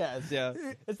one. I guess. Yeah,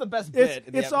 it's the best bit.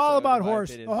 It's all about horse.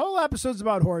 The whole episode's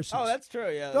about horses. Oh, that's true.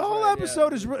 Yeah, the whole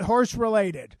episode is horse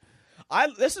related.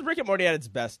 This is Rick and Morty at its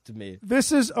best to me.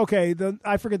 This is okay.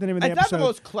 I forget the name of the episode. It's not the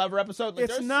most clever episode.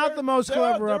 It's not the most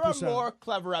clever episode. There are more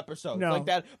clever episodes like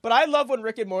that. But I love when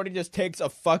Rick and Morty just takes a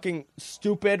fucking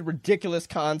stupid, ridiculous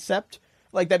concept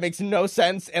like that makes no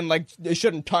sense and like it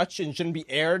shouldn't touch and shouldn't be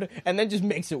aired, and then just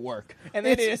makes it work. And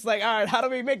then it's like, all right, how do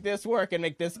we make this work and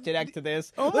make this connect to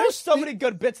this? There's so many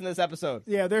good bits in this episode.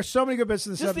 Yeah, there's so many good bits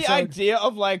in this episode. Just the idea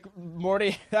of like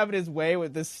Morty having his way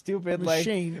with this stupid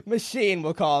machine,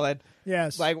 we'll call it.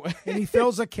 Yes, and he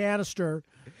fills a canister,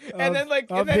 and then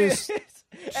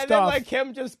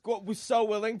him just was so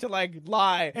willing to like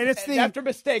lie, and it's after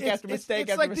mistake after mistake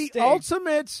after mistake. It's like the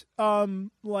ultimate,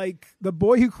 like the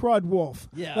boy who cried wolf.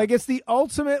 Yeah, like it's the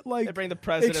ultimate like they bring the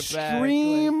president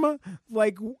extreme back,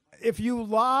 like if you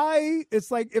lie,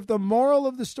 it's like if the moral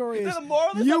of the story is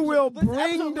you will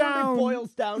bring down.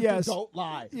 Boils down to don't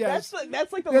lie. Yes,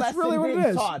 that's like the lesson really what it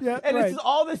is. Taught. Yeah, and it's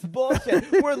all this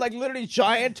bullshit. We're like literally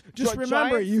giant. Just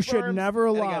remember, you should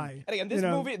never lie. And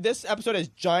again, this episode is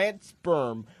giant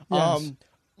sperm. Yes.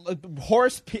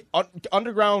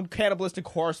 Underground cannibalistic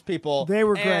horse people. They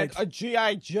were and great. A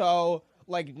G.I. Joe.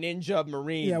 Like ninja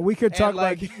marine. Yeah, we could talk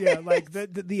like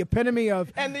the epitome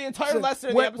of and the entire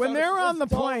lesson in the episode when they're on the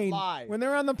plane. When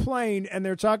they're on the plane and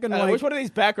they're talking which one of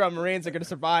these background marines are going to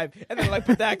survive? And then like,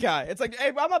 but that guy. It's like, hey,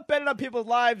 I'm not betting on people's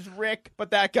lives, Rick,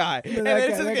 but that guy. And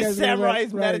then it's like a samurai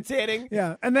is meditating.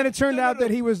 Yeah, and then it turned out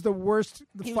that he was the worst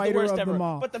fighter of them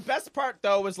all. But the best part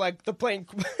though was like the plane,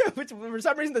 which for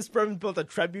some reason the sperm built a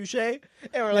trebuchet,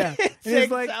 and we're like,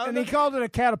 and he called it a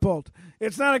catapult.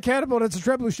 It's not a catapult; it's a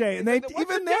trebuchet. And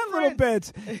even that little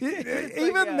bit,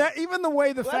 even the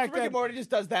way the fact Rick that and Morty just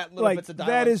does that little bits of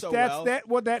dialogue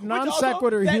that non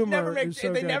sequitur humor is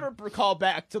so they never call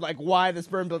back to like why the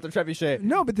sperm built a trebuchet.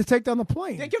 No, but to take down the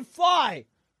plane, they can fly.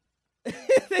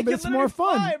 But it's more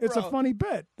fun. It's a funny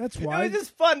bit. That's why. It's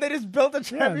just fun. They just built a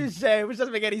trebuchet, which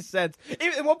doesn't make any sense.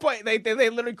 Even at one point, they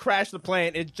literally crash the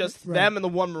plane. It's just them and the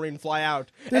one Marine fly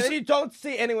out, and then you don't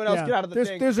see anyone else get out of the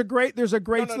thing. There's a great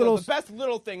little. The best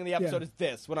little thing in the episode is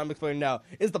this. What I'm explaining now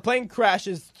is the plane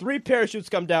crashes. 3 parachutes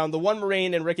come down. The one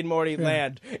Marine and Rick and Morty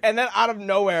land, and then out of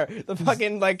nowhere, the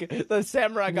fucking like the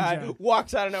samurai guy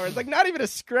walks out of nowhere. It's like not even a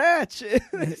scratch.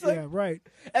 Right.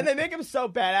 And they make him so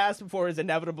badass before his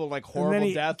inevitable like horrible and then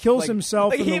he death. Kills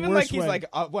himself in the worst way. He's like,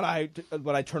 when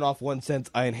I turn off one sense,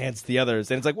 I enhance the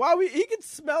others. And it's like, wow, he can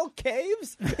smell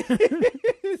caves.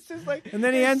 It's just like, and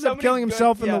then he ends up killing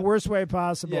himself in the worst way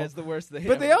possible. Yeah, it's the worst thing.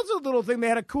 But they also little thing. They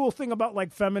had a cool thing about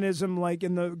like feminism, like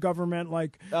in the government,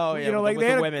 like like they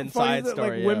had the women's side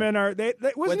story. Like women are they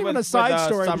wasn't even a side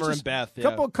story. Summer and Beth.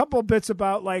 Couple bits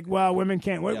about like, well, women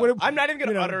can't. I'm not even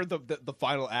going to utter the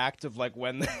final act of like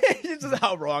when it's just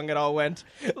how wrong it all went.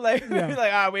 Like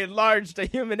we enlarged a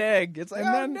human egg. It's like,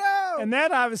 no. And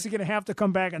that obviously going to have to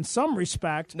come back in some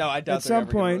respect. No, I doubt at some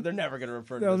point. They're never going to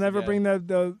refer to They'll this never again.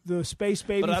 bring the space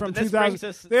baby from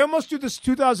 2000. They they almost do this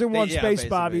 2001 Space basically.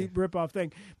 Bobby ripoff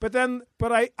thing. But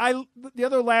I the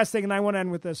other last thing, and I want to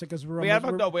end with this because we got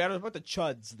about the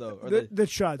Chuds though. Or the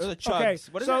Chuds. Or the Chuds. Okay,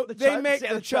 what is so it? The they Chuds? make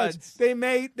Yeah, the Chuds.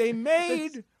 They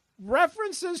made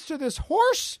references to this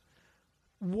horse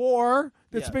war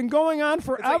that's been going on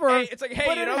forever. It's like, hey,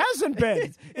 but it hasn't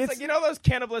been. It's like, those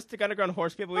cannibalistic underground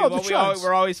horse people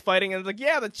we're always fighting, and it's like,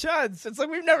 the Chuds. It's like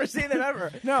we've never seen them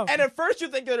ever. No. And at first you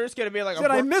think they're just going to be like,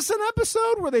 did I miss an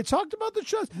episode where they talked about the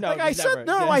Chuds? No, I said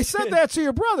I said that to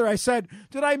your brother. I said,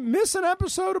 did I miss an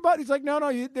episode about? He's like, no,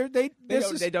 they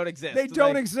don't exist. They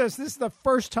don't exist. This is the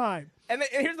first time. And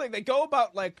here's the thing: they go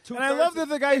about like 2/3. And I love that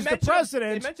the guy who's the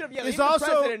president. He's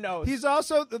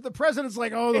also the president's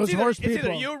like, oh, those horse people. It's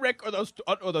either you, Rick, or those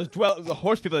the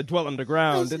horse people that dwell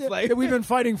underground. It's like we've been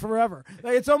fighting forever.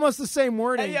 Like, it's almost the same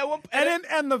wording. And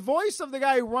and the voice of the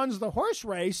guy who runs the horse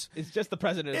race is just the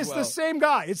president. It's as well. the same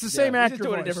guy. It's the same actor. Just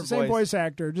doing voice. A different the same voice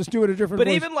actor. Just do it a different. But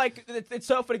voice. even like it's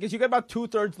so funny because you get about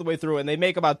 2/3 of the way through, and they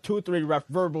make about 2 or 3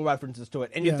 verbal references to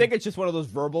it, and you think it's just one of those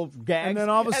verbal gags, and then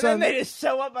all of a sudden they just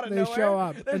show up out of nowhere. They show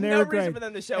up, There's and no reason for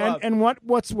them to show up. And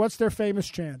what's their famous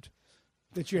chant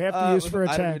that you have to use for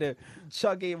attack?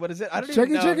 Chuggy, what is it? I don't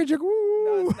even know. Chuggy, woo!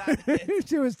 No, it's not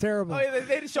it. It was terrible. Oh, yeah,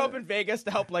 they show up in Vegas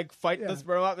to help like fight the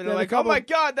sperm up, and they're like, "Oh my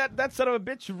god, that son of a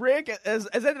bitch Rick has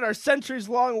ended our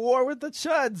centuries-long war with the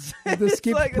Chuds." This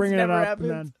keeps bringing it up, and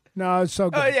then. No, it's so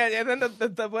good. Oh yeah, and then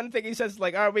the one thing he says is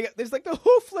like, all right, there's like the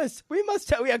hoofless. We must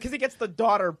tell, because he gets the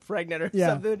daughter pregnant or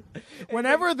something.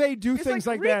 Whenever they do things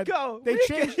like that, they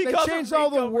change all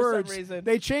the words.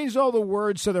 They changed all the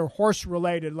words so they're horse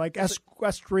related, like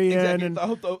equestrian and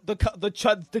the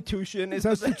Chudstitution is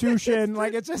Constitution.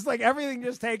 Like it's just like everything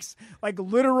just takes like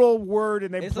literal word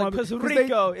and they plumb because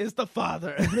Rico is the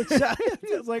father.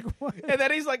 It's like what? And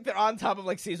then he's like they're on top of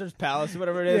like Caesar's palace or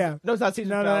whatever it is. Yeah. No, it's not Caesar's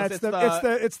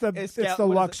It's palace. the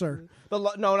Luxor.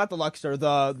 No, not the Luxor.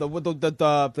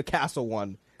 The castle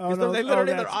one. They're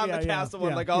on the castle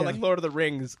one, like Lord of the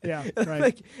Rings. Yeah,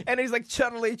 right. And he's like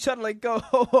chudley, go.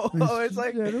 It's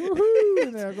like,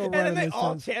 and then they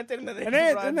all chanted,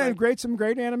 and then some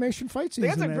great animation fight scenes. They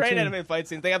got some great animated fight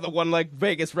scenes. They have the one like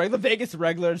the Vegas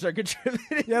regulars are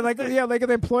contributing. Like they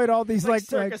employed all these like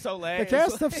Circus Olay, the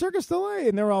cast of Circus Olay,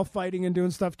 and they're all fighting and doing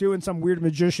stuff too. And some weird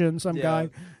magician, some guy.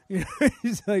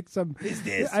 He's like some.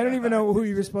 I don't even know who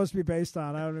he was supposed to be based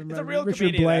on. I don't remember. It's a real Richard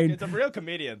comedian. Blaine. It's a real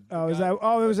comedian. Oh, is that?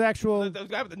 Oh, it was actual. The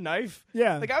guy with the knife.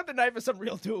 Yeah, the guy with the knife is some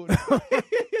real dude.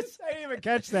 I didn't even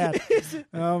catch that.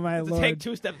 Oh my lord! Take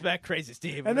 2 steps back, crazy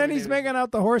Steve. And then he's making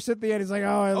out the horse at the end. He's like,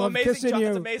 "Oh, I love kissing you."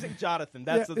 It's Amazing Jonathan.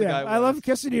 That's what the guy was. I love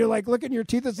kissing you. Like licking your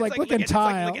teeth. It's like licking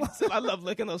tile. I love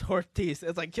licking those horse teeth.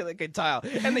 It's like licking tile.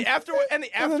 And the after. And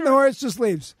then the horse just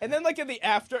leaves. And then like in the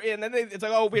after, and then it's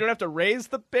like, oh, we don't have to raise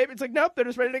the baby. It's like, nope, they're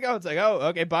just ready to go. It's like, oh,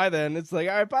 okay, bye then. It's like,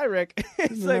 all right, bye, Rick.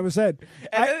 That was it.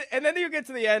 And then you get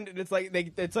to the end, and it's like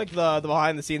it's like the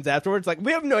behind the scenes afterwards. Like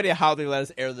we have no idea how they let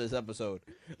us air this episode.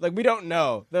 Like we don't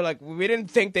know. They're like, we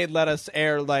didn't think they'd let us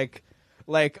air like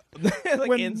when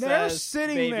incest, they're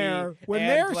sitting there,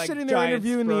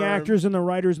 interviewing sperm. the actors and the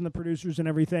writers and the producers and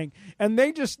everything, and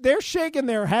they're shaking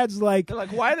their heads like, they're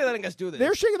like, why are they letting us do this?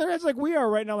 They're shaking their heads like we are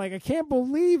right now. Like I can't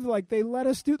believe like they let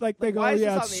us do they go,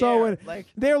 yeah, it's so.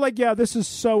 They're like, yeah, this is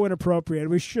so inappropriate.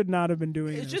 We should not have been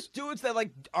doing. It's just dudes that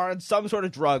like are on some sort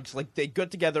of drugs. Like they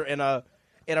get together in a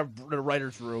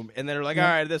writer's room, and they're like, all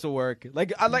right, this will work.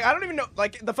 Like I don't even know.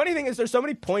 Like the funny thing is, there's so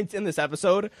many points in this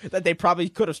episode that they probably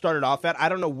could have started off at. I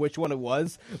don't know which one it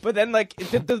was, but then like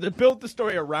to build the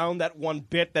story around that one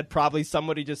bit that probably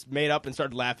somebody just made up and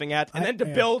started laughing at, and then to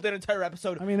build an entire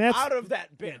episode out of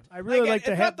that bit. I really like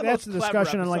to have. That's the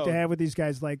discussion I like to have with these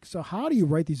guys. Like, so how do you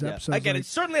write these episodes? Again, it's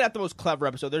certainly not the most clever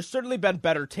episode. There's certainly been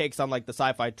better takes on like the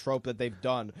sci-fi trope that they've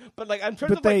done, but like in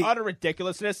terms of like utter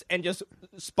ridiculousness and just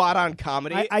spot on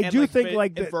comedy, I do think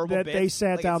that they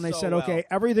sat down. They said, okay,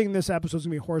 everything in this episode is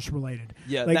going to be horse related.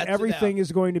 Yeah, like everything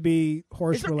is going to be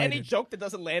horse related. Is there any joke that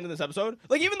doesn't land in this episode?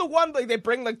 Like even the one like they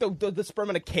bring like the sperm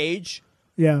in a cage.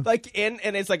 Yeah, like and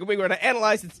it's like we're going to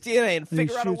analyze its DNA and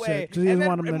figure out a way. And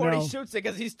then Morty shoots it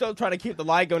because he's still trying to keep the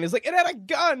lie going. He's like, it had a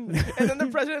gun, and then the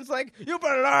president's like, you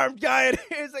put an armed guy in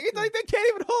here. It's like they can't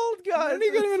even hold guns. They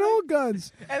can't even hold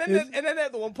guns. And then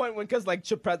at the one point when because like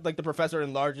the professor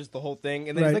enlarges the whole thing,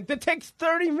 and then he's like, that takes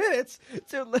 30 minutes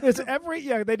to. It's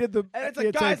they did the. And it's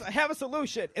like, guys, I have a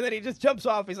solution, and then he just jumps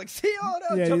off. He's like, see, oh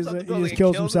no, yeah, jumps off the building, he just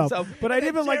kills himself. But I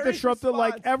didn't like the trope that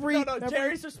like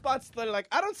Jerry's response. They're like,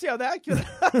 I don't see how that could.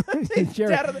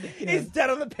 He's dead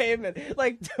on the pavement,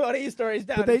 like 20 stories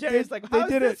down. Jerry's like, how is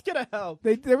this gonna help?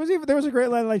 There was a great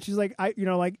line. Like she's like,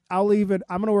 I'll leave it.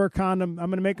 I'm gonna wear a condom. I'm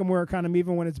gonna make him wear a condom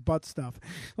even when it's butt stuff.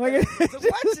 Like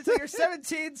it's like you're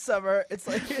 17, Summer. It's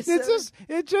like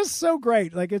it's just so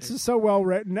great. Like it's just so well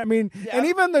written. I mean, and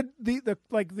even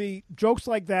the jokes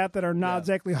like that are not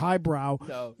exactly highbrow.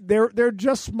 No. They're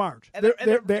just smart.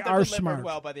 They are smart.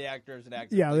 Well by the actors and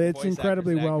actors. Yeah, it's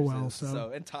incredibly well.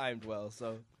 So and timed well.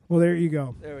 So. Well, there you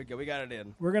go. There we go. We got it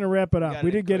in. We're going to wrap it up.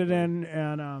 We did get it in.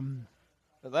 And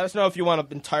let us know if you want an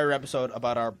entire episode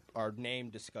about our name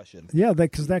discussion. Yeah,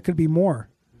 because that could be more.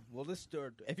 Well, if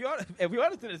you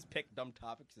want us to just pick dumb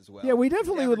topics as well. Yeah, we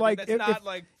definitely would like.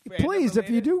 Please, if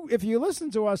you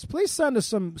listen to us, please send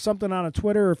us something on a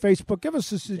Twitter or Facebook. Give us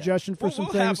a suggestion for some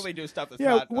things. We'll happily do stuff.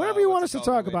 That's whatever you want us to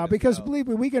talk about, because believe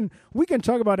me, we can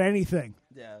talk about anything.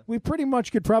 we pretty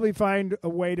much could probably find a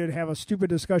way to have a stupid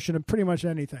discussion of pretty much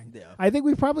anything. Yeah. I think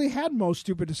we probably had most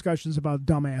stupid discussions about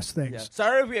dumbass things. Yeah.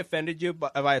 Sorry if we offended you,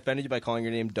 but if I offended you by calling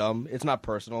your name dumb, it's not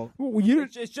personal. Well,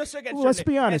 it's just against your let's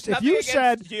be honest. If you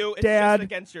said, it's Dad, just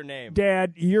against your name.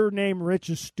 Dad, your name Rich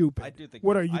is stupid. I do think.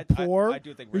 What are you, poor? I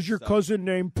do think Rich is your sucks. cousin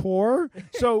named Poor?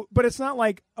 So, but it's not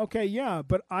like, okay, yeah,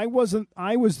 but I was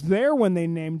there when they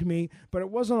named me, but it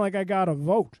wasn't like I got a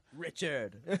vote.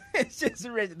 Richard. It's just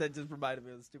Richard. That just reminded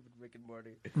me of the stupid Rick and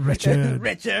Morty. Richard.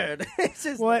 Richard. It's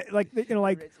just well,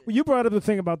 well, you brought up the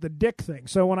thing about the dick thing.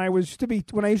 So when I used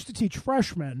to teach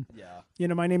freshmen,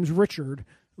 my name's Richard.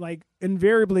 Like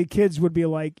invariably, kids would be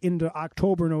like into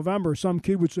October, November. Some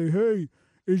kid would say, "Hey,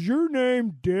 is your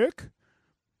name Dick?"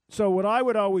 So what I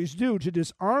would always do to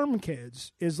disarm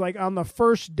kids is like on the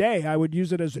first day, I would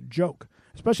use it as a joke,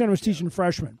 especially when I was teaching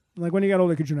freshmen. Like when you got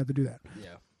older, kids, you don't have to do that.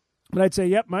 Yeah. But I'd say,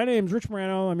 yep, my name's Rich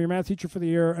Morano. I'm your math teacher for the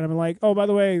year. And I'm like, oh, by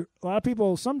the way, a lot of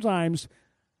people sometimes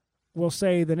will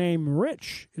say the name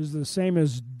Rich is the same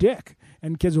as Dick.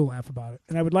 And kids will laugh about it.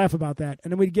 And I would laugh about that.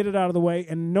 And then we'd get it out of the way,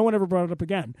 and no one ever brought it up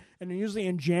again. And then usually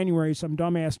in January, some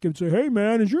dumbass kid would say, hey,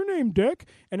 man, is your name Dick?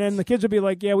 And then the kids would be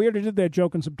like, yeah, we already did that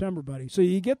joke in September, buddy. So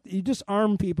you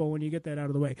disarm people when you get that out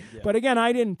of the way. Yeah. But again,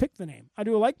 I didn't pick the name. I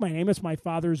do like my name. It's my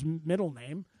father's middle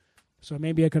name. So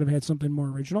maybe I could have had something more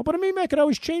original. But I could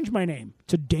always change my name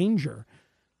to Danger.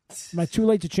 Am I too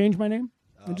late to change my name?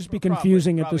 It'd just be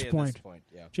confusing probably at this point.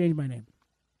 Yeah. Change my name.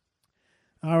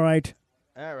 All right.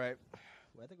 All right.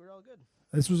 Well, I think we're all good.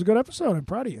 This was a good episode. I'm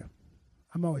proud of you.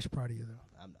 I'm always proud of you,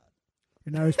 though. I'm not.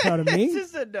 You're not always proud of me?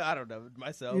 I don't know,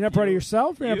 myself. You're not proud of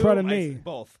yourself? You're not proud of me?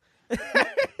 Both.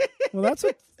 Well,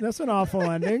 that's an awful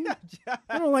ending.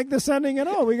 I don't like this ending at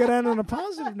all. We got to end on a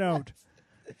positive note.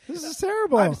 This is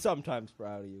terrible. I'm sometimes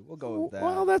proud of you. We'll go with that.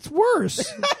 Well, that's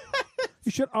worse.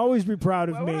 You should always be proud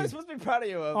of me. What am I supposed to be proud of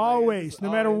you of? Always. No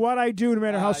matter what I do, no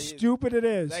matter how stupid it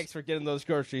is. Thanks for getting those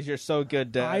groceries. You're so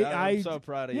good, Dad. I'm so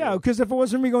proud of you. Yeah, because if it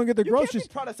wasn't me going to get the groceries. You can't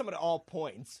be proud of someone at all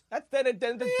points. That's then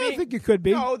I think you could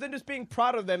be. No, then just being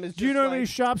proud of them is just Do you know how many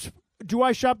shops? Do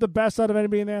I shop the best out of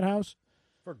anybody in that house?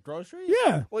 For groceries?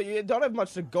 Yeah. Well, you don't have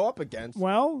much to go up against.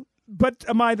 Well, but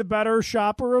am I the better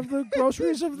shopper of the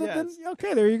groceries? Yes.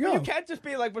 Okay, there you go. But you can't just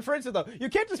be like, but for instance, though, you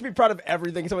can't just be proud of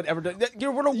everything someone ever done.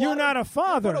 You're not a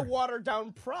father. You're watered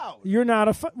down proud. You're not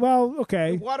a well,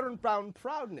 okay. You're watered down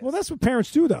proudness. Well, that's what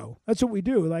parents do, though. That's what we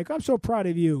do. Like, I'm so proud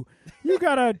of you. You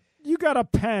got a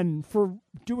pen for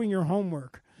doing your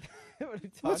homework.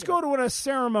 Let's go to a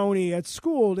ceremony at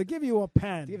school to give you a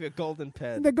pen. Give you a golden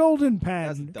pen. The golden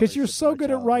pen, because you're so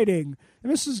good at writing.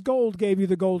 And Mrs. Gold gave you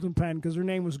the golden pen because her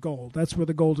name was Gold. That's where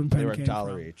the golden pen came from.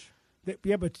 They were $1 each.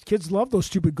 Yeah, but kids love those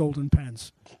stupid golden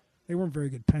pens. They weren't very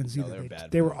good pens either. No, they were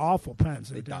bad. They were awful pens.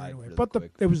 They died really but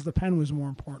quick. the pen was more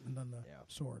important than the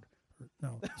sword.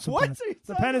 No, what?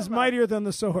 The pen is mightier than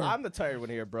the sword. I'm the tired one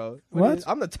here, bro. What?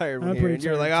 I'm the tired one here, and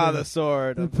you're like, the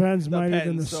sword. The pen's mightier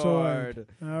than the sword.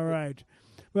 All right.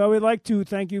 Well, we'd like to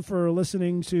thank you for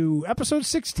listening to episode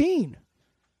 16.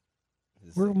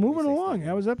 We're moving along.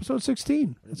 That was episode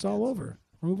 16. It's all over.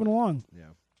 We're moving along. Yeah.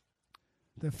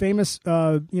 The famous,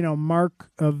 mark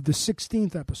of the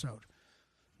 16th episode.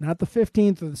 Not the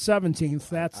 15th or the 17th.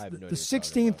 That's the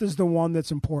 16th is the one that's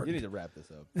important. You need to wrap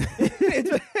this up.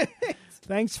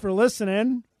 Thanks for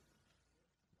listening.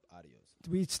 Adios.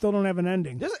 We still don't have an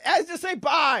ending. Just say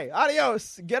bye.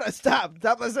 Adios.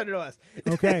 Stop listening to us.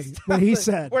 Okay. What he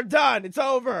said. We're done. It's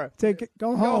over.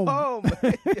 Go home. Go home.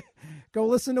 Go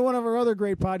listen to one of our other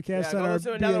great podcasts on our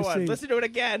listen to another one. Listen to it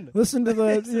again. Listen to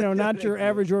the, Not Your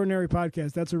Average Ordinary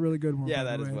podcast. That's a really good one. Yeah,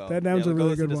 that as well. That was a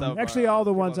really good one. Actually, all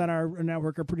the ones on our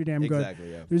network are pretty damn good.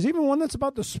 Exactly, yeah. There's even one that's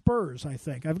about the Spurs, I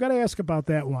think. I've got to ask about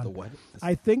that one. The what?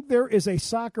 I think there is a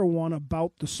soccer one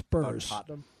about the Spurs.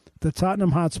 Tottenham? The Tottenham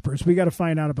Hotspurs. We got to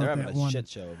find out about They're that having a one. shit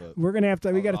show of it. We're gonna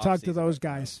we got to talk to those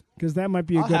guys because that might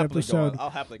be a good episode. I'll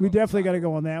happily go. We definitely got to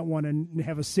go on that one and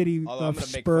have a city of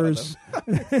Spurs.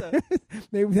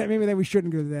 Maybe we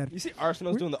shouldn't do that. You see,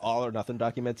 Arsenal's doing the All or Nothing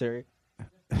documentary.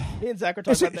 Me and Zach are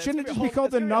talking about that. Shouldn't it just be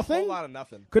called the Nothing? A whole lot of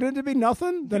nothing. Couldn't it be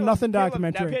Nothing? The Nothing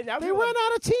documentary. They ran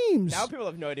out of teams. Now people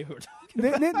have no idea who we're talking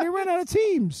about. They ran out of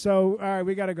teams. So all right,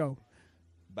 we got to go.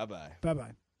 Bye-bye.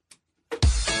 Bye-bye.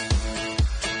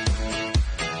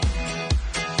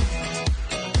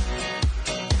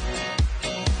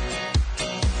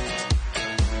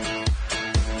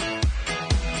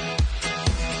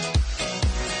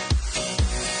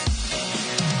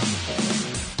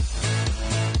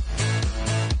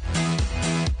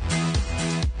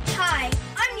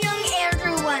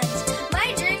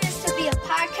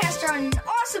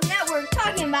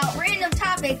 Talking about random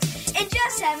topics and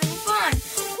just having fun.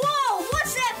 Whoa,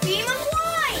 what's that beam of light?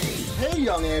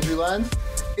 on the Andrew Lens.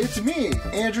 It's me,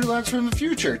 Andrew Lens from the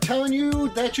future, telling you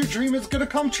that your dream is going to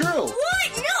come true.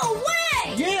 What? No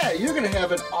way! Yeah, you're going to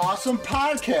have an awesome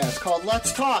podcast called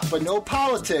Let's Talk, but no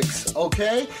politics,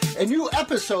 okay? And new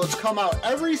episodes come out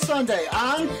every Sunday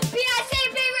on... PSA